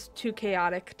world is too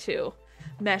chaotic to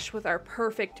mesh with our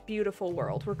perfect, beautiful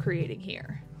world we're creating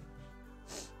here.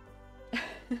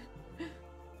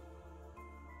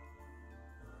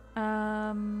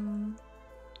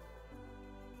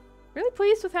 Really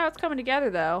pleased with how it's coming together,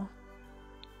 though.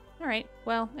 Alright,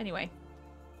 well, anyway.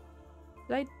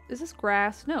 Is this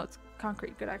grass? No, it's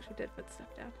concrete. Good, I actually did put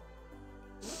stuff down.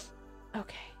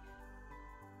 Okay.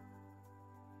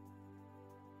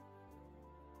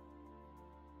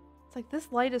 It's like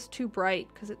this light is too bright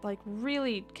because it like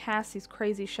really casts these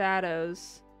crazy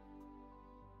shadows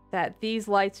that these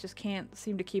lights just can't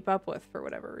seem to keep up with for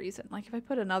whatever reason. Like if I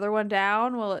put another one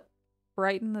down, will it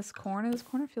brighten this corner? This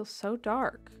corner feels so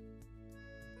dark.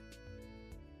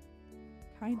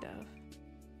 Kind of.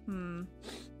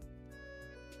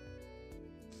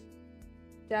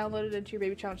 Downloaded into your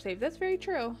baby challenge save. That's very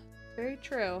true. Very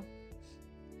true.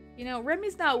 You know,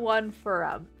 Remy's not one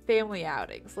for family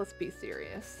outings. Let's be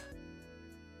serious.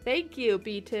 Thank you,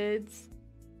 B-Tids.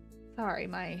 Sorry,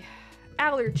 my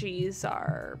allergies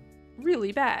are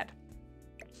really bad.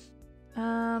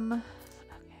 Okay.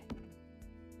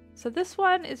 So this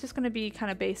one is just going to be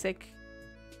kind of basic,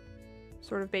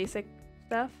 sort of basic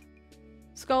stuff.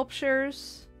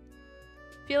 Sculptures.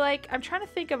 Feel like I'm trying to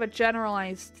think of a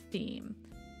generalized theme.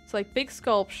 So like big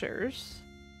sculptures.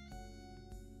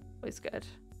 Always good.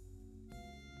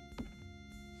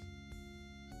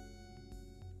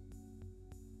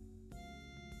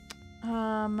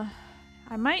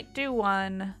 I might do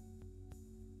one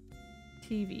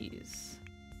TVs.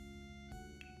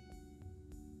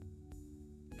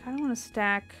 Kind of want to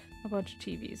stack a bunch of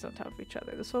TVs on top of each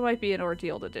other. This one might be an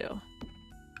ordeal to do.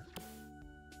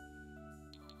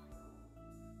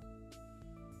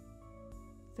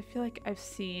 I feel like I've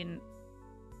seen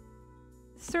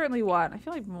certainly one. I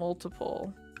feel like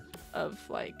multiple of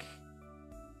like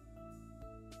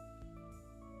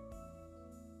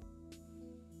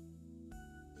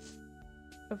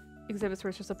exhibits where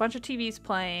it's just a bunch of TVs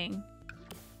playing.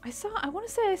 I want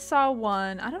to say I saw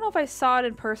one. I don't know if I saw it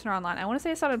in person or online. I want to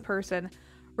say I saw it in person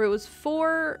where it was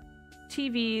 4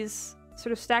 TVs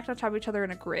sort of stacked on top of each other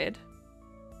in a grid.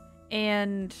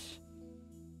 And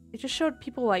it just showed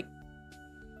people like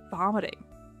vomiting.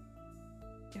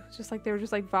 It was just like they were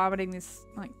just like vomiting this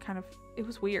like kind of, it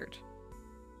was weird.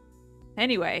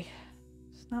 Anyway,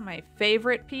 it's not my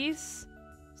favorite piece.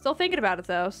 Still thinking about it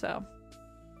though, so.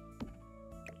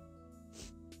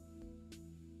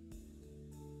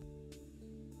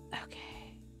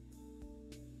 Okay.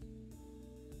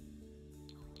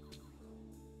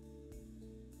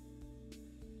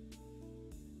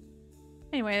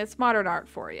 Anyway, it's modern art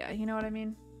for you. You know what I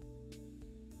mean?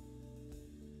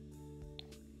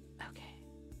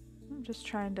 I'm just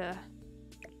trying to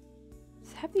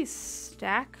have these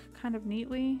stack kind of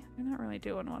neatly. They're not really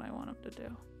doing what I want them to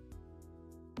do.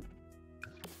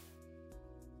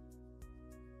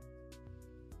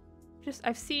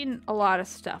 I've seen a lot of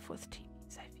stuff with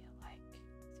TVs, I feel like.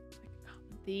 Seems like a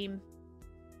common theme.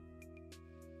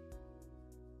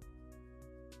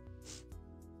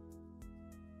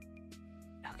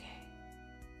 Okay.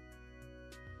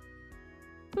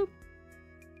 Boop.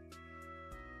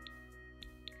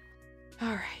 All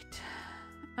right.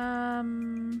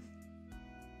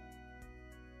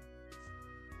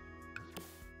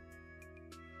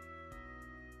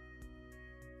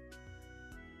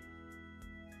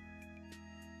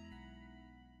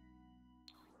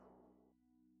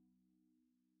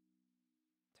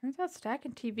 Turns out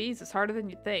stacking TVs is harder than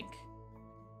you'd think.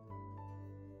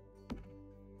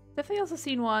 Definitely also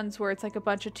seen ones where it's like a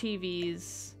bunch of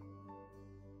TVs.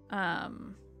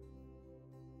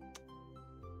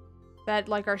 That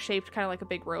like are shaped kind of like a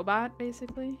big robot,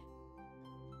 basically.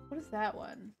 What is that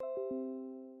one?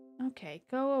 Okay,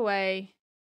 go away.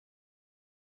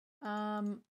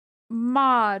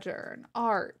 Modern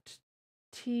art,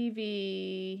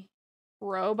 TV,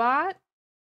 robot.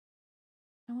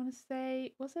 I want to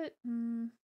say, was it?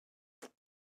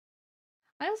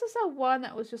 I also saw one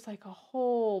that was just like a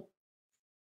whole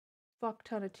fuck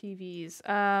ton of TVs.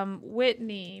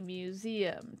 Whitney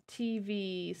Museum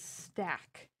TV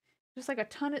stack. Just like a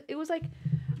ton of. It was like,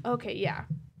 okay, yeah.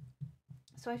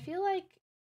 So I feel like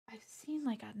I've seen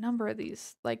like a number of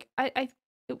these. Like it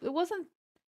wasn't.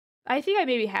 I think I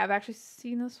maybe have actually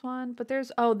seen this one, but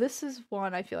this is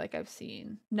one I feel like I've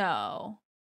seen. No,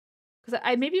 because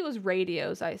maybe it was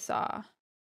radios I saw.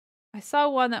 I saw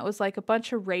one that was like a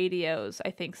bunch of radios,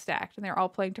 I think, stacked, and they're all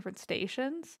playing different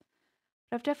stations.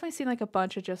 But I've definitely seen like a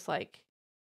bunch of just like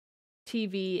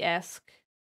TV-esque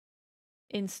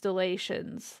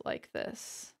installations like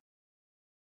this.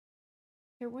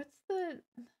 Here, what's the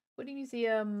Whitney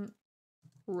Museum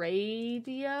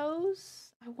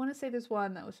radios? I want to say there's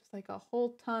one that was just like a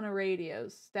whole ton of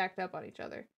radios stacked up on each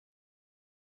other.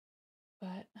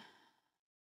 But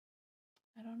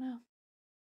I don't know.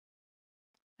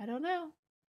 I don't know.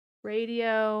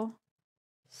 Radio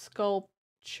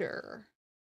sculpture.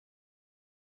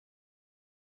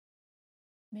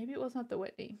 Maybe it was not the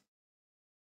Whitney.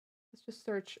 Let's just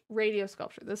search radio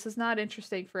sculpture. This is not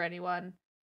interesting for anyone.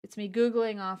 It's me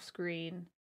Googling off screen.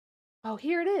 Oh,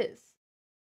 here it is.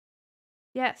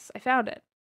 Yes, I found it.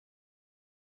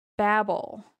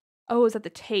 Babel. Oh, it was at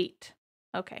the Tate.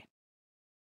 Okay.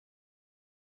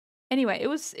 Anyway, it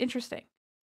was interesting.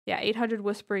 Yeah, 800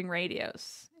 whispering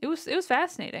radios. It was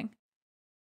fascinating.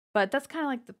 But that's kind of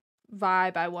like the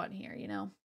vibe I want here, you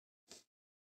know?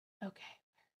 Okay.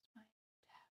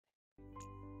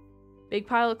 Big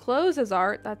pile of clothes as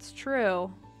art. That's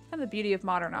true. Kind of the beauty of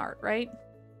modern art, right?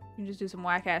 You can just do some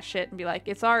whack-ass shit and be like,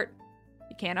 it's art.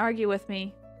 You can't argue with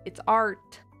me. It's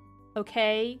art.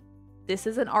 Okay? This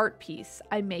is an art piece.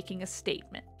 I'm making a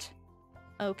statement.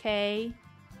 Okay?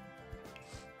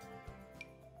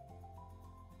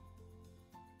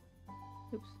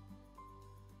 Oops.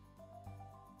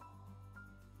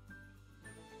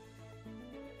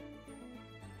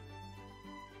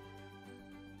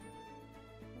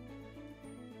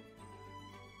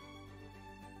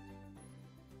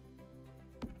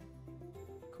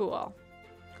 Cool.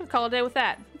 Could call it a day with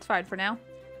that. It's fine for now.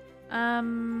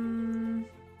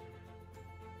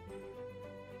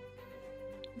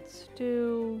 Let's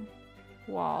do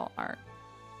wall art.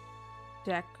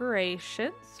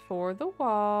 Decorations for the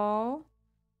wall.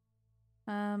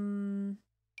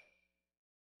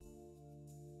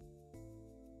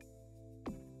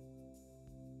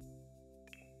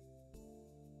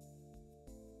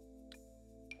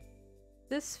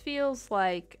 This feels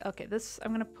like, okay, this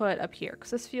I'm gonna put up here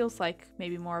because this feels like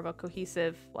maybe more of a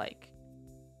cohesive, like,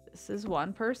 this is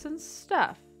one person's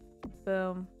stuff.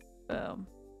 Boom, boom.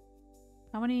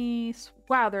 How many?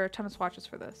 Wow, there are a ton of swatches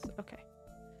for this. Okay.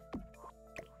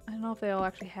 I don't know if they all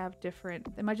actually have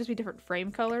different, they might just be different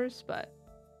frame colors, but.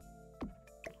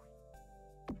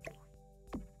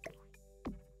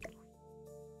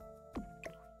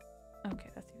 Okay,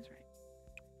 that seems right.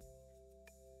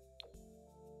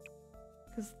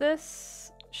 Because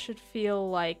this should feel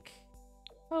like,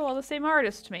 oh, well, the same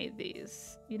artist made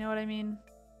these. You know what I mean?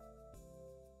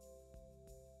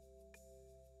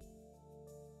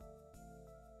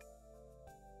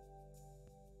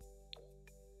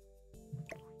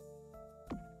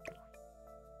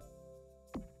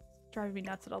 Driving me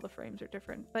nuts that all the frames are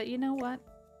different. But you know what?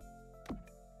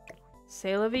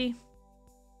 C'est la vie.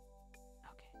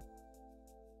 Okay.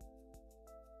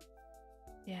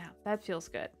 Yeah, that feels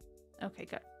good. Okay,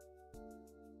 good.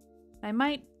 I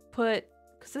might put,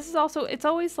 because this is also, it's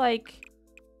always like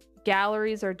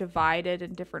galleries are divided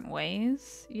in different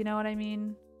ways. You know what I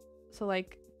mean? So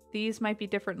like these might be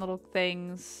different little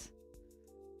things.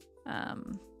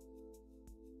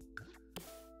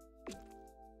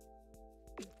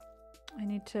 I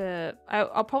need to,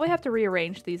 I'll probably have to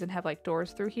rearrange these and have like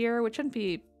doors through here, which shouldn't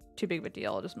be too big of a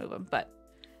deal. I'll just move them, but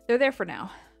they're there for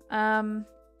now.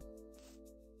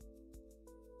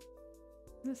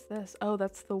 What is this? Oh,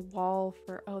 that's the wall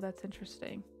for, oh, that's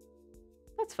interesting.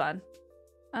 That's fun.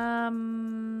 I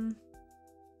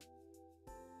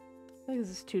think this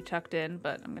is too tucked in,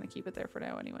 but I'm gonna keep it there for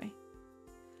now anyway.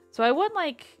 So I want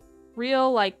like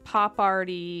real like pop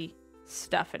arty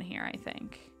stuff in here, I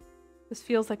think. This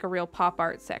feels like a real pop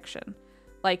art section.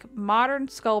 Like modern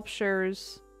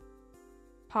sculptures,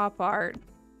 pop art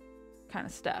kind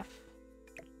of stuff.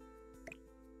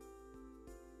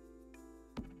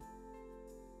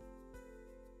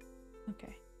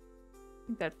 Okay. I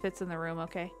think that fits in the room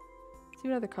okay. See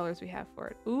what other colors we have for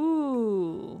it.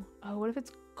 Ooh. Oh, what if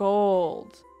it's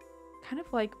gold? Kind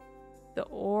of like the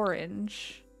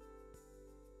orange.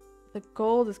 The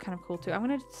gold is kind of cool too. I'm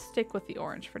going to stick with the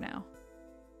orange for now.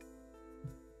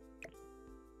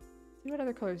 See what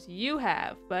other colors you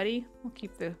have, buddy. We'll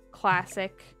keep the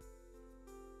classic.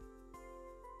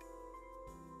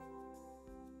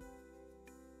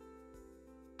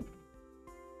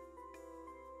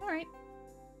 All right.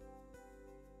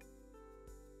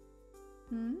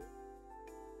 Hmm?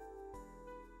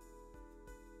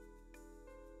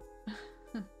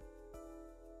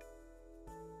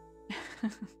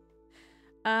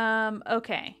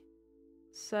 Okay.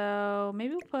 So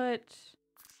maybe we'll put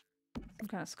some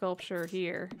kind of sculpture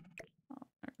here. Oh,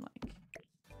 or like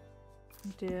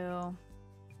do I'm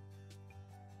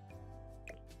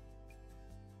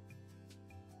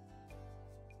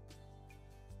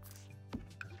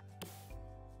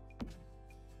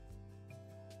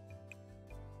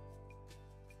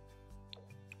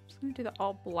gonna do the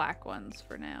all black ones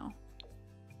for now.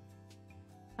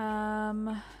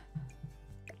 Oh,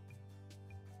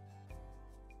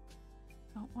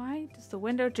 why does the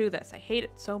window do this? I hate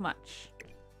it so much.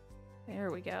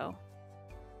 There we go.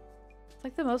 It's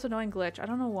like the most annoying glitch. I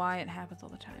don't know why it happens all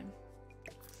the time.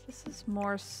 This is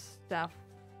more stuff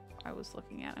I was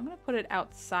looking at. I'm gonna put it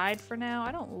outside for now.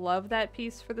 I don't love that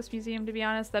piece for this museum, to be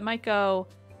honest. That might go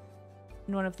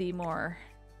in one of the more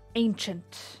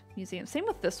ancient museums. Same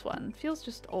with this one. Feels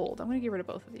just old. I'm gonna get rid of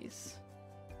both of these.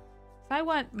 I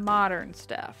want modern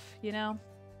stuff, you know?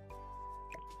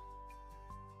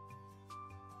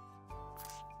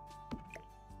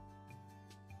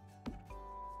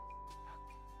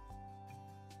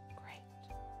 Great.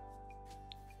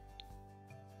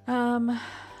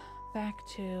 Back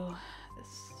to this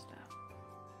stuff.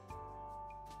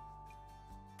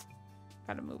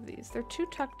 Gotta move these. They're too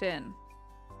tucked in.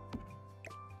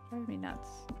 Driving me nuts.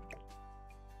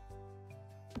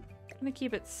 I'm gonna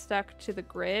keep it stuck to the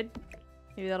grid.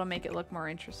 Maybe that'll make it look more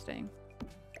interesting.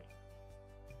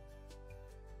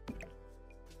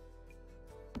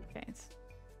 Okay,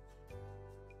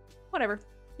 whatever.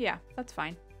 Yeah, that's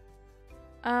fine.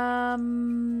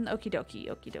 Okie dokie,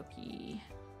 okie dokie.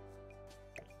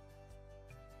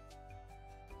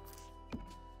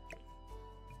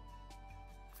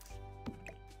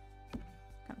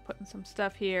 Kind of putting some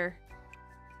stuff here.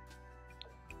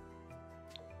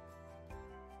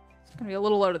 It's gonna be a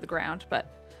little low to the ground, but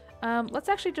let's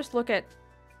actually just look at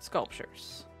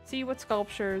sculptures. See what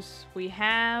sculptures we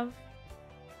have.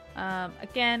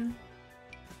 Again,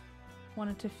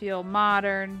 wanted to feel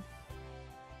modern.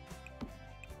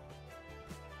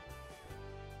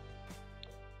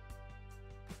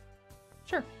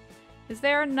 Sure. Is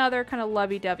there another kind of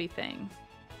lovey-dovey thing?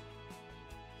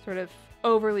 Sort of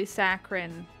overly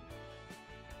saccharine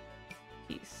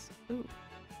piece. Ooh.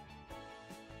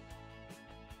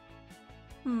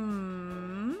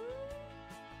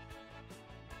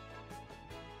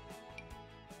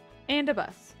 And a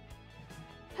bus.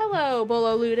 Hello,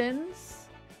 Bolo Ludens.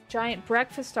 Giant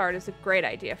breakfast art is a great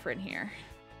idea for in here.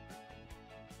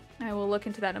 I will look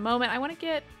into that in a moment. I want to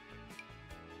get...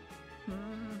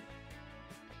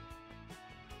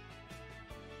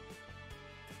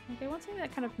 Okay, I want something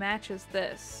that kind of matches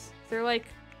this. They're like...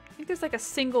 I think there's like a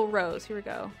single rose. Here we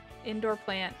go. Indoor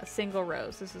plant, a single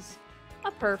rose. This is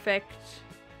a perfect...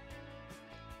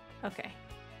 Okay.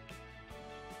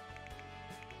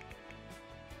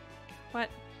 What?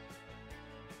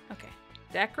 Okay.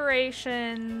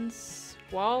 Decorations,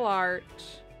 wall art,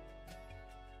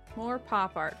 more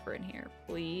pop art for in here,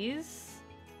 please.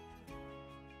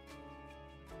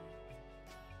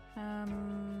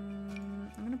 I'm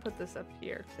gonna put this up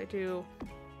here because I do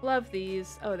love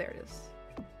these. Oh, there it is.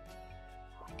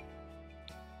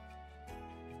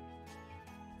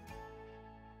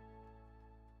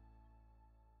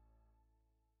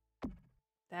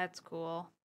 That's cool.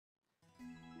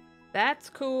 That's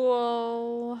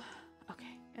cool.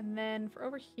 Okay, and then for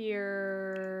over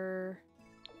here,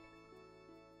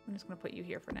 I'm just gonna put you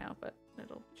here for now, but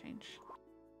it'll change.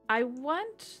 I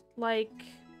want like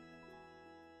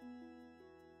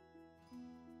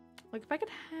if I could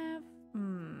have,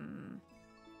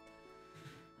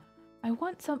 I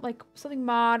want something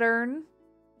modern,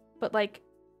 but like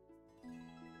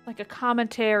a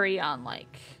commentary on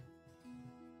like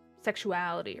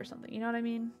sexuality or something. You know what I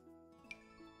mean?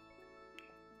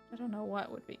 I don't know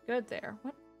what would be good there.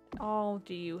 What all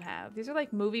do you have? These are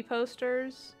like movie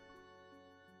posters,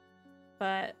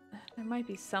 but there might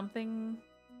be something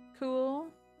cool.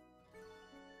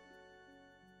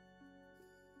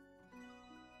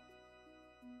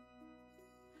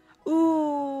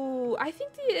 Ooh, I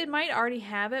think it might already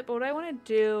have it, but what I want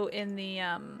to do in the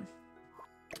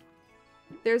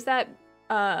there's that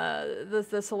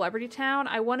the celebrity town.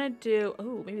 I want to do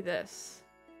maybe this.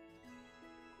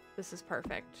 This is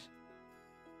perfect.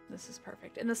 This is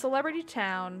perfect. In the celebrity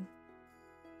town,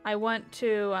 I want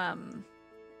to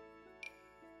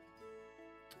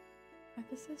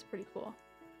this is pretty cool.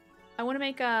 I want to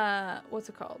make a what's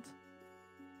it called?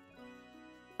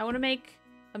 I want to make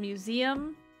a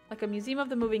museum, like a museum of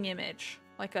the moving image,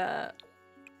 like a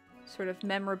sort of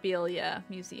memorabilia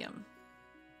museum.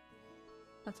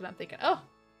 That's what I'm thinking. Oh,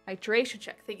 hydration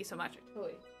check. Thank you so much. I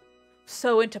totally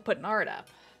so into putting art up.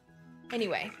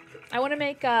 Anyway, I want to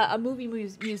make a movie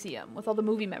museum with all the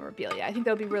movie memorabilia. I think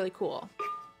that would be really cool.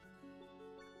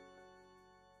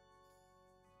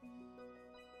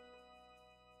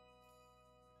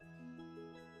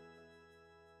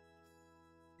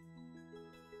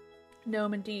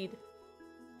 Gnome indeed.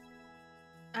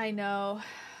 I know.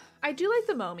 I do like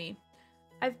the Momi.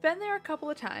 I've been there a couple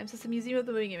of times. It's the Museum of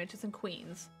the Moving Image. It's in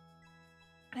Queens.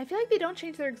 And I feel like they don't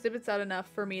change their exhibits out enough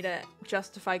for me to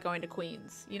justify going to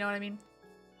Queens. You know what I mean?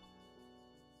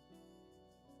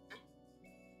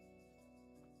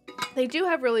 They do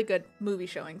have really good movie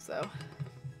showings, though.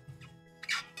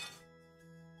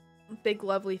 Big,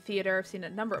 lovely theater. I've seen a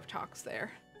number of talks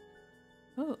there.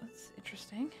 Oh, that's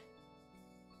interesting.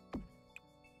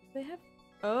 They have...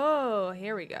 Oh,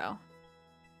 here we go.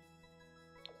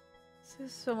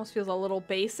 This almost feels a little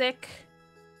basic,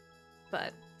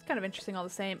 but it's kind of interesting all the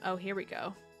same. Oh, here we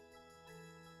go.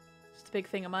 Just a big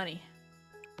thing of money.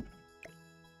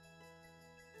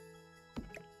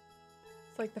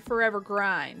 It's like the forever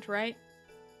grind, right?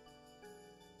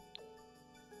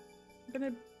 I'm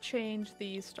gonna change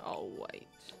these to all white.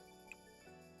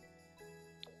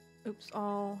 Oops,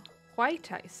 all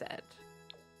white, I said.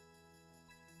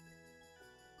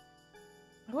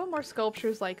 I want more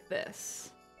sculptures like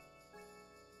this.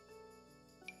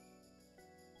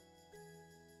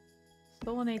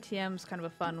 Stolen ATM's kind of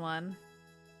a fun one.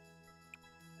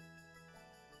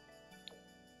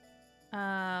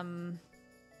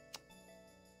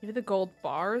 Maybe the gold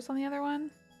bars on the other one?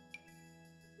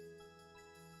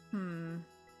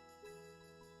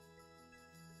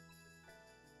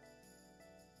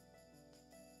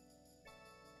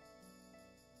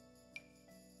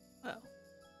 Oh.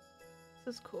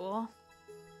 This is cool.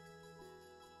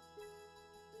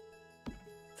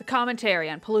 It's a commentary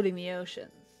on polluting the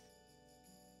oceans.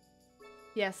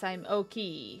 Yes, I'm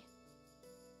okay.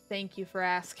 Thank you for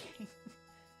asking.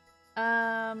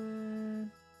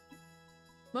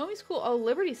 Momi's cool. Oh,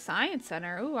 Liberty Science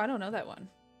Center. Ooh, I don't know that one.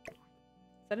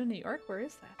 Is that in New York? Where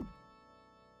is that?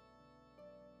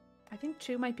 I think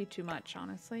 2 might be too much,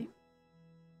 honestly.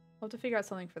 I'll have to figure out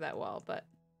something for that wall, but...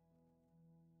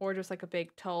 Or just like a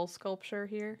big tall sculpture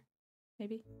here,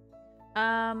 maybe.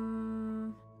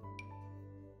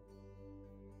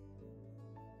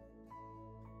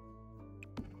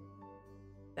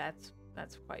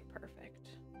 That's quite perfect.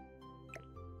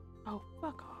 Oh,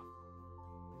 fuck off.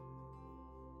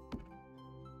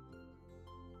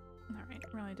 Alright,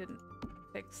 really didn't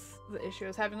fix the issue I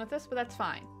was having with this, but that's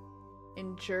fine.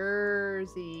 In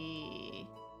Jersey.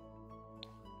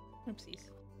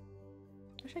 Oopsies.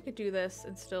 Wish I could do this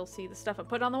and still see the stuff I'm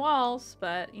putting on the walls,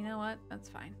 but you know what? That's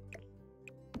fine.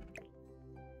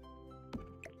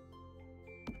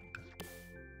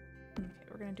 Okay,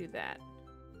 we're gonna do that.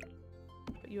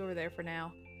 Put you over there for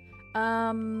now.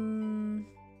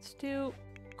 Let's do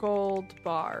gold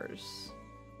bars.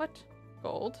 What?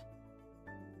 Gold?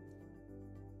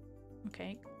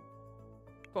 Okay.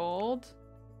 Gold.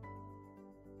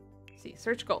 Let's see,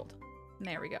 search gold. And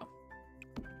there we go.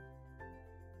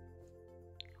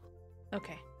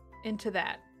 Okay, into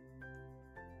that.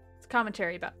 It's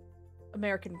commentary about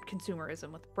American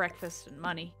consumerism with breakfast and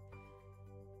money.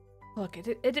 Look,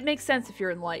 it makes sense if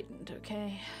you're enlightened,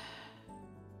 okay?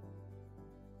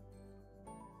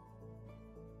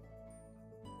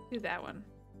 Do that one.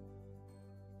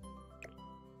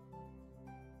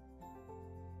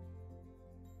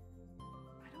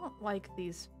 I don't like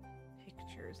these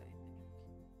pictures, I think.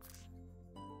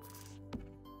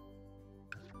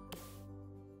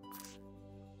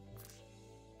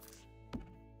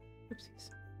 Oopsies.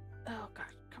 Oh,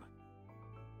 gosh, come on.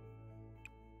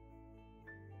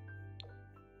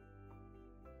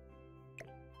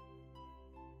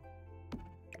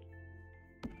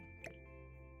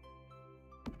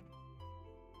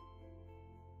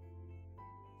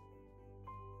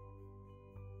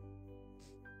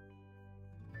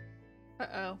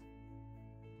 Uh-oh.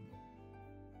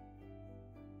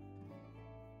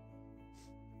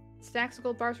 Stacks of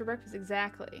gold bars for breakfast,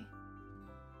 exactly.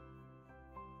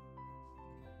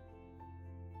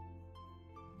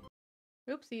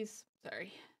 Oopsies.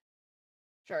 Sorry.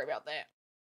 Sorry about that.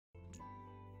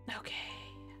 Okay.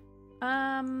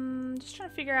 Just trying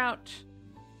to figure out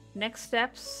next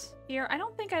steps here. I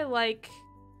don't think I like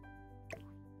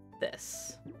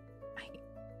this. I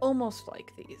almost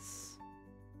like these.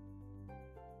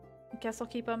 I guess I'll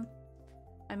keep them.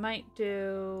 I might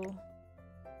do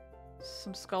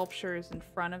some sculptures in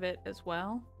front of it as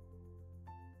well.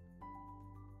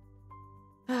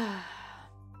 I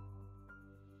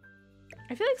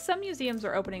feel like some museums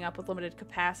are opening up with limited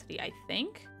capacity, I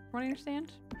think. From what I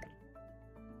understand.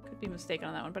 Could be mistaken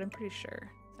on that one, but I'm pretty sure.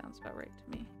 Sounds about right to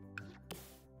me.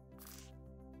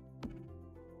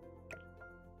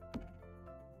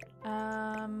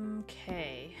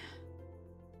 Okay.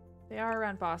 They are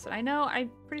around Boston. I know,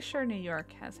 I'm pretty sure New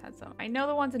York has had some. I know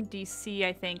the ones in DC,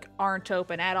 I think, aren't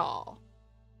open at all.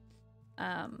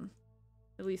 At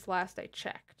least last I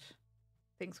checked.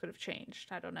 Things could have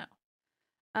changed. I don't know.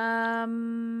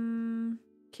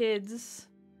 Kids.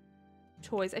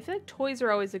 Toys. I feel like toys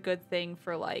are always a good thing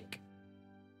for, like,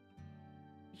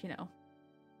 you know,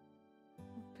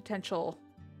 potential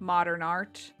modern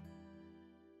art.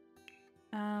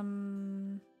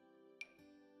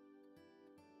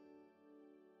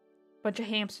 Bunch of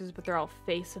hamsters, but they're all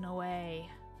facing away.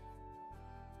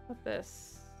 What's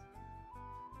this?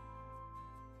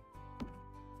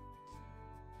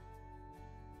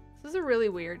 This is a really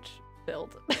weird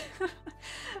build.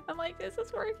 I'm like, is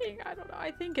this working? I don't know.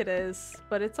 I think it is.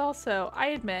 But it's also, I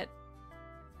admit,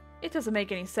 it doesn't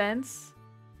make any sense.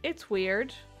 It's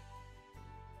weird.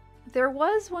 There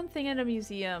was one thing in a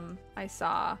museum I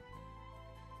saw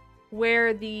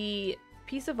where the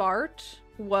piece of art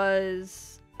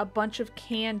was a bunch of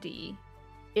candy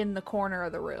in the corner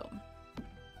of the room.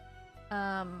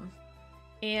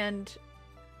 And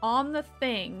on the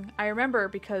thing, I remember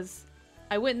because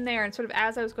I went in there and sort of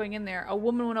as I was going in there, a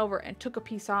woman went over and took a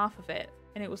piece off of it.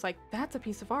 And it was like, that's a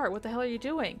piece of art. What the hell are you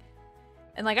doing?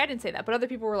 And like, I didn't say that, but other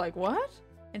people were like, what?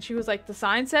 And she was like, the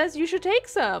sign says you should take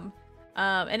some.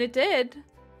 And it did,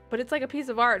 but it's like a piece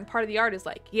of art. And part of the art is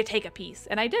like, you take a piece.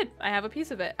 And I did. I have a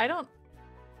piece of it. I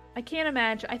can't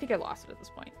imagine. I think I lost it at this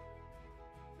point.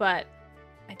 But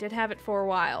I did have it for a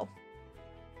while.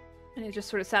 And it just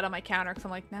sort of sat on my counter because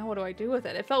I'm like, now what do I do with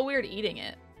it? It felt weird eating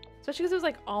it. Especially because it was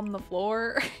like on the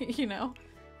floor, you know?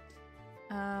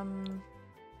 I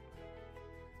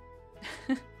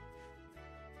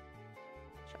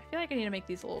feel like I need to make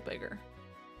these a little bigger.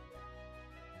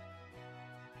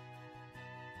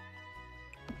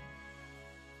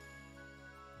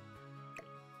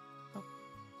 Oh,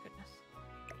 goodness.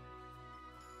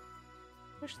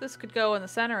 Wish this could go in the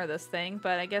center of this thing,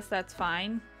 but I guess that's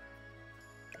fine.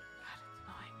 God, it's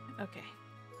annoying. Okay.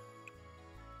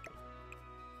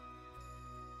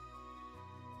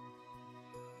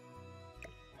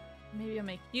 Maybe I'll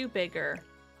make you bigger.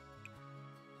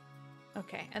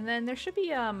 Okay, and then there should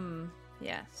be,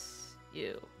 yes,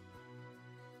 you.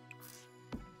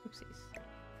 Oopsies.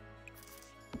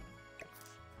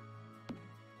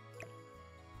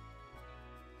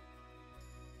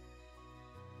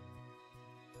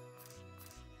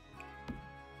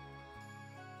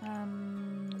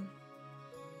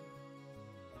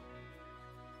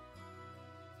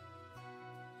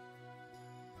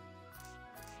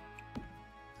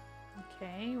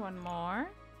 Okay, one more.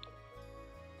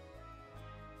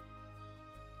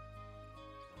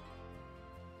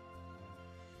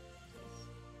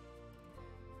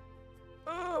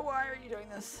 Oh, why are you doing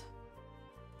this?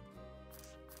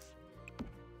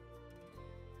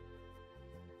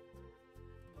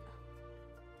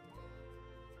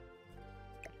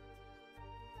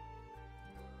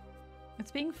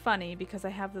 It's being funny because I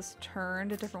have this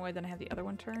turned a different way than I have the other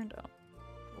one turned.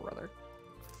 Oh, brother.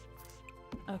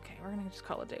 Okay, we're gonna just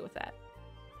call it a day with that.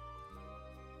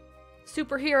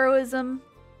 Superheroism.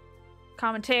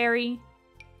 Commentary.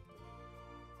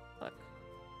 Look.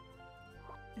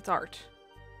 It's art.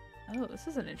 Oh, this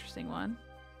is an interesting one.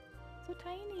 So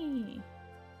tiny.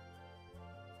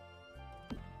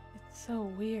 It's so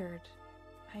weird.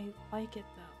 I like it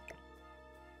though.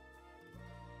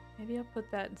 Maybe I'll put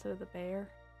that instead of the bear.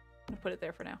 I'm gonna put it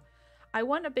there for now. I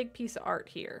want a big piece of art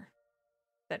here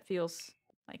that feels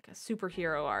like a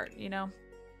superhero art, you know?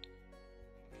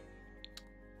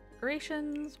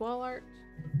 Decorations, wall art.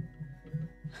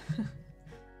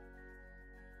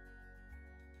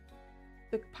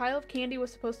 The pile of candy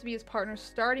was supposed to be his partner's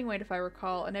starting weight, if I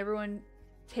recall, and everyone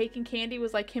taking candy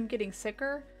was like him getting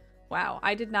sicker. Wow,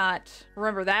 I did not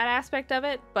remember that aspect of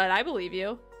it, but I believe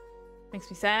you. Makes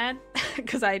me sad,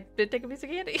 because I did take a piece of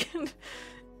candy.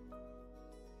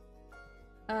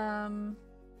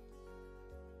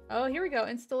 Oh, here we go.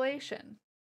 Installation.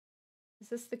 Is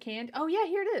this the candy? Oh yeah,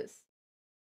 here it is.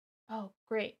 Oh,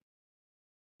 great.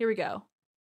 Here we go.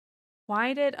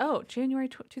 Why did, oh, January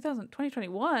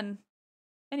 2021.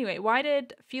 Anyway, why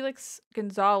did Felix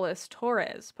Gonzalez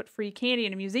Torres put free candy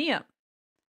in a museum?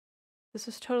 This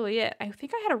was totally it. I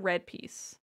think I had a red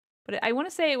piece, but I want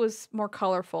to say it was more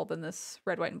colorful than this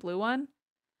red, white, and blue one.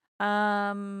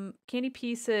 Candy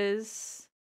pieces.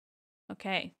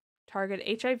 Okay.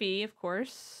 Target HIV, of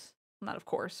course. Not of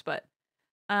course, but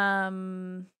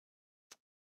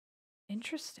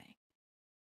interesting.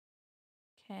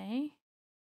 Okay.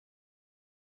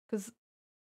 Because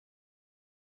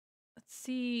let's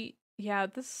see. Yeah,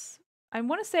 this, I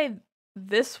want to say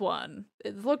this one.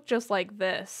 It looked just like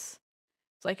this.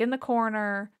 It's like in the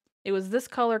corner. It was this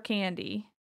color candy.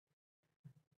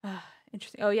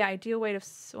 Interesting. Oh yeah, ideal weight of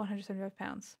 175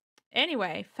 pounds.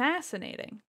 Anyway,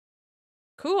 fascinating.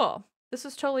 Cool. This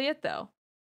was totally it though.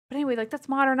 But anyway, like that's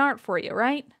modern art for you,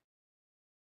 right?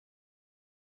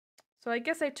 So I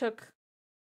guess I took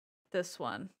this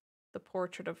one, the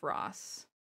portrait of Ross.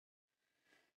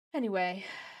 Anyway,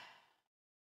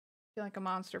 I feel like a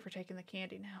monster for taking the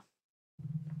candy now.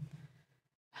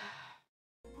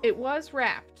 It was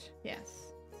wrapped,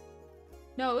 yes.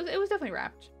 No, it was definitely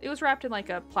wrapped. It was wrapped in like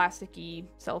a plasticky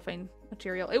cellophane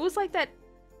material. It was like that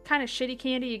kind of shitty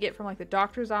candy you get from like the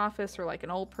doctor's office or like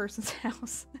an old person's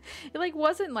house. It like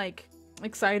wasn't like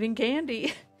exciting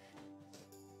candy.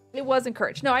 It was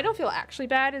encouraged. No, I don't feel actually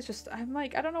bad. It's just, I'm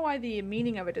like, I don't know why the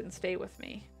meaning of it didn't stay with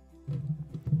me.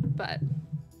 But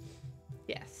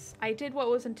yes, I did what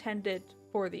was intended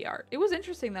for the art. It was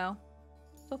interesting though.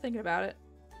 Still thinking about it.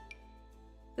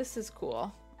 This is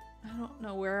cool. I don't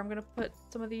know where I'm gonna put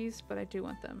some of these, but I do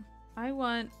want them. I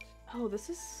want, oh, this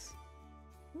is,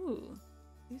 ooh,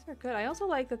 these are good. I also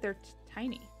like that they're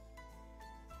tiny.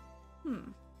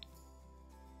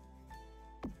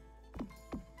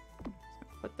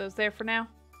 Put those there for now.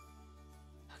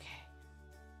 Okay.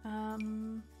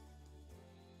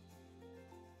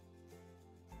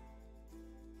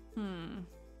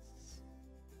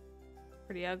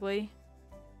 Pretty ugly.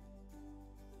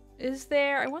 Is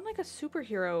there, I want like a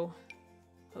superhero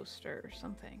poster or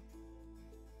something.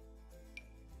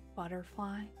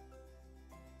 Butterfly.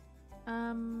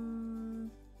 I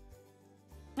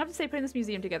have to say putting this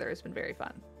museum together has been very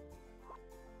fun.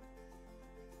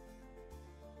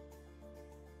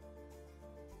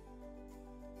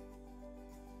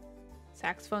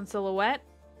 Saxophone silhouette.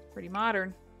 Pretty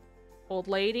modern. Old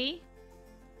lady.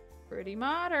 Pretty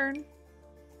modern.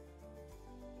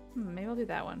 Maybe I'll do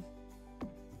that one.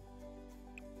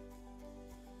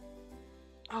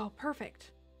 Oh,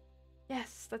 perfect.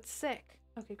 Yes, that's sick.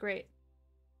 Okay, great.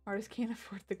 Artists can't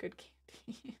afford the good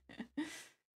candy. Yeah.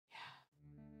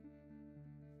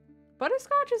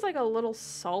 Butterscotch is like a little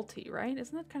salty, right?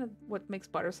 Isn't that kind of what makes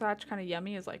butterscotch kind of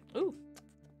yummy? Is like, ooh,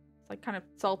 it's like kind of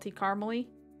salty caramely.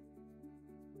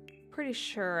 Pretty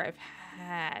sure I've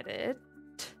had it.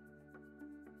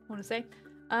 I want to say.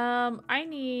 I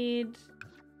need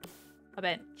a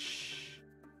bench.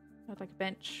 I'd like a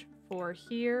bench for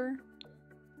here.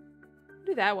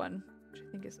 Do that one, which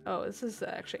I think is, oh, this is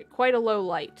actually quite a low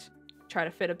light. Try to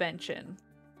fit a bench in.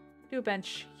 Do a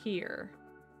bench here.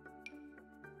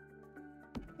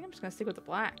 I think I'm just gonna stick with the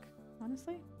black,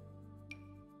 honestly.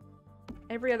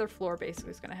 Every other floor basically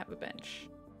is gonna have a bench.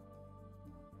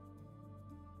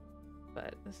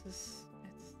 But this is,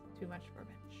 it's too much for a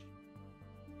bench.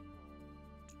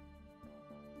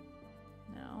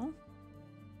 No.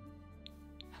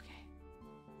 Okay.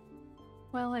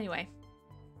 Well, anyway.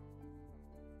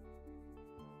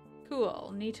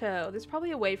 Cool, neato. There's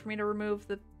probably a way for me to remove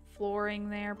the flooring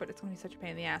there, but it's gonna be such a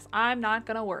pain in the ass. I'm not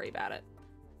gonna worry about it.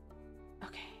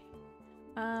 Okay.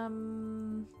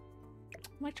 I'm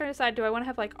like trying to decide, do I want to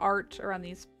have like art around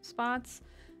these spots?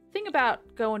 The thing about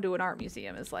going to an art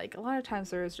museum is like a lot of times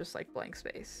there is just like blank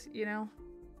space, you know?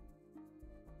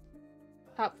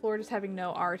 Top floor just having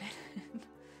no art in it.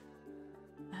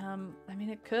 I mean,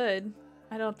 it could.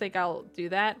 I don't think I'll do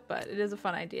that, but it is a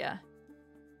fun idea.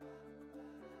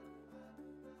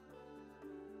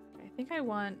 I think I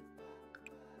want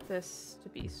this to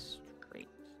be straight.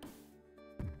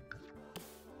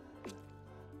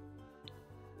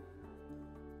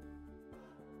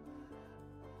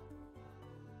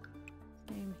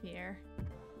 Same here.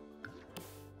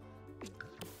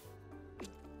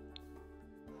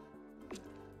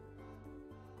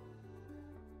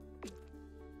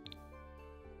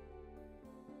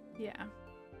 Yeah.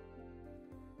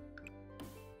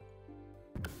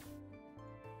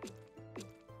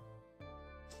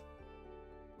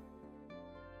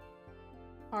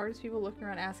 Artists, people looking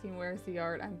around asking where's the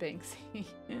art. I'm Banksy.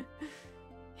 Yeah.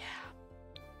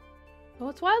 Well,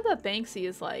 it's wild that Banksy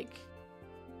is like...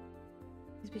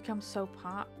 He's become so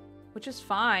pop. Which is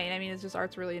fine. I mean, it's just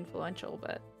art's really influential,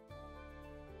 but...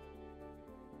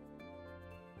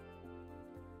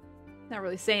 Not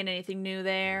really saying anything new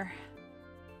there.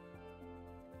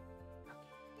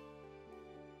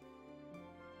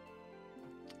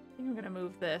 I think I'm gonna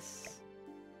move this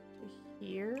to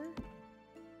here.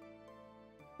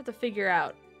 Have to figure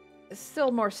out. There's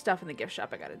still more stuff in the gift shop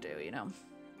I gotta do, you know?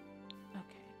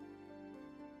 Okay.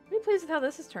 Pretty pleased with how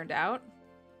this has turned out.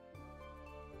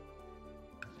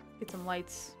 Get some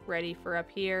lights ready for up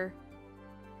here.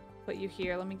 Put you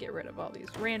here. Let me get rid of all these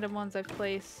random ones I've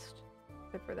placed.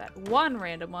 Except for that one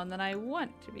random one that I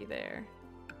want to be there.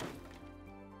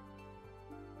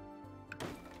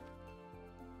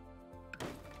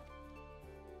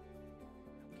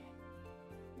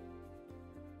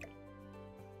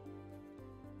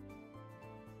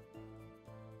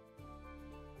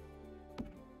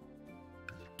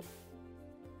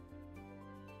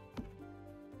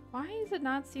 Why does it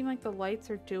not seem like the lights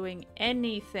are doing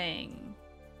anything?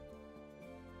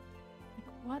 Like,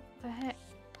 what the heck?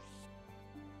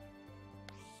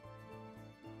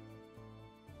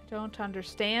 I don't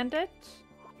understand it.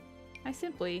 I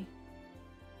simply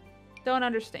don't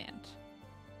understand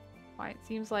why it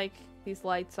seems like these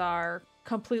lights are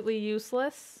completely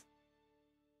useless.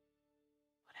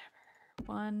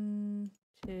 Whatever. 1,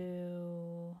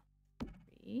 2,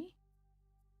 3.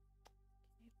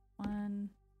 1.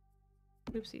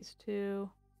 Oopsies, 2,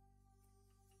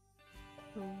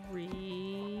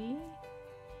 3.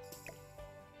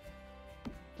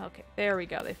 Okay, there we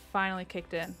go. They finally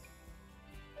kicked in.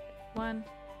 1,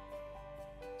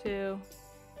 2,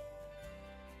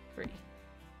 3.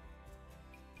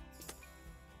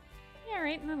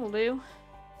 Alright, that'll do.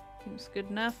 Seems good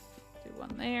enough. Do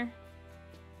one there.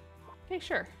 Okay,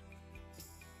 sure.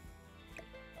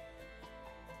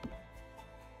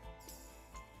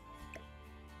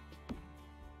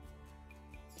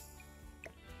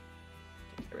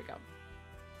 There we go.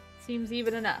 Seems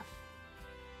even enough.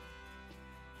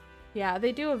 Yeah,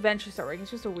 they do eventually start working.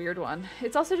 It's just a weird one.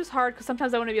 It's also just hard because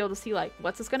sometimes I want to be able to see, like,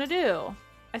 what's this going to do?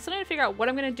 I still need to figure out what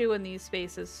I'm going to do in these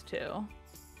spaces, too.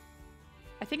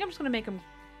 I think I'm just going to make them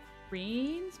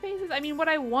green spaces. I mean, what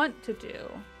I want to do.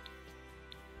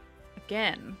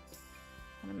 Again,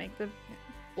 I'm going to make the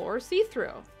floor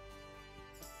see-through.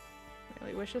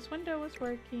 Really wish this window was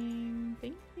working.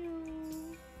 Thank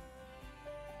you.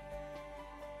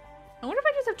 I wonder if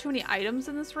I just have too many items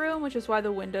in this room, which is why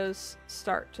the windows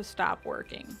start to stop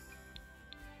working.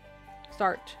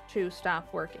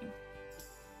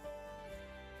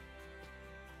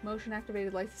 Motion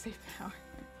activated lights to save power.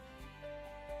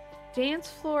 Dance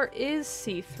floor is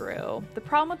see-through. The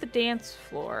problem with the dance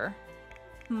floor...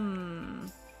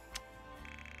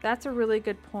 That's a really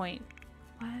good point.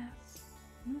 Glass.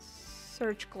 Let's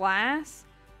search glass.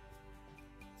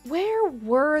 Where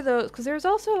were those? Because there's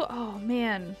also... Oh,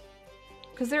 man.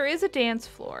 Because there is a dance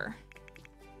floor.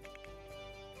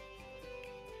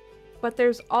 But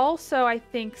there's also, I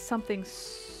think, something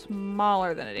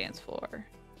smaller than a dance floor.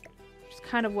 Which is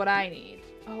kind of what I need.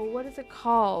 Oh, what is it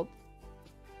called?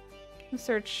 Let's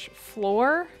search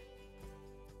floor.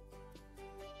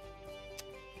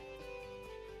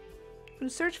 I'm going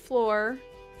to search floor.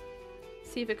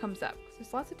 See if it comes up. 'Cause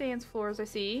there's lots of dance floors I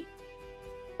see.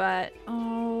 But,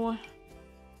 oh...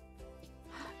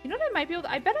 You know what I might be able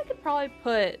to... I bet I could probably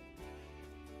put...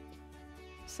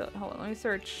 So, hold on. Let me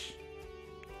search...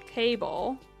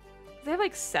 Table. They have,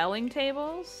 like, selling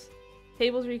tables.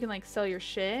 Tables where you can, like, sell your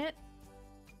shit.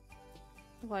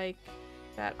 Like,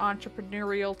 that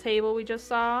entrepreneurial table we just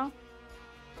saw.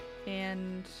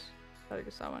 And... I thought I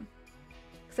just saw one.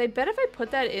 Because I bet if I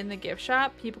put that in the gift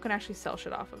shop, people can actually sell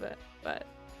shit off of it. But...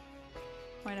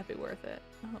 Might not be worth it.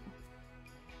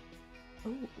 Oh.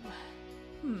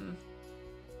 Ooh.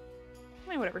 I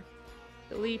mean, whatever.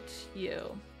 Delete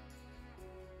you.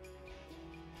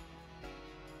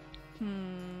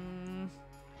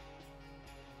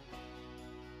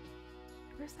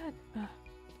 Where's that?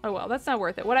 Oh well, that's not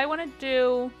worth it. What I want to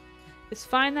do is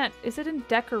find that... Is it in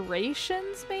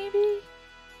decorations, maybe?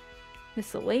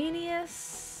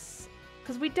 Miscellaneous?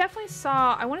 Because we definitely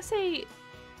saw... I want to say...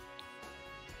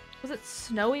 Was it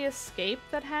Snowy Escape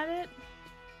that had it?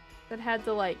 That had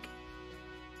the, like...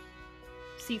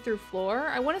 see-through floor?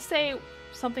 I want to say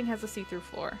something has a see-through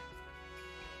floor.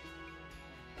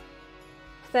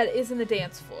 That is in the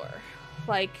dance floor.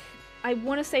 Like, I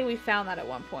want to say we found that at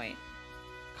one point.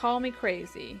 Call me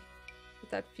crazy, but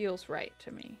that feels right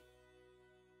to me.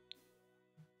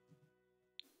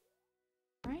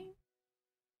 Right?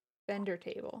 Vendor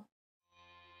table.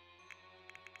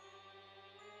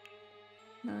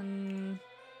 And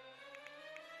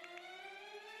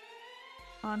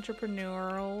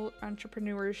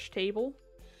entrepreneurish table.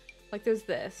 Like there's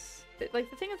this. Like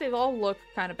the thing is, they all look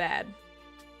kind of bad.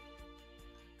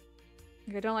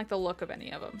 Like I don't like the look of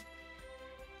any of them.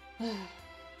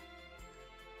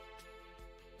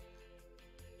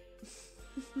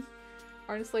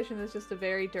 Our installation is just a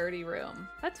very dirty room.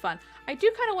 That's fun. I do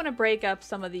kind of want to break up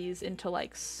some of these into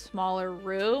like smaller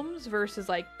rooms versus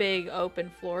like big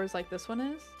open floors like this one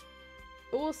is.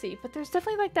 But we'll see. But there's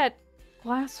definitely like that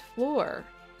glass floor.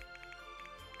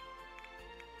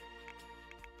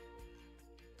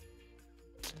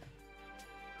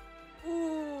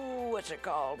 Ooh, what's it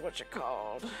called? What's it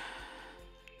called?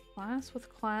 Class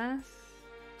with class?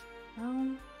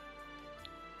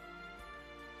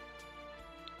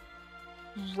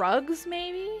 Rugs,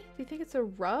 maybe? Do you think it's a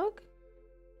rug?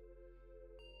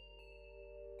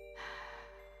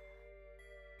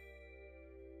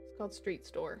 It's called Street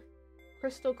Store.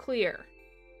 Crystal clear.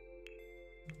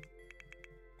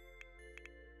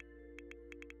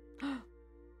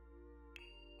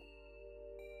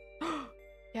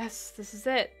 Yes, this is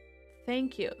it.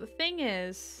 Thank you. The thing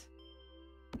is...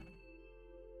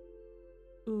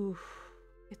 Oof.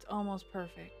 It's almost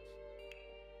perfect.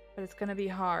 But it's gonna be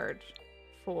hard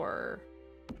for...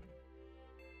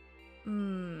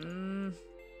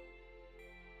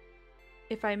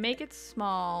 If I make it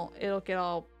small, it'll get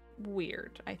all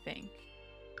weird, I think.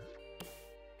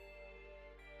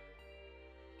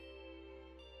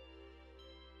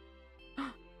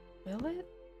 Will it?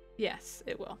 Yes,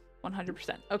 it will.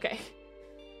 100%. Okay.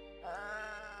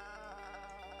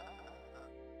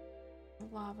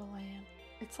 Lava lamp.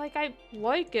 It's like I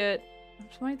like it.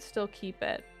 I might still keep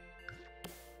it.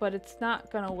 But it's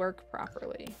not gonna work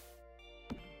properly.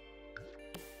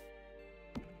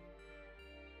 It's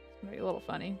gonna be a little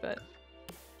funny, but...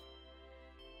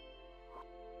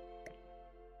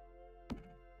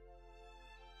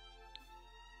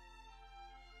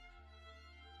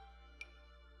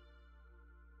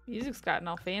 Music's gotten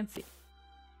all fancy.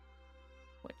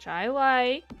 Which I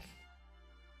like.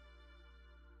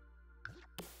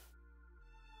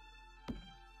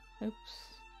 Oops.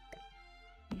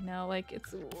 You know, like,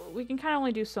 it's... We can kind of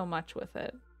only do so much with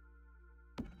it.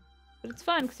 But it's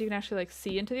fun, because you can actually, like,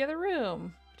 see into the other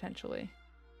room, potentially.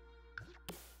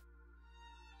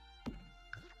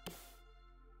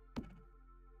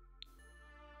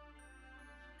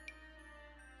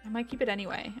 I might keep it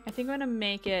anyway. I think I'm gonna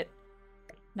make it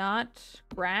not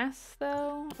grass,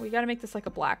 though. We gotta make this like a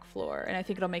black floor, and I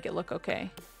think it'll make it look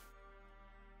okay.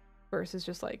 Versus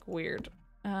just, like, weird.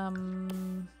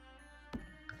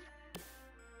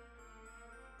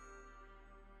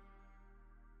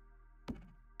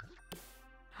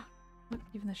 Look,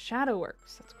 even the shadow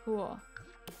works. That's cool.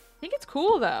 I think it's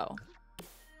cool, though.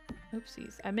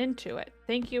 Oopsies. I'm into it.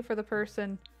 Thank you for the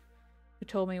person who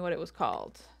told me what it was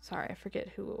called. Sorry, I forget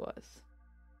who it was.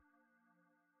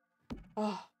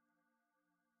 Oh.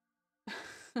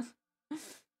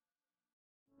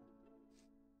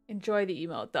 Enjoy the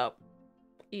emote, though.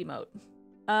 Emote.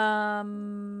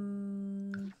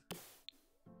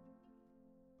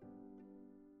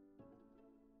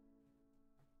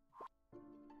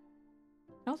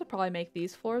 I also probably make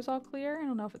these floors all clear. I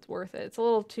don't know if it's worth it. It's a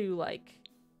little too, like,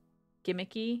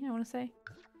 gimmicky, I want to say.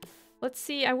 Let's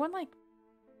see. I want, like,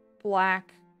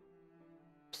 black,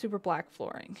 super black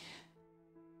flooring.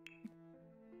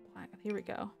 Black. Here we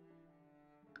go.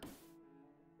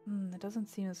 It doesn't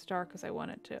seem as dark as I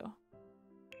want it to.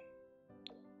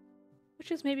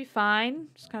 Which is maybe fine.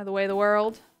 Just kind of the way of the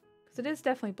world. Because it is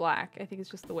definitely black. I think it's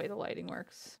just the way the lighting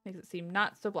works. Makes it seem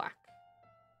not so black.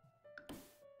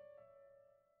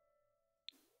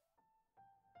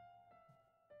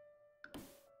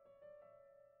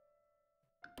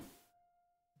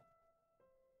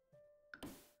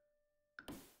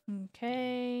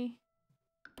 Okay.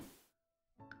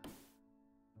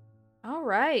 All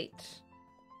right.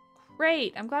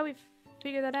 Great. I'm glad we've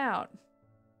figured that out.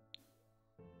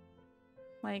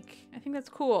 Like, I think that's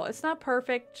cool. It's not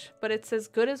perfect, but it's as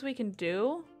good as we can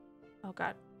do. Oh,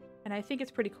 God. And I think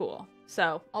it's pretty cool.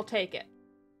 So, I'll take it.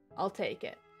 I'll take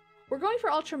it. We're going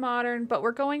for ultra-modern, but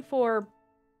we're going for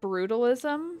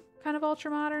brutalism kind of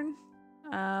ultra-modern.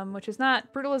 Which is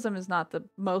not... Brutalism is not the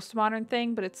most modern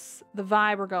thing, but it's the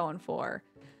vibe we're going for.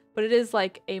 But it is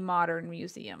like a modern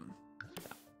museum. So.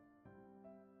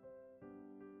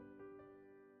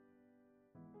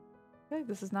 I feel like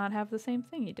this does not have the same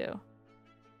thing you do.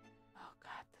 Oh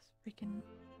god, this freaking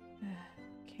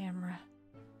camera.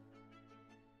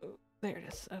 Oh, there it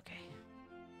is. Okay.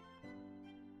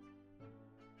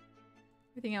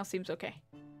 Everything else seems okay.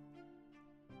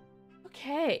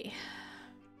 Okay.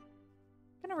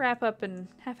 gonna wrap up in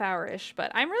half hour-ish,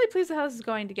 but I'm really pleased with how this is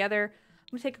going together.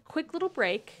 I'm gonna take a quick little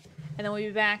break, and then we'll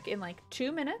be back in like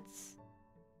 2 minutes.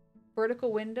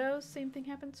 Vertical windows, same thing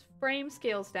happens. Frame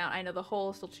scales down. I know the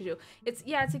hole is still too. It's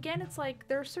again, it's like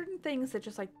there are certain things that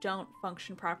just like don't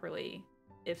function properly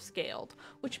if scaled,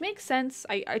 which makes sense.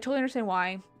 I totally understand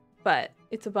why, but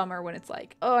it's a bummer when it's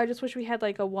like, oh, I just wish we had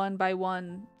like a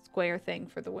 1x1 square thing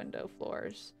for the window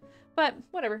floors. But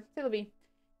whatever, it'll be.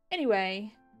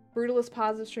 Anyway, Brutalist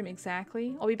positive stream,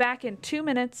 exactly. I'll be back in 2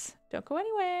 minutes. Don't go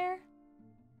anywhere.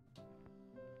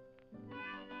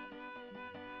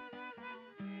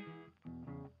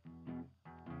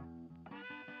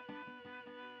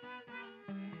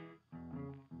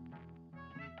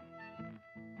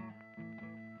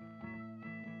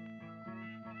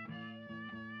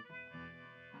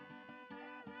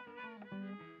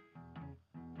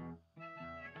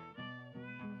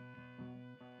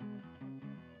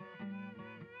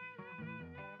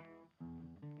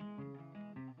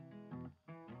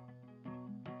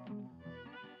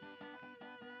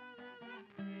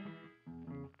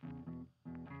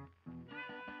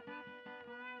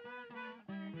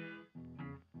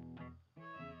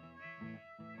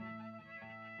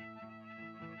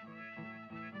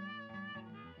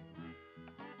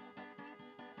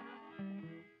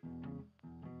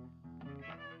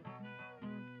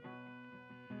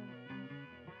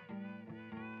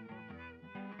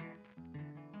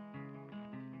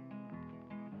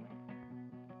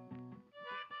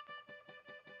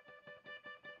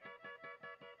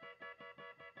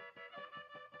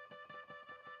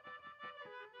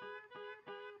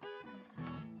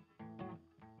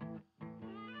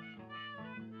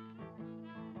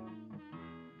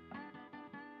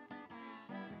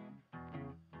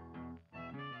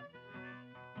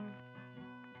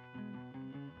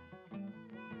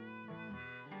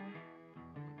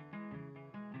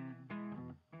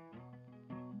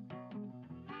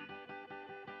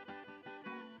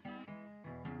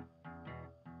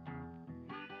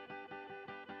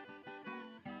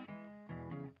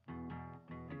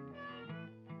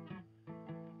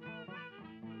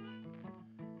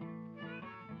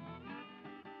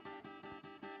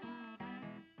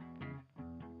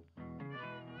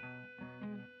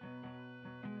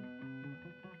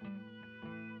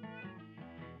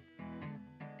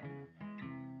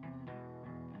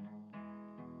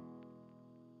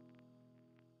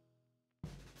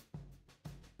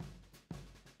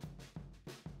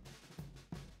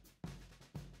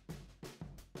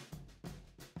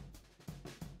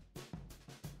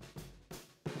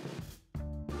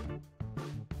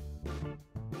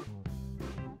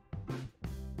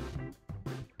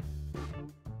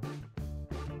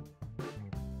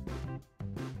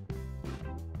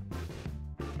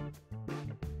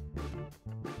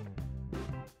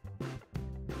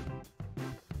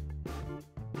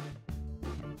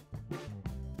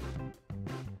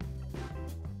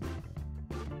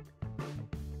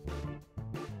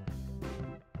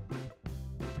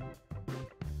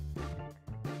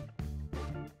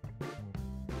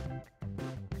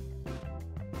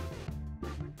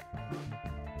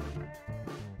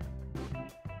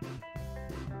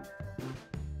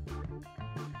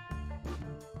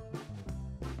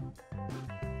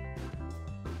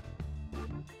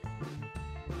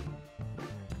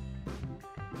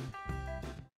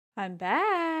 I'm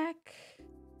back.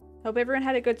 Hope everyone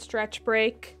had a good stretch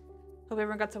break. Hope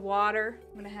everyone got some water.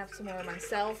 I'm gonna have some more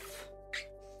myself.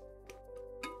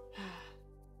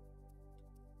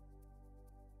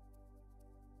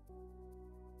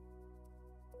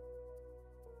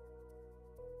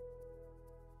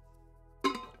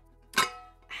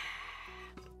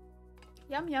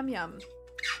 Yum, yum, yum.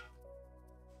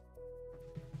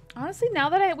 Honestly, now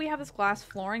that we have this glass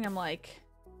flooring, I'm like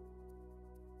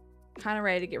kind of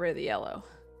ready to get rid of the yellow.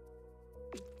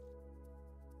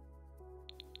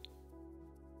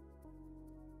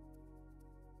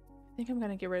 I think I'm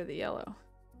gonna get rid of the yellow.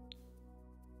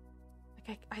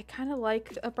 Like I kind of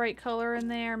like a bright color in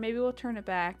there. Maybe we'll turn it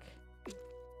back.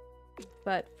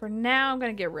 But for now, I'm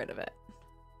gonna get rid of it.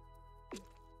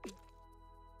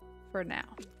 For now.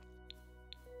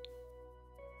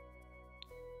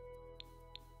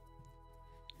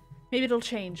 Maybe it'll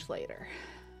change later.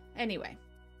 Anyway.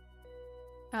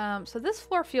 So this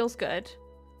floor feels good.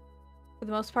 For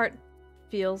the most part,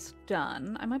 feels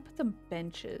done. I might put some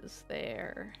benches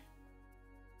there.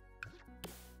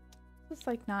 This is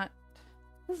like not...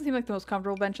 Doesn't seem like the most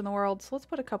comfortable bench in the world, so let's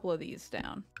put a couple of these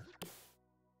down.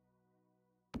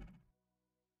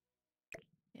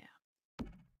 Yeah.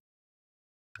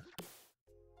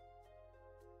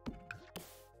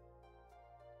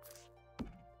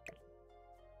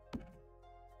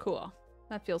 Cool.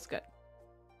 That feels good.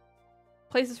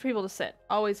 Places for people to sit.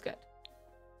 Always good.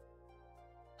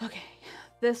 Okay.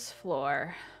 This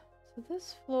floor. So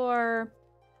this floor...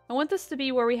 I want this to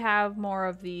be where we have more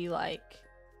of the, like,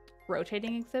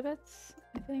 rotating exhibits,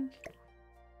 I think.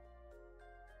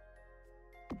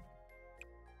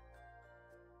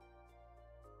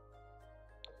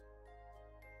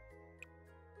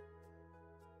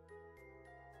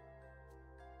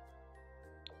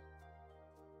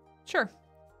 Sure.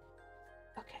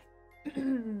 Okay.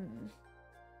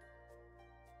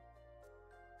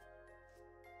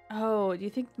 Oh, do you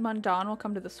think Mundan will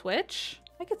come to the Switch?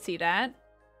 I could see that.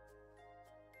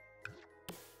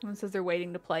 Someone says they're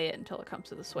waiting to play it until it comes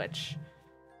to the Switch.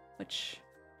 Which,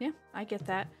 yeah, I get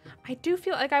that. I do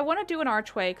feel like I want to do an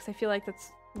archway because I feel like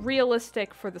that's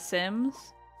realistic for The Sims.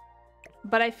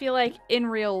 But I feel like in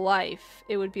real life,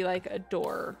 it would be like a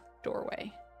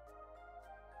doorway.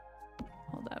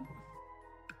 Hold up.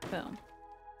 Boom.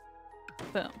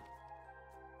 Boom.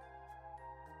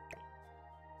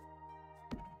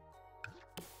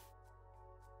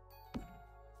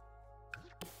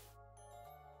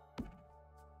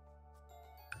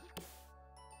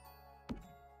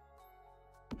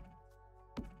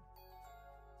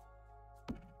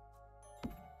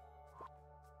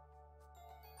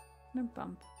 No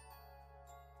bump.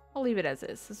 I'll leave it as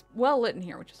is. It's well lit in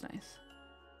here, which is nice.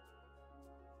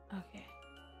 Okay.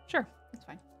 Sure, that's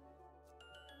fine.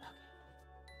 Okay.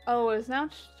 Oh, it's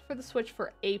announced for the Switch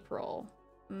for April.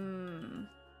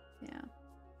 Yeah.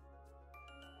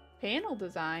 Panel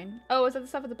design. Oh, is that the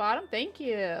stuff at the bottom? Thank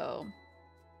you.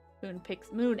 Moon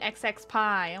XX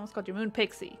Pie. I almost called you Moon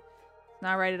Pixie. It's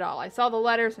not right at all. I saw the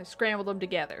letters and I scrambled them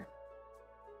together.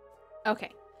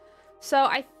 Okay. So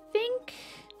I think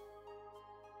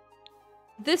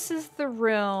this is the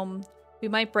room we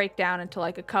might break down into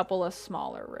like a couple of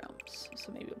smaller rooms.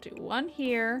 So maybe we'll do one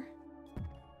here.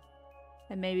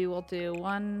 And maybe we'll do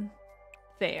one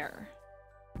there.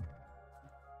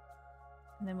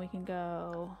 And then we can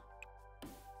go...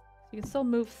 You can still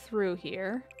move through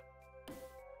here.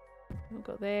 We'll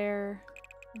go there.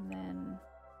 And then...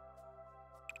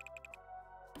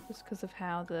 Just because of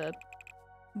how the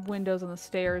windows on the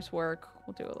stairs work,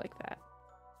 we'll do it like that.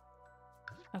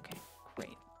 Okay,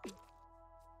 great.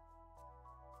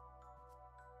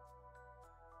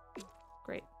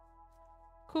 Great.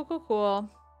 Cool, cool, cool.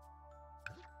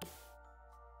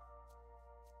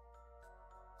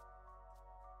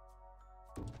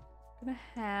 Gonna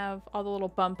have all the little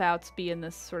bump outs be in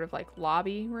this sort of like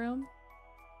lobby room.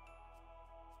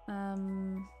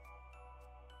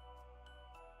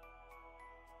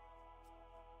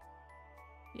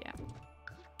 Yeah.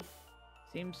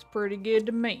 Seems pretty good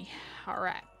to me.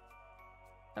 Alright.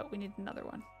 Oh, we need another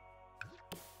one.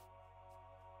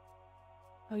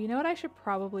 Oh, you know what I should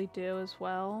probably do as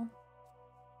well?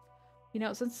 You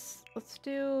know, since... Let's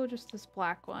do just this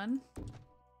black one.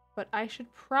 But I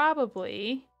should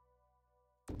probably...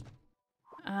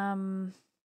 I'm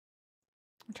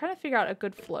trying to figure out a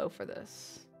good flow for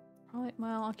this. Probably,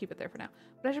 well, I'll keep it there for now.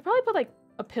 But I should probably put, like,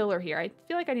 a pillar here. I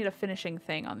feel like I need a finishing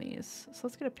thing on these. So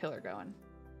let's get a pillar going.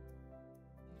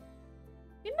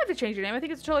 You don't have to change your name. I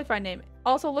think it's a totally fine name.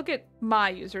 Also, look at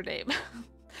my username.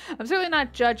 I'm certainly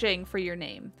not judging for your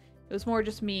name. It was more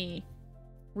just me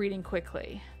reading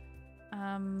quickly.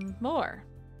 More.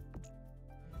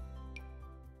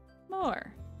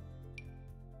 More.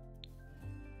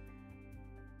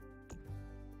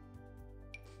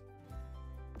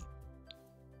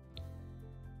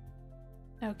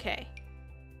 Okay.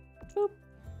 Boop.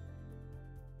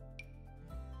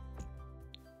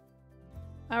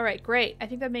 Alright, great. I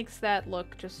think that makes that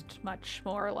look just much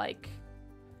more like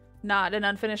not an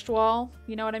unfinished wall.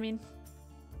 You know what I mean?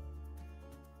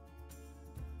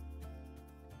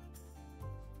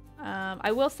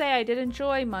 I will say I did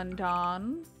enjoy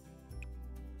Mundan.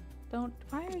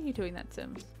 Why are you doing that,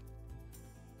 Sims?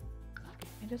 Okay,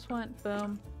 I just want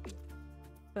boom,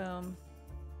 boom,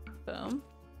 boom.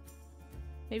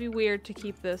 Maybe weird to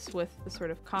keep this with the sort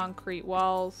of concrete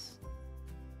walls.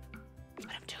 But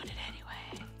I'm doing it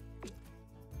anyway.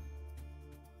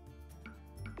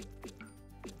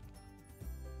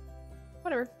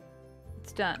 Whatever.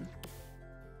 It's done.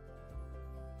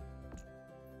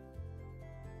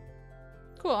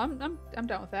 Cool, I'm done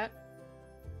with that.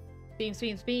 Beams,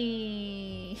 beams,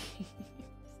 beams.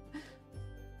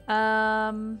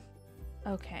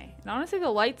 Okay. And honestly, the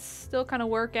lights still kind of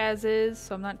work as is,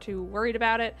 so I'm not too worried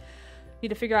about it. Need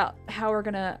to figure out how we're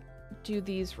gonna do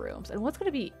these rooms and what's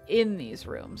gonna be in these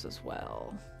rooms as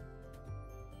well.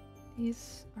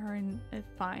 These are in a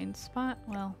fine spot.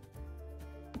 Well,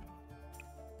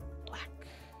 black.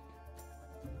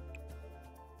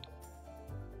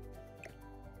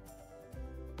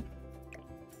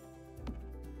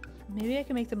 I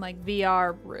can make them like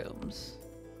VR rooms.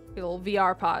 Get little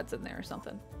VR pods in there or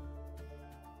something.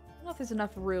 I don't know if there's enough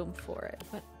room for it,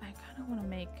 but I kind of want to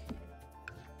make...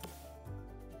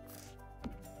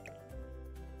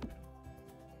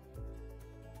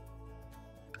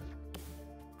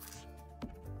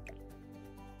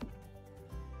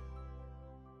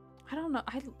 I don't know.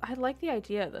 I like the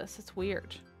idea of this. It's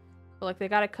weird. But like they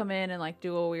gotta come in and like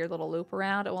do a weird little loop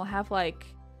around. And we'll have like...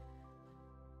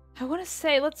 I want to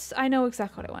say, I know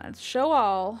exactly what I want. It's show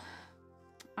all.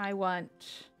 I want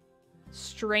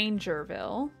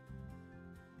Strangerville.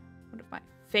 One of my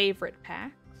favorite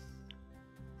packs.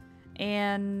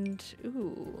 And,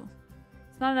 ooh.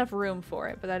 It's not enough room for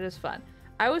it, but that is fun.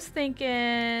 I was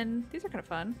thinking, these are kind of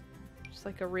fun. Just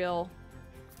like a real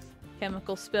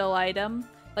chemical spill item.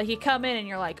 Like you come in and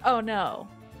you're like, oh no,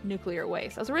 nuclear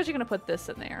waste. I was originally going to put this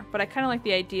in there, but I kind of like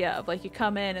the idea of like you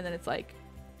come in and then it's like,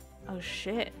 oh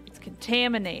shit, it's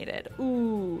contaminated.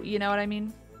 Ooh, you know what I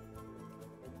mean?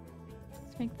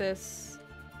 Let's make this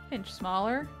an inch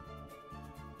smaller.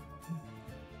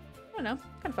 I don't know,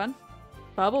 kind of fun.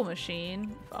 Bubble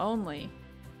machine, if only.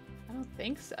 I don't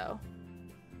think so.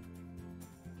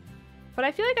 But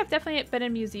I feel like I've definitely been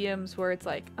in museums where it's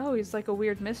like, oh, it's like a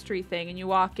weird mystery thing, and you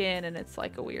walk in and it's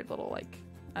like a weird little like,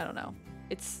 I don't know.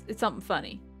 It's something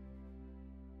funny.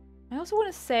 I also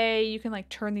want to say you can like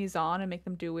turn these on and make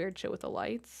them do weird shit with the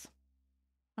lights.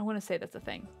 I want to say that's a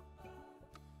thing.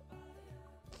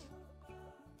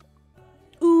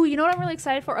 Ooh, you know what I'm really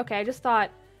excited for? Okay, I just thought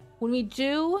when we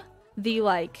do the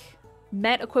like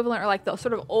Met equivalent or like the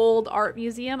sort of old art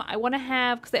museum, I want to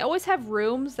have, because they always have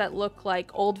rooms that look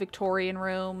like old Victorian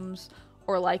rooms,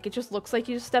 or like it just looks like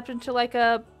you just stepped into like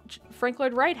a Frank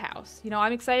Lloyd Wright house. You know,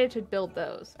 I'm excited to build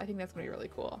those. I think that's going to be really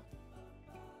cool.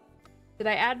 Did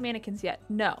I add mannequins yet?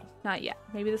 No, not yet.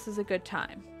 Maybe this is a good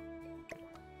time.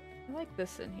 I like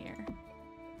this in here.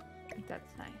 I think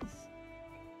that's nice.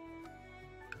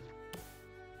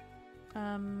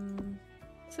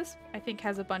 This, I think,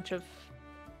 has a bunch of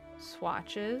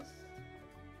swatches.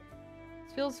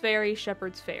 This feels very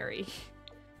Shepherd's Ferry,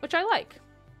 which I like.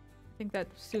 I think that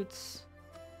suits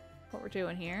what we're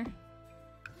doing here.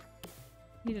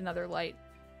 Need another light.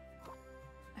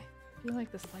 I feel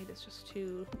like this light is just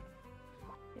too...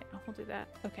 Yeah, we'll do that.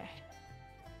 Okay.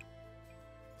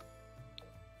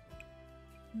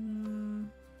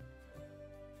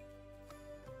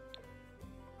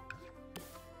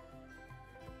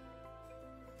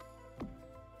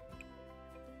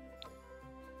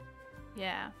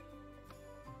 Yeah.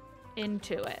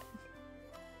 Into it.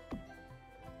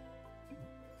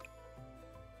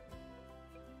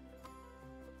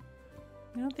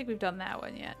 I don't think we've done that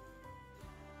one yet.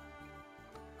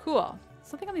 Cool.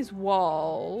 Something on these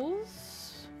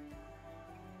walls.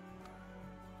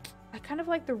 I kind of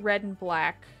like the red and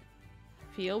black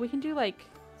feel. We can do like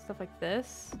stuff like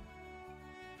this.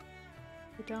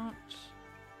 We don't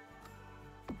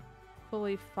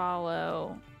fully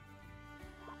follow.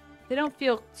 They don't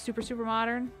feel super, super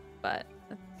modern, but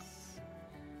it's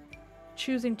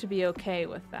choosing to be okay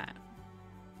with that.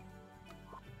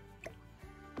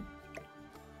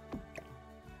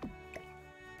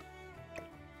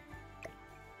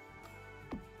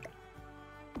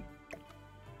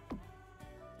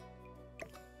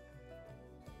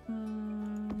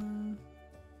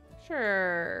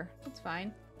 Sure, that's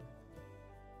fine.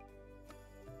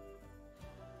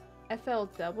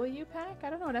 FLW pack? I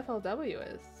don't know what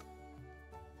FLW is.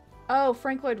 Oh,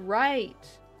 Frank Lloyd Wright.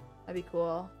 That'd be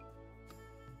cool.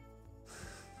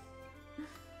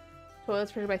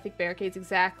 Toilets protected by thick barricades,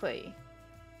 exactly.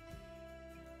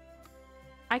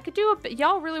 I could do a...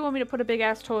 Y'all really want me to put a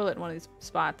big-ass toilet in one of these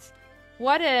spots.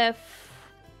 What if...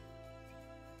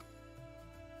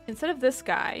 Instead of this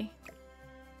guy...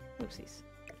 Oopsies.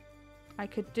 I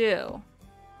could do...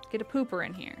 Get a pooper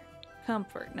in here.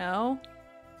 Comfort, no.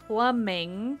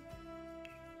 Plumbing.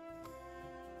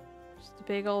 Just a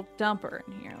big old dumper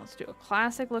in here. Let's do a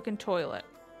classic-looking toilet.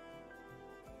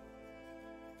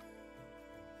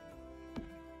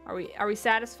 Are we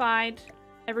satisfied,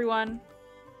 everyone?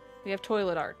 We have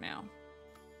toilet art now.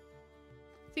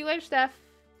 See you later, Steph.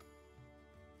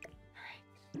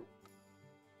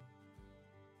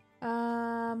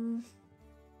 Alright.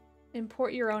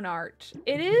 Import your own art.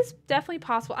 It is definitely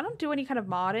possible. I don't do any kind of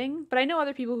modding, but I know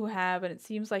other people who have, and it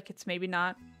seems like it's maybe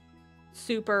not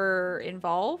super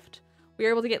involved. We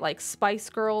were able to get like Spice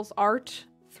Girls art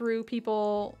through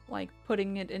people like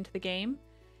putting it into the game.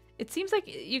 It seems like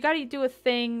you gotta do a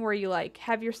thing where you like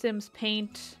have your Sims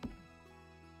paint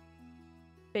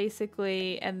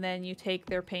basically, and then you take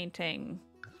their painting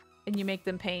and you make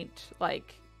them paint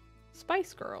like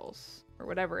Spice Girls or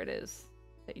whatever it is.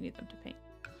 that you need them to paint.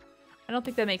 I don't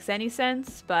think that makes any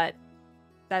sense, but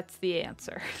that's the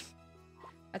answer.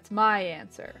 That's my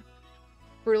answer.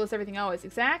 Brutalist everything always.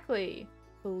 Exactly.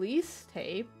 Police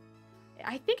tape.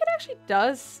 I think it actually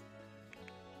does.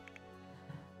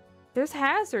 There's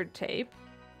hazard tape,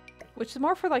 which is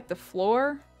more for like the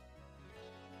floor.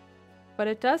 But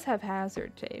it does have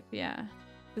hazard tape, yeah.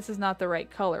 This is not the right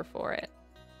color for it.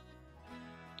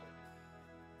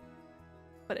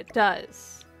 But it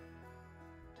does.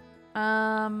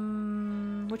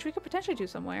 Which we could potentially do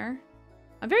somewhere.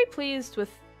 I'm very pleased with...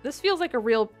 This feels like a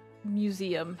real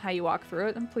museum, how you walk through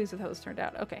it. I'm pleased with how this turned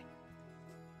out. Okay.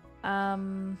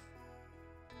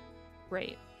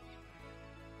 Great.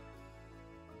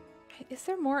 Is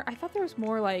there more? I thought there was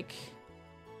more, like...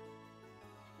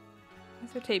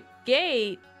 Hazard tape.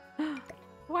 Gate!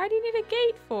 Why do you need a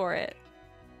gate for it?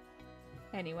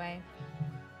 Anyway.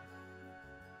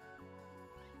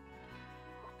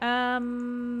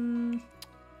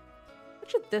 What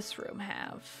should this room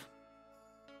have?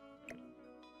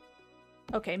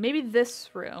 Okay, maybe this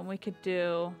room we could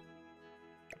do...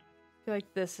 I feel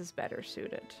like this is better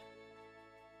suited.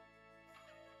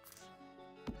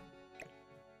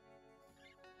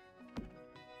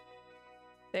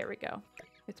 There we go.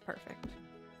 It's perfect.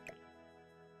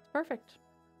 It's perfect.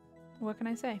 What can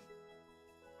I say?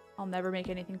 I'll never make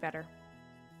anything better.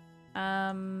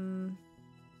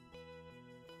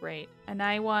 Great. And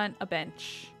I want a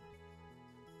bench.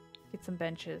 Get some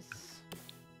benches.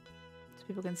 So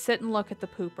people can sit and look at the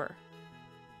pooper.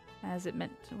 As it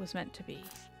was meant to be.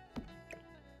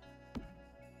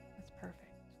 That's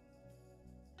perfect.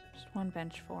 Just one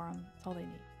bench for them. That's all they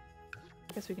need.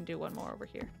 I guess we can do one more over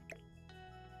here.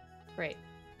 Great.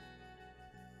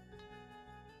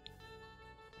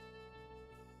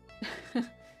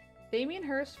 Damien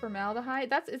Hirst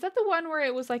formaldehyde. Is that the one where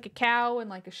it was like a cow and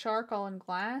like a shark all in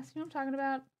glass? You know what I'm talking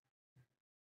about?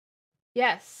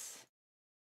 Yes.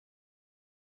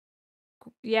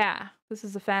 Yeah, this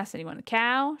is a fascinating one. A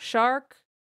cow, shark.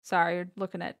 Sorry, you're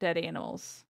looking at dead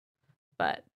animals.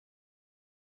 But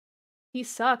he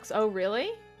sucks. Oh, really?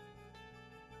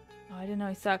 Oh, I didn't know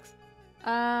he sucks.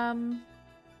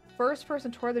 First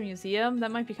person tour of the museum.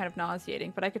 That might be kind of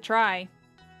nauseating, but I could try.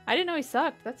 I didn't know he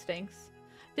sucked. That stinks.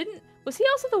 Was he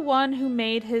also the one who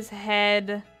made his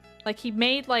head, like he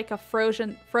made like a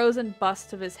frozen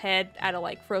bust of his head out of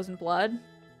like frozen blood? Is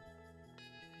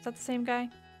that the same guy?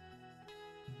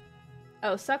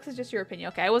 Oh, sucks is just your opinion.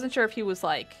 Okay, I wasn't sure if he was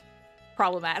like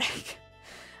problematic.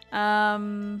 Okay,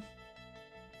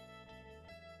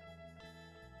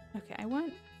 I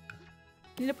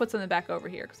need to put something back over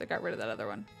here because I got rid of that other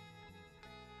one.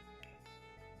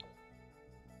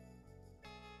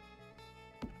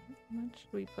 How much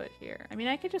should we put here? I mean,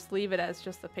 I could just leave it as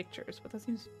just the pictures, but that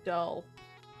seems dull.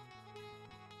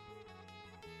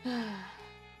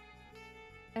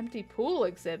 Empty pool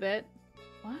exhibit?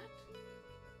 What?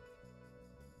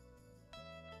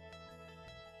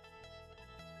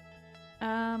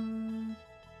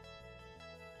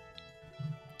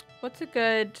 What's a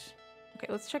good... Okay,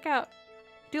 let's check out...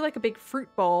 Do like a big fruit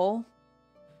bowl.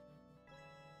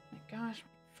 Oh my gosh,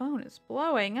 my phone is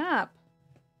blowing up.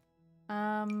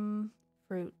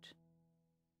 Fruit.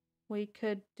 We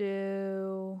could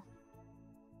do...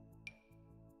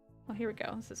 Oh, here we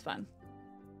go. This is fun.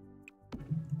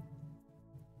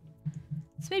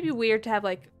 It's maybe weird to have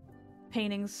like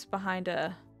paintings behind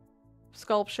a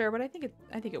sculpture, but I think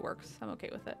it works. I'm okay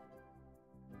with it.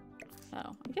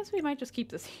 Oh, I guess we might just keep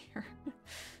this here.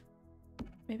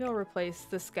 Maybe I'll replace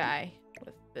this guy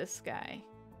with this guy.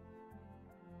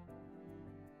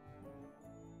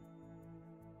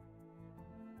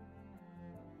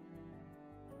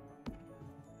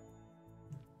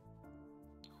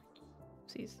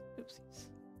 Oopsies. Oopsies.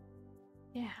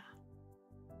 Yeah.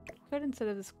 Instead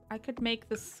of this, I could make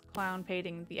this clown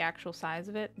painting the actual size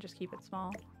of it and just keep it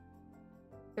small.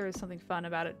 There is something fun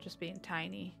about it just being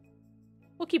tiny.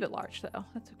 We'll keep it large though.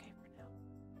 That's okay for now.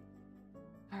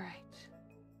 All right.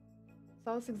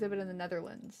 Saw this exhibit in the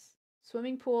Netherlands.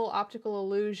 Swimming pool optical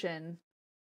illusion.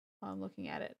 While I'm looking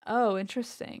at it. Oh,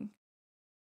 interesting.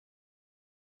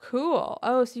 Cool.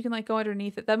 Oh, so you can like go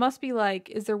underneath it. That must be like,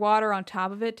 is there water on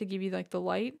top of it to give you like the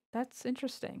light? That's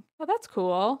interesting. Oh, that's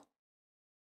cool.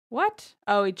 What?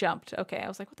 Oh, he jumped. Okay, I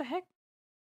was like, what the heck?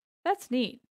 That's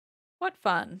neat. What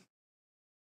fun.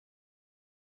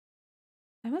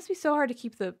 It must be so hard to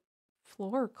keep the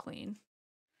floor clean.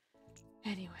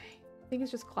 Anyway, I think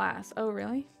it's just glass. Oh,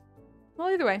 really? Well,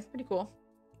 either way, pretty cool.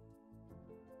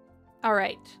 All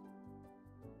right.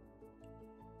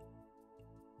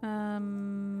 I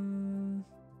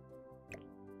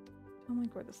don't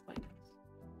like where this light is.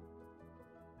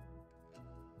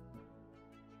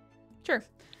 Sure.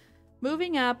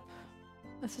 Moving up.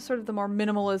 This is sort of the more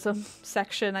minimalism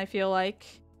section, I feel like.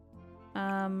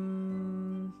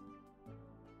 Oh,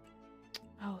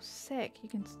 sick. You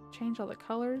can change all the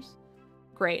colors.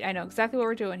 Great. I know exactly what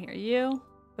we're doing here. You.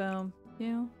 Boom.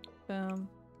 You. Boom.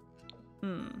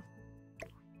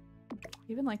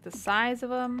 Even like the size of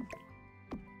them.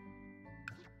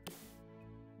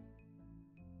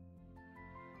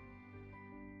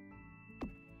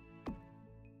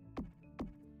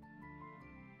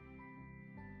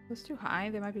 Those too high?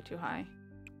 They might be too high.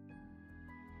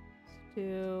 Let's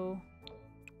do...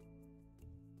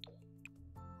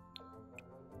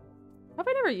 How have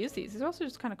I never used these? These are also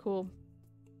just kind of cool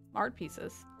art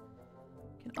pieces.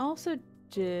 Can also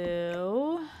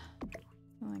do...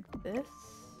 like this.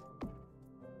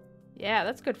 Yeah,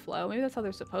 that's good flow. Maybe that's how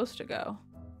they're supposed to go.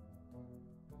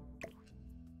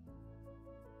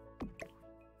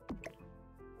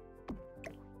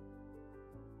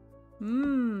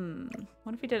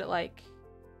 What if we did it like...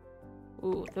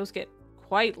 Ooh, those get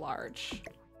quite large.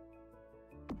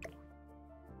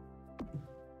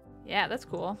 Yeah, that's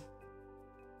cool.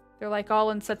 They're like all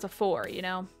in sets of 4, you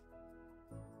know?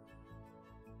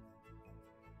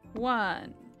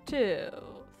 1, 2,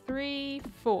 3,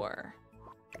 4.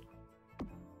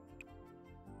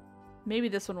 Maybe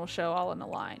this one will show all in a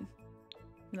line.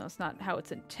 No, it's not how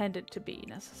it's intended to be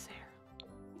necessarily.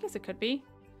 I guess it could be.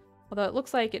 Although it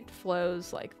looks like it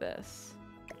flows like this.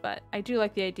 But I do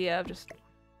like the idea of just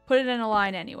put it in a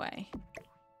line anyway.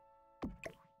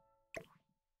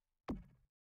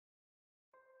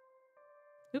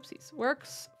 Oopsies.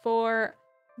 Works for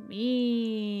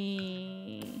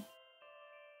me.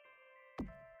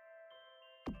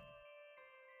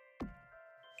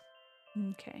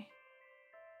 Okay.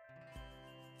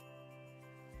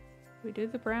 Did we do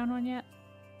the brown one yet?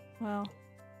 Well,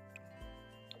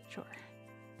 sure.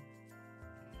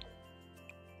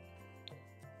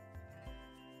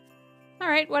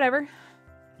 Alright, whatever.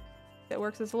 That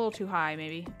works. It's a little too high,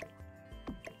 maybe.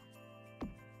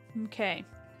 Okay.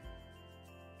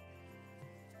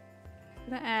 I'm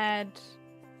gonna add...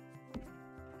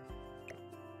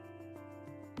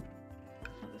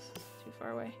 Oh, this is too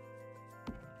far away.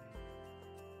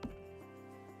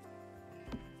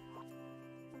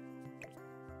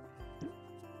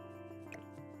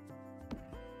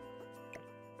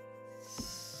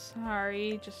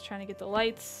 Sorry, just trying to get the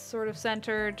lights sort of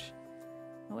centered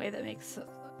in a way that makes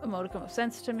a modicum of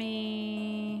sense to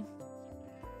me.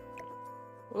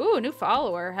 Ooh, new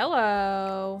follower.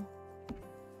 Hello.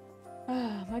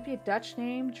 Might be a Dutch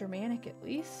name, Germanic at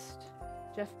least.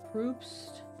 Jeff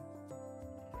Proopst.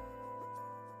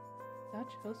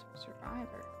 Dutch host for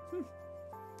Survivor.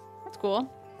 That's cool.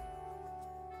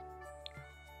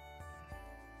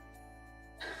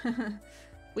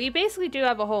 We basically do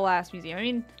have a whole ass museum. I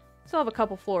mean, still have a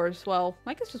couple floors. Well,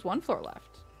 I guess just one floor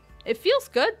left. It feels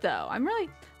good though. I'm really...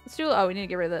 Let's do... Oh, we need to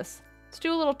get rid of this. Let's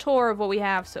do a little tour of what we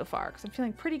have so far, because I'm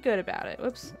feeling pretty good about it.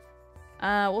 Whoops.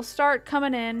 We'll start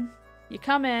coming in. You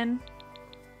come in.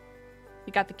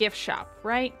 You got the gift shop,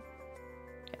 right?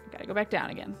 Okay, we gotta go back down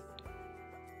again.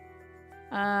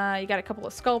 You got a couple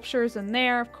of sculptures in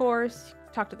there, of course.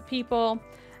 Talk to the people.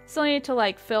 Still need to,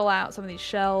 like, fill out some of these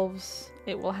shelves.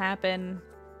 It will happen.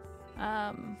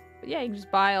 But yeah, you can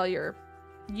just buy all your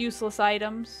useless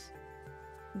items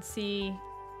and see.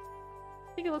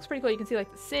 I think it looks pretty cool. You can see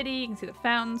like the city, you can see the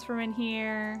fountains from in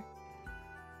here.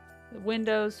 The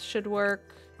windows should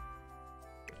work.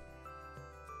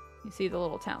 You see the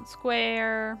little town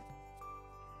square.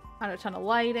 Not a ton of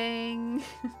lighting.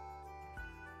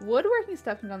 Woodworking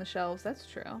stuff can go on the shelves. That's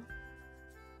true.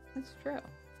 That's true.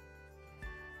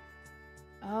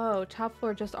 Oh, top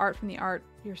floor, just art from the art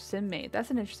your sim made. That's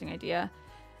an interesting idea.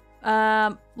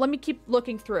 Let me keep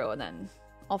looking through and then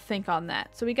I'll think on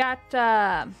that. So we got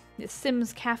the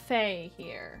Sims Cafe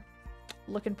here.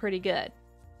 Looking pretty good.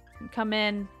 You can come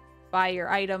in, buy your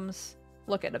items,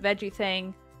 look at a veggie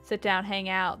thing, sit down, hang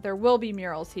out. There will be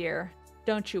murals here.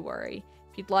 Don't you worry.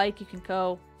 If you'd like, you can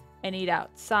go and eat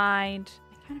outside.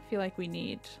 I kind of feel like we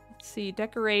need, let's see,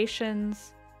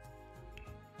 decorations.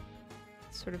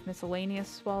 Sort of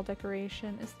miscellaneous wall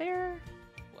decoration. Is there?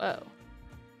 Whoa.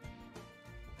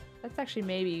 That's actually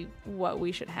maybe what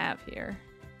we should have here.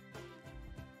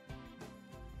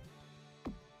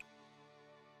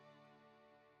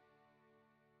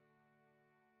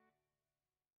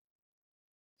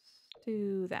 Let's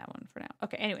do that one for now.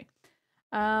 Okay, anyway.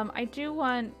 I do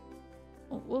want...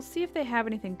 We'll see if they have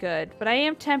anything good, but I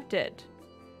am tempted.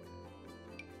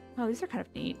 Oh, these are kind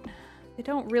of neat. They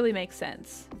don't really make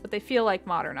sense, but they feel like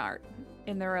modern art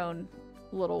in their own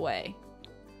little way.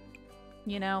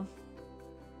 You know?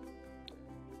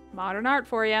 Modern art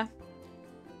for you.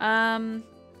 I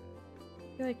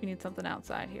feel like we need something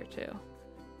outside here too.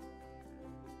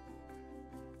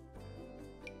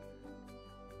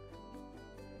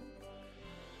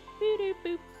 Boo doo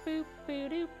boop boop boo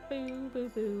doo boo boo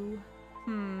boo.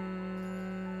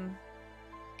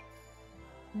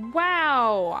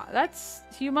 Wow, that's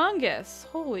humongous.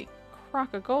 Holy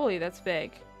crocogoli, that's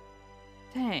big.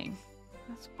 Dang,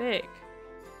 that's big.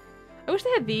 I wish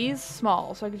they had these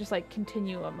small so I could just like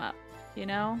continue them up, you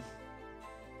know?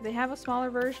 Do they have a smaller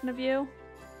version of you?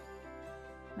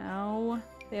 No.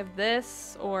 They have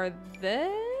this or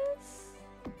this?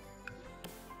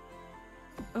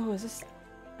 Oh, is this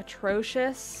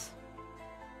atrocious?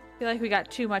 I feel like we got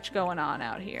too much going on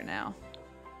out here now.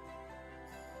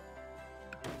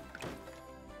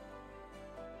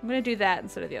 I'm gonna do that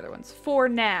instead of the other ones for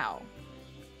now.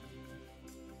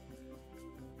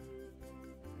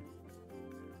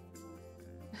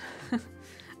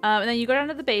 And then you go down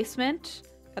to the basement.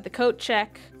 Got the coat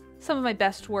check. Some of my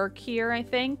best work here, I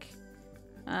think.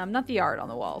 Not the art on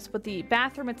the walls, but the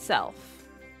bathroom itself.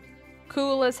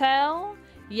 Cool as hell.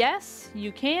 Yes,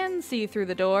 you can see through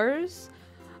the doors.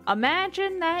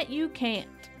 Imagine that you can't.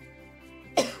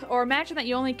 Or imagine that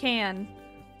you only can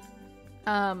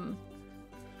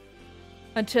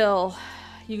until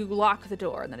you lock the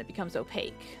door and then it becomes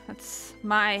opaque. That's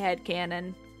my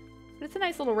headcanon. But it's a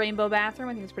nice little rainbow bathroom.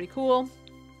 I think it's pretty cool.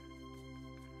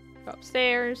 Go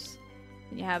upstairs.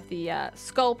 And you have the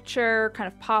sculpture, kind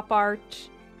of pop art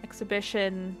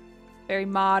exhibition. Very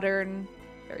modern,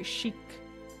 very chic,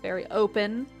 very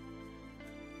open.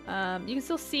 You can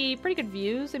still see pretty good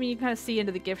views. I mean, you can kind of see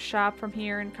into the gift shop from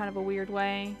here in kind of a weird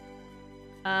way.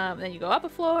 Then you go up a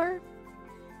floor.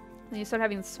 Then you start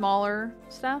having smaller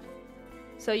stuff.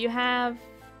 So you have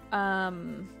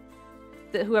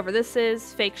whoever this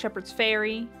is, Fake Shepherd's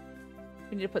Fairy.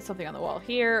 We need to put something on the wall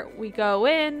here. We go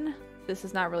in. This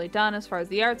is not really done as far as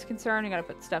the art's concerned. We gotta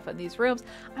put stuff in these rooms.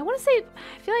 I want to say,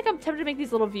 I feel like I'm tempted to make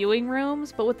these little viewing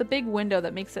rooms, but with the big window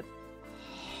that makes it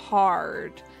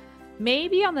hard.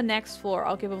 Maybe on the next floor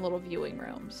I'll give them little viewing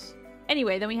rooms.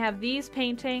 Anyway, then we have these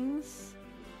paintings,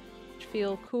 which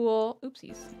feel cool.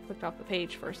 Oopsies, clicked off the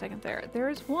page for a second there.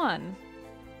 There's one.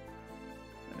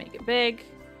 I'm gonna make it big.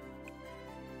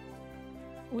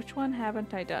 Which one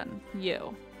haven't I done?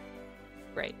 You.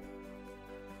 Great.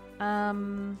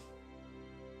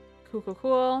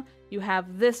 Cool. You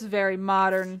have this very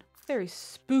modern, very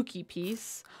spooky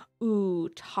piece. Ooh,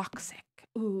 Toxic.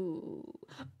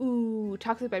 Ooh,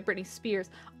 Toxic by Britney Spears.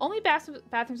 Only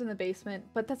bathrooms in the basement,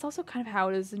 but that's also kind of how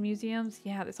it is in museums.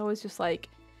 Yeah, there's always just like,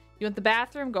 you want the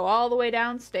bathroom, go all the way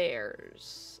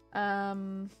downstairs.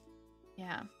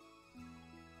 Yeah.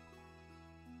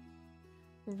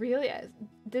 Really?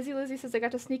 Dizzy Lizzie says I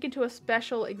got to sneak into a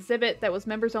special exhibit that was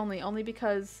members only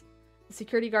because the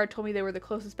security guard told me they were the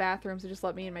closest bathrooms and just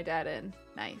let me and my dad in.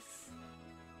 Nice.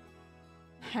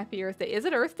 Happy Earth Day. Is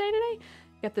it Earth Day today?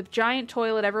 You got the giant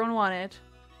toilet everyone wanted.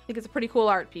 I think it's a pretty cool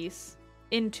art piece.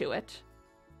 Into it.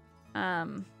 I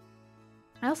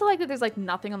also like that there's like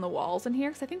nothing on the walls in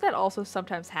here because I think that also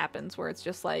sometimes happens where it's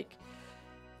just like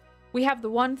we have the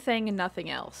one thing and nothing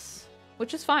else,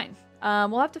 which is fine.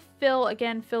 We'll have to fill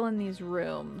in these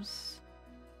rooms.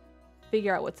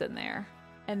 Figure out what's in there.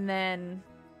 And then...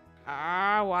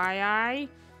 Alright.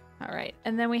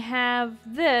 And then we have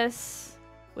this,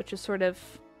 which is sort of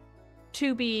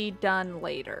to be done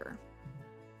later.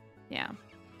 Yeah.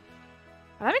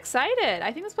 But I'm excited.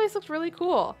 I think this place looks really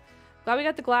cool. Glad we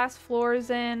got the glass floors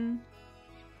in.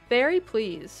 Very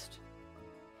pleased.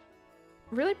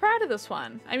 Really proud of this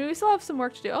one. I mean, we still have some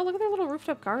work to do. Oh, look at their little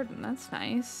rooftop garden. That's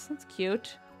nice. That's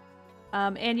cute.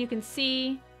 And you can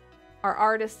see our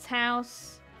artist's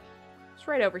house. It's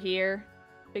right over here.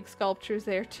 Big sculptures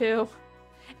there too.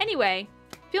 Anyway,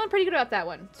 feeling pretty good about that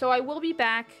one. So I will be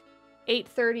back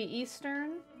 8:30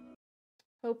 Eastern.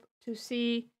 Hope to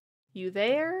see you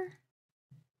there.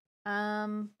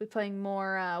 Be playing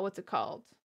more, what's it called?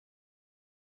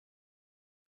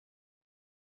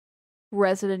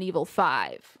 Resident Evil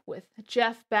 5 with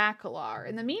Jeff Bacalar.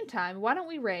 In the meantime, why don't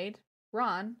we raid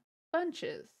Ron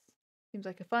Bunches? Seems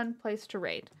like a fun place to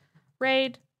raid.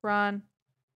 Raid Ron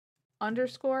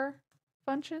 _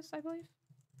 Bunches, I believe.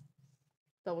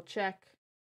 Double check.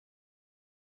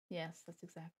 Yes, that's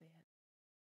exactly it.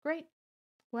 Great.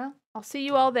 Well, I'll see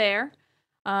you all there.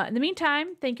 In the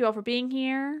meantime, thank you all for being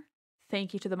here.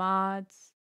 Thank you to the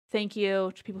mods. Thank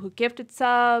you to people who gifted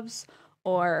subs,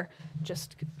 or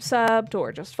just subbed,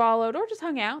 or just followed, or just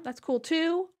hung out. That's cool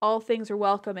too. All things are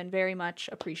welcome and very much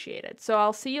appreciated. So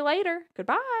I'll see you later.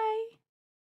 Goodbye.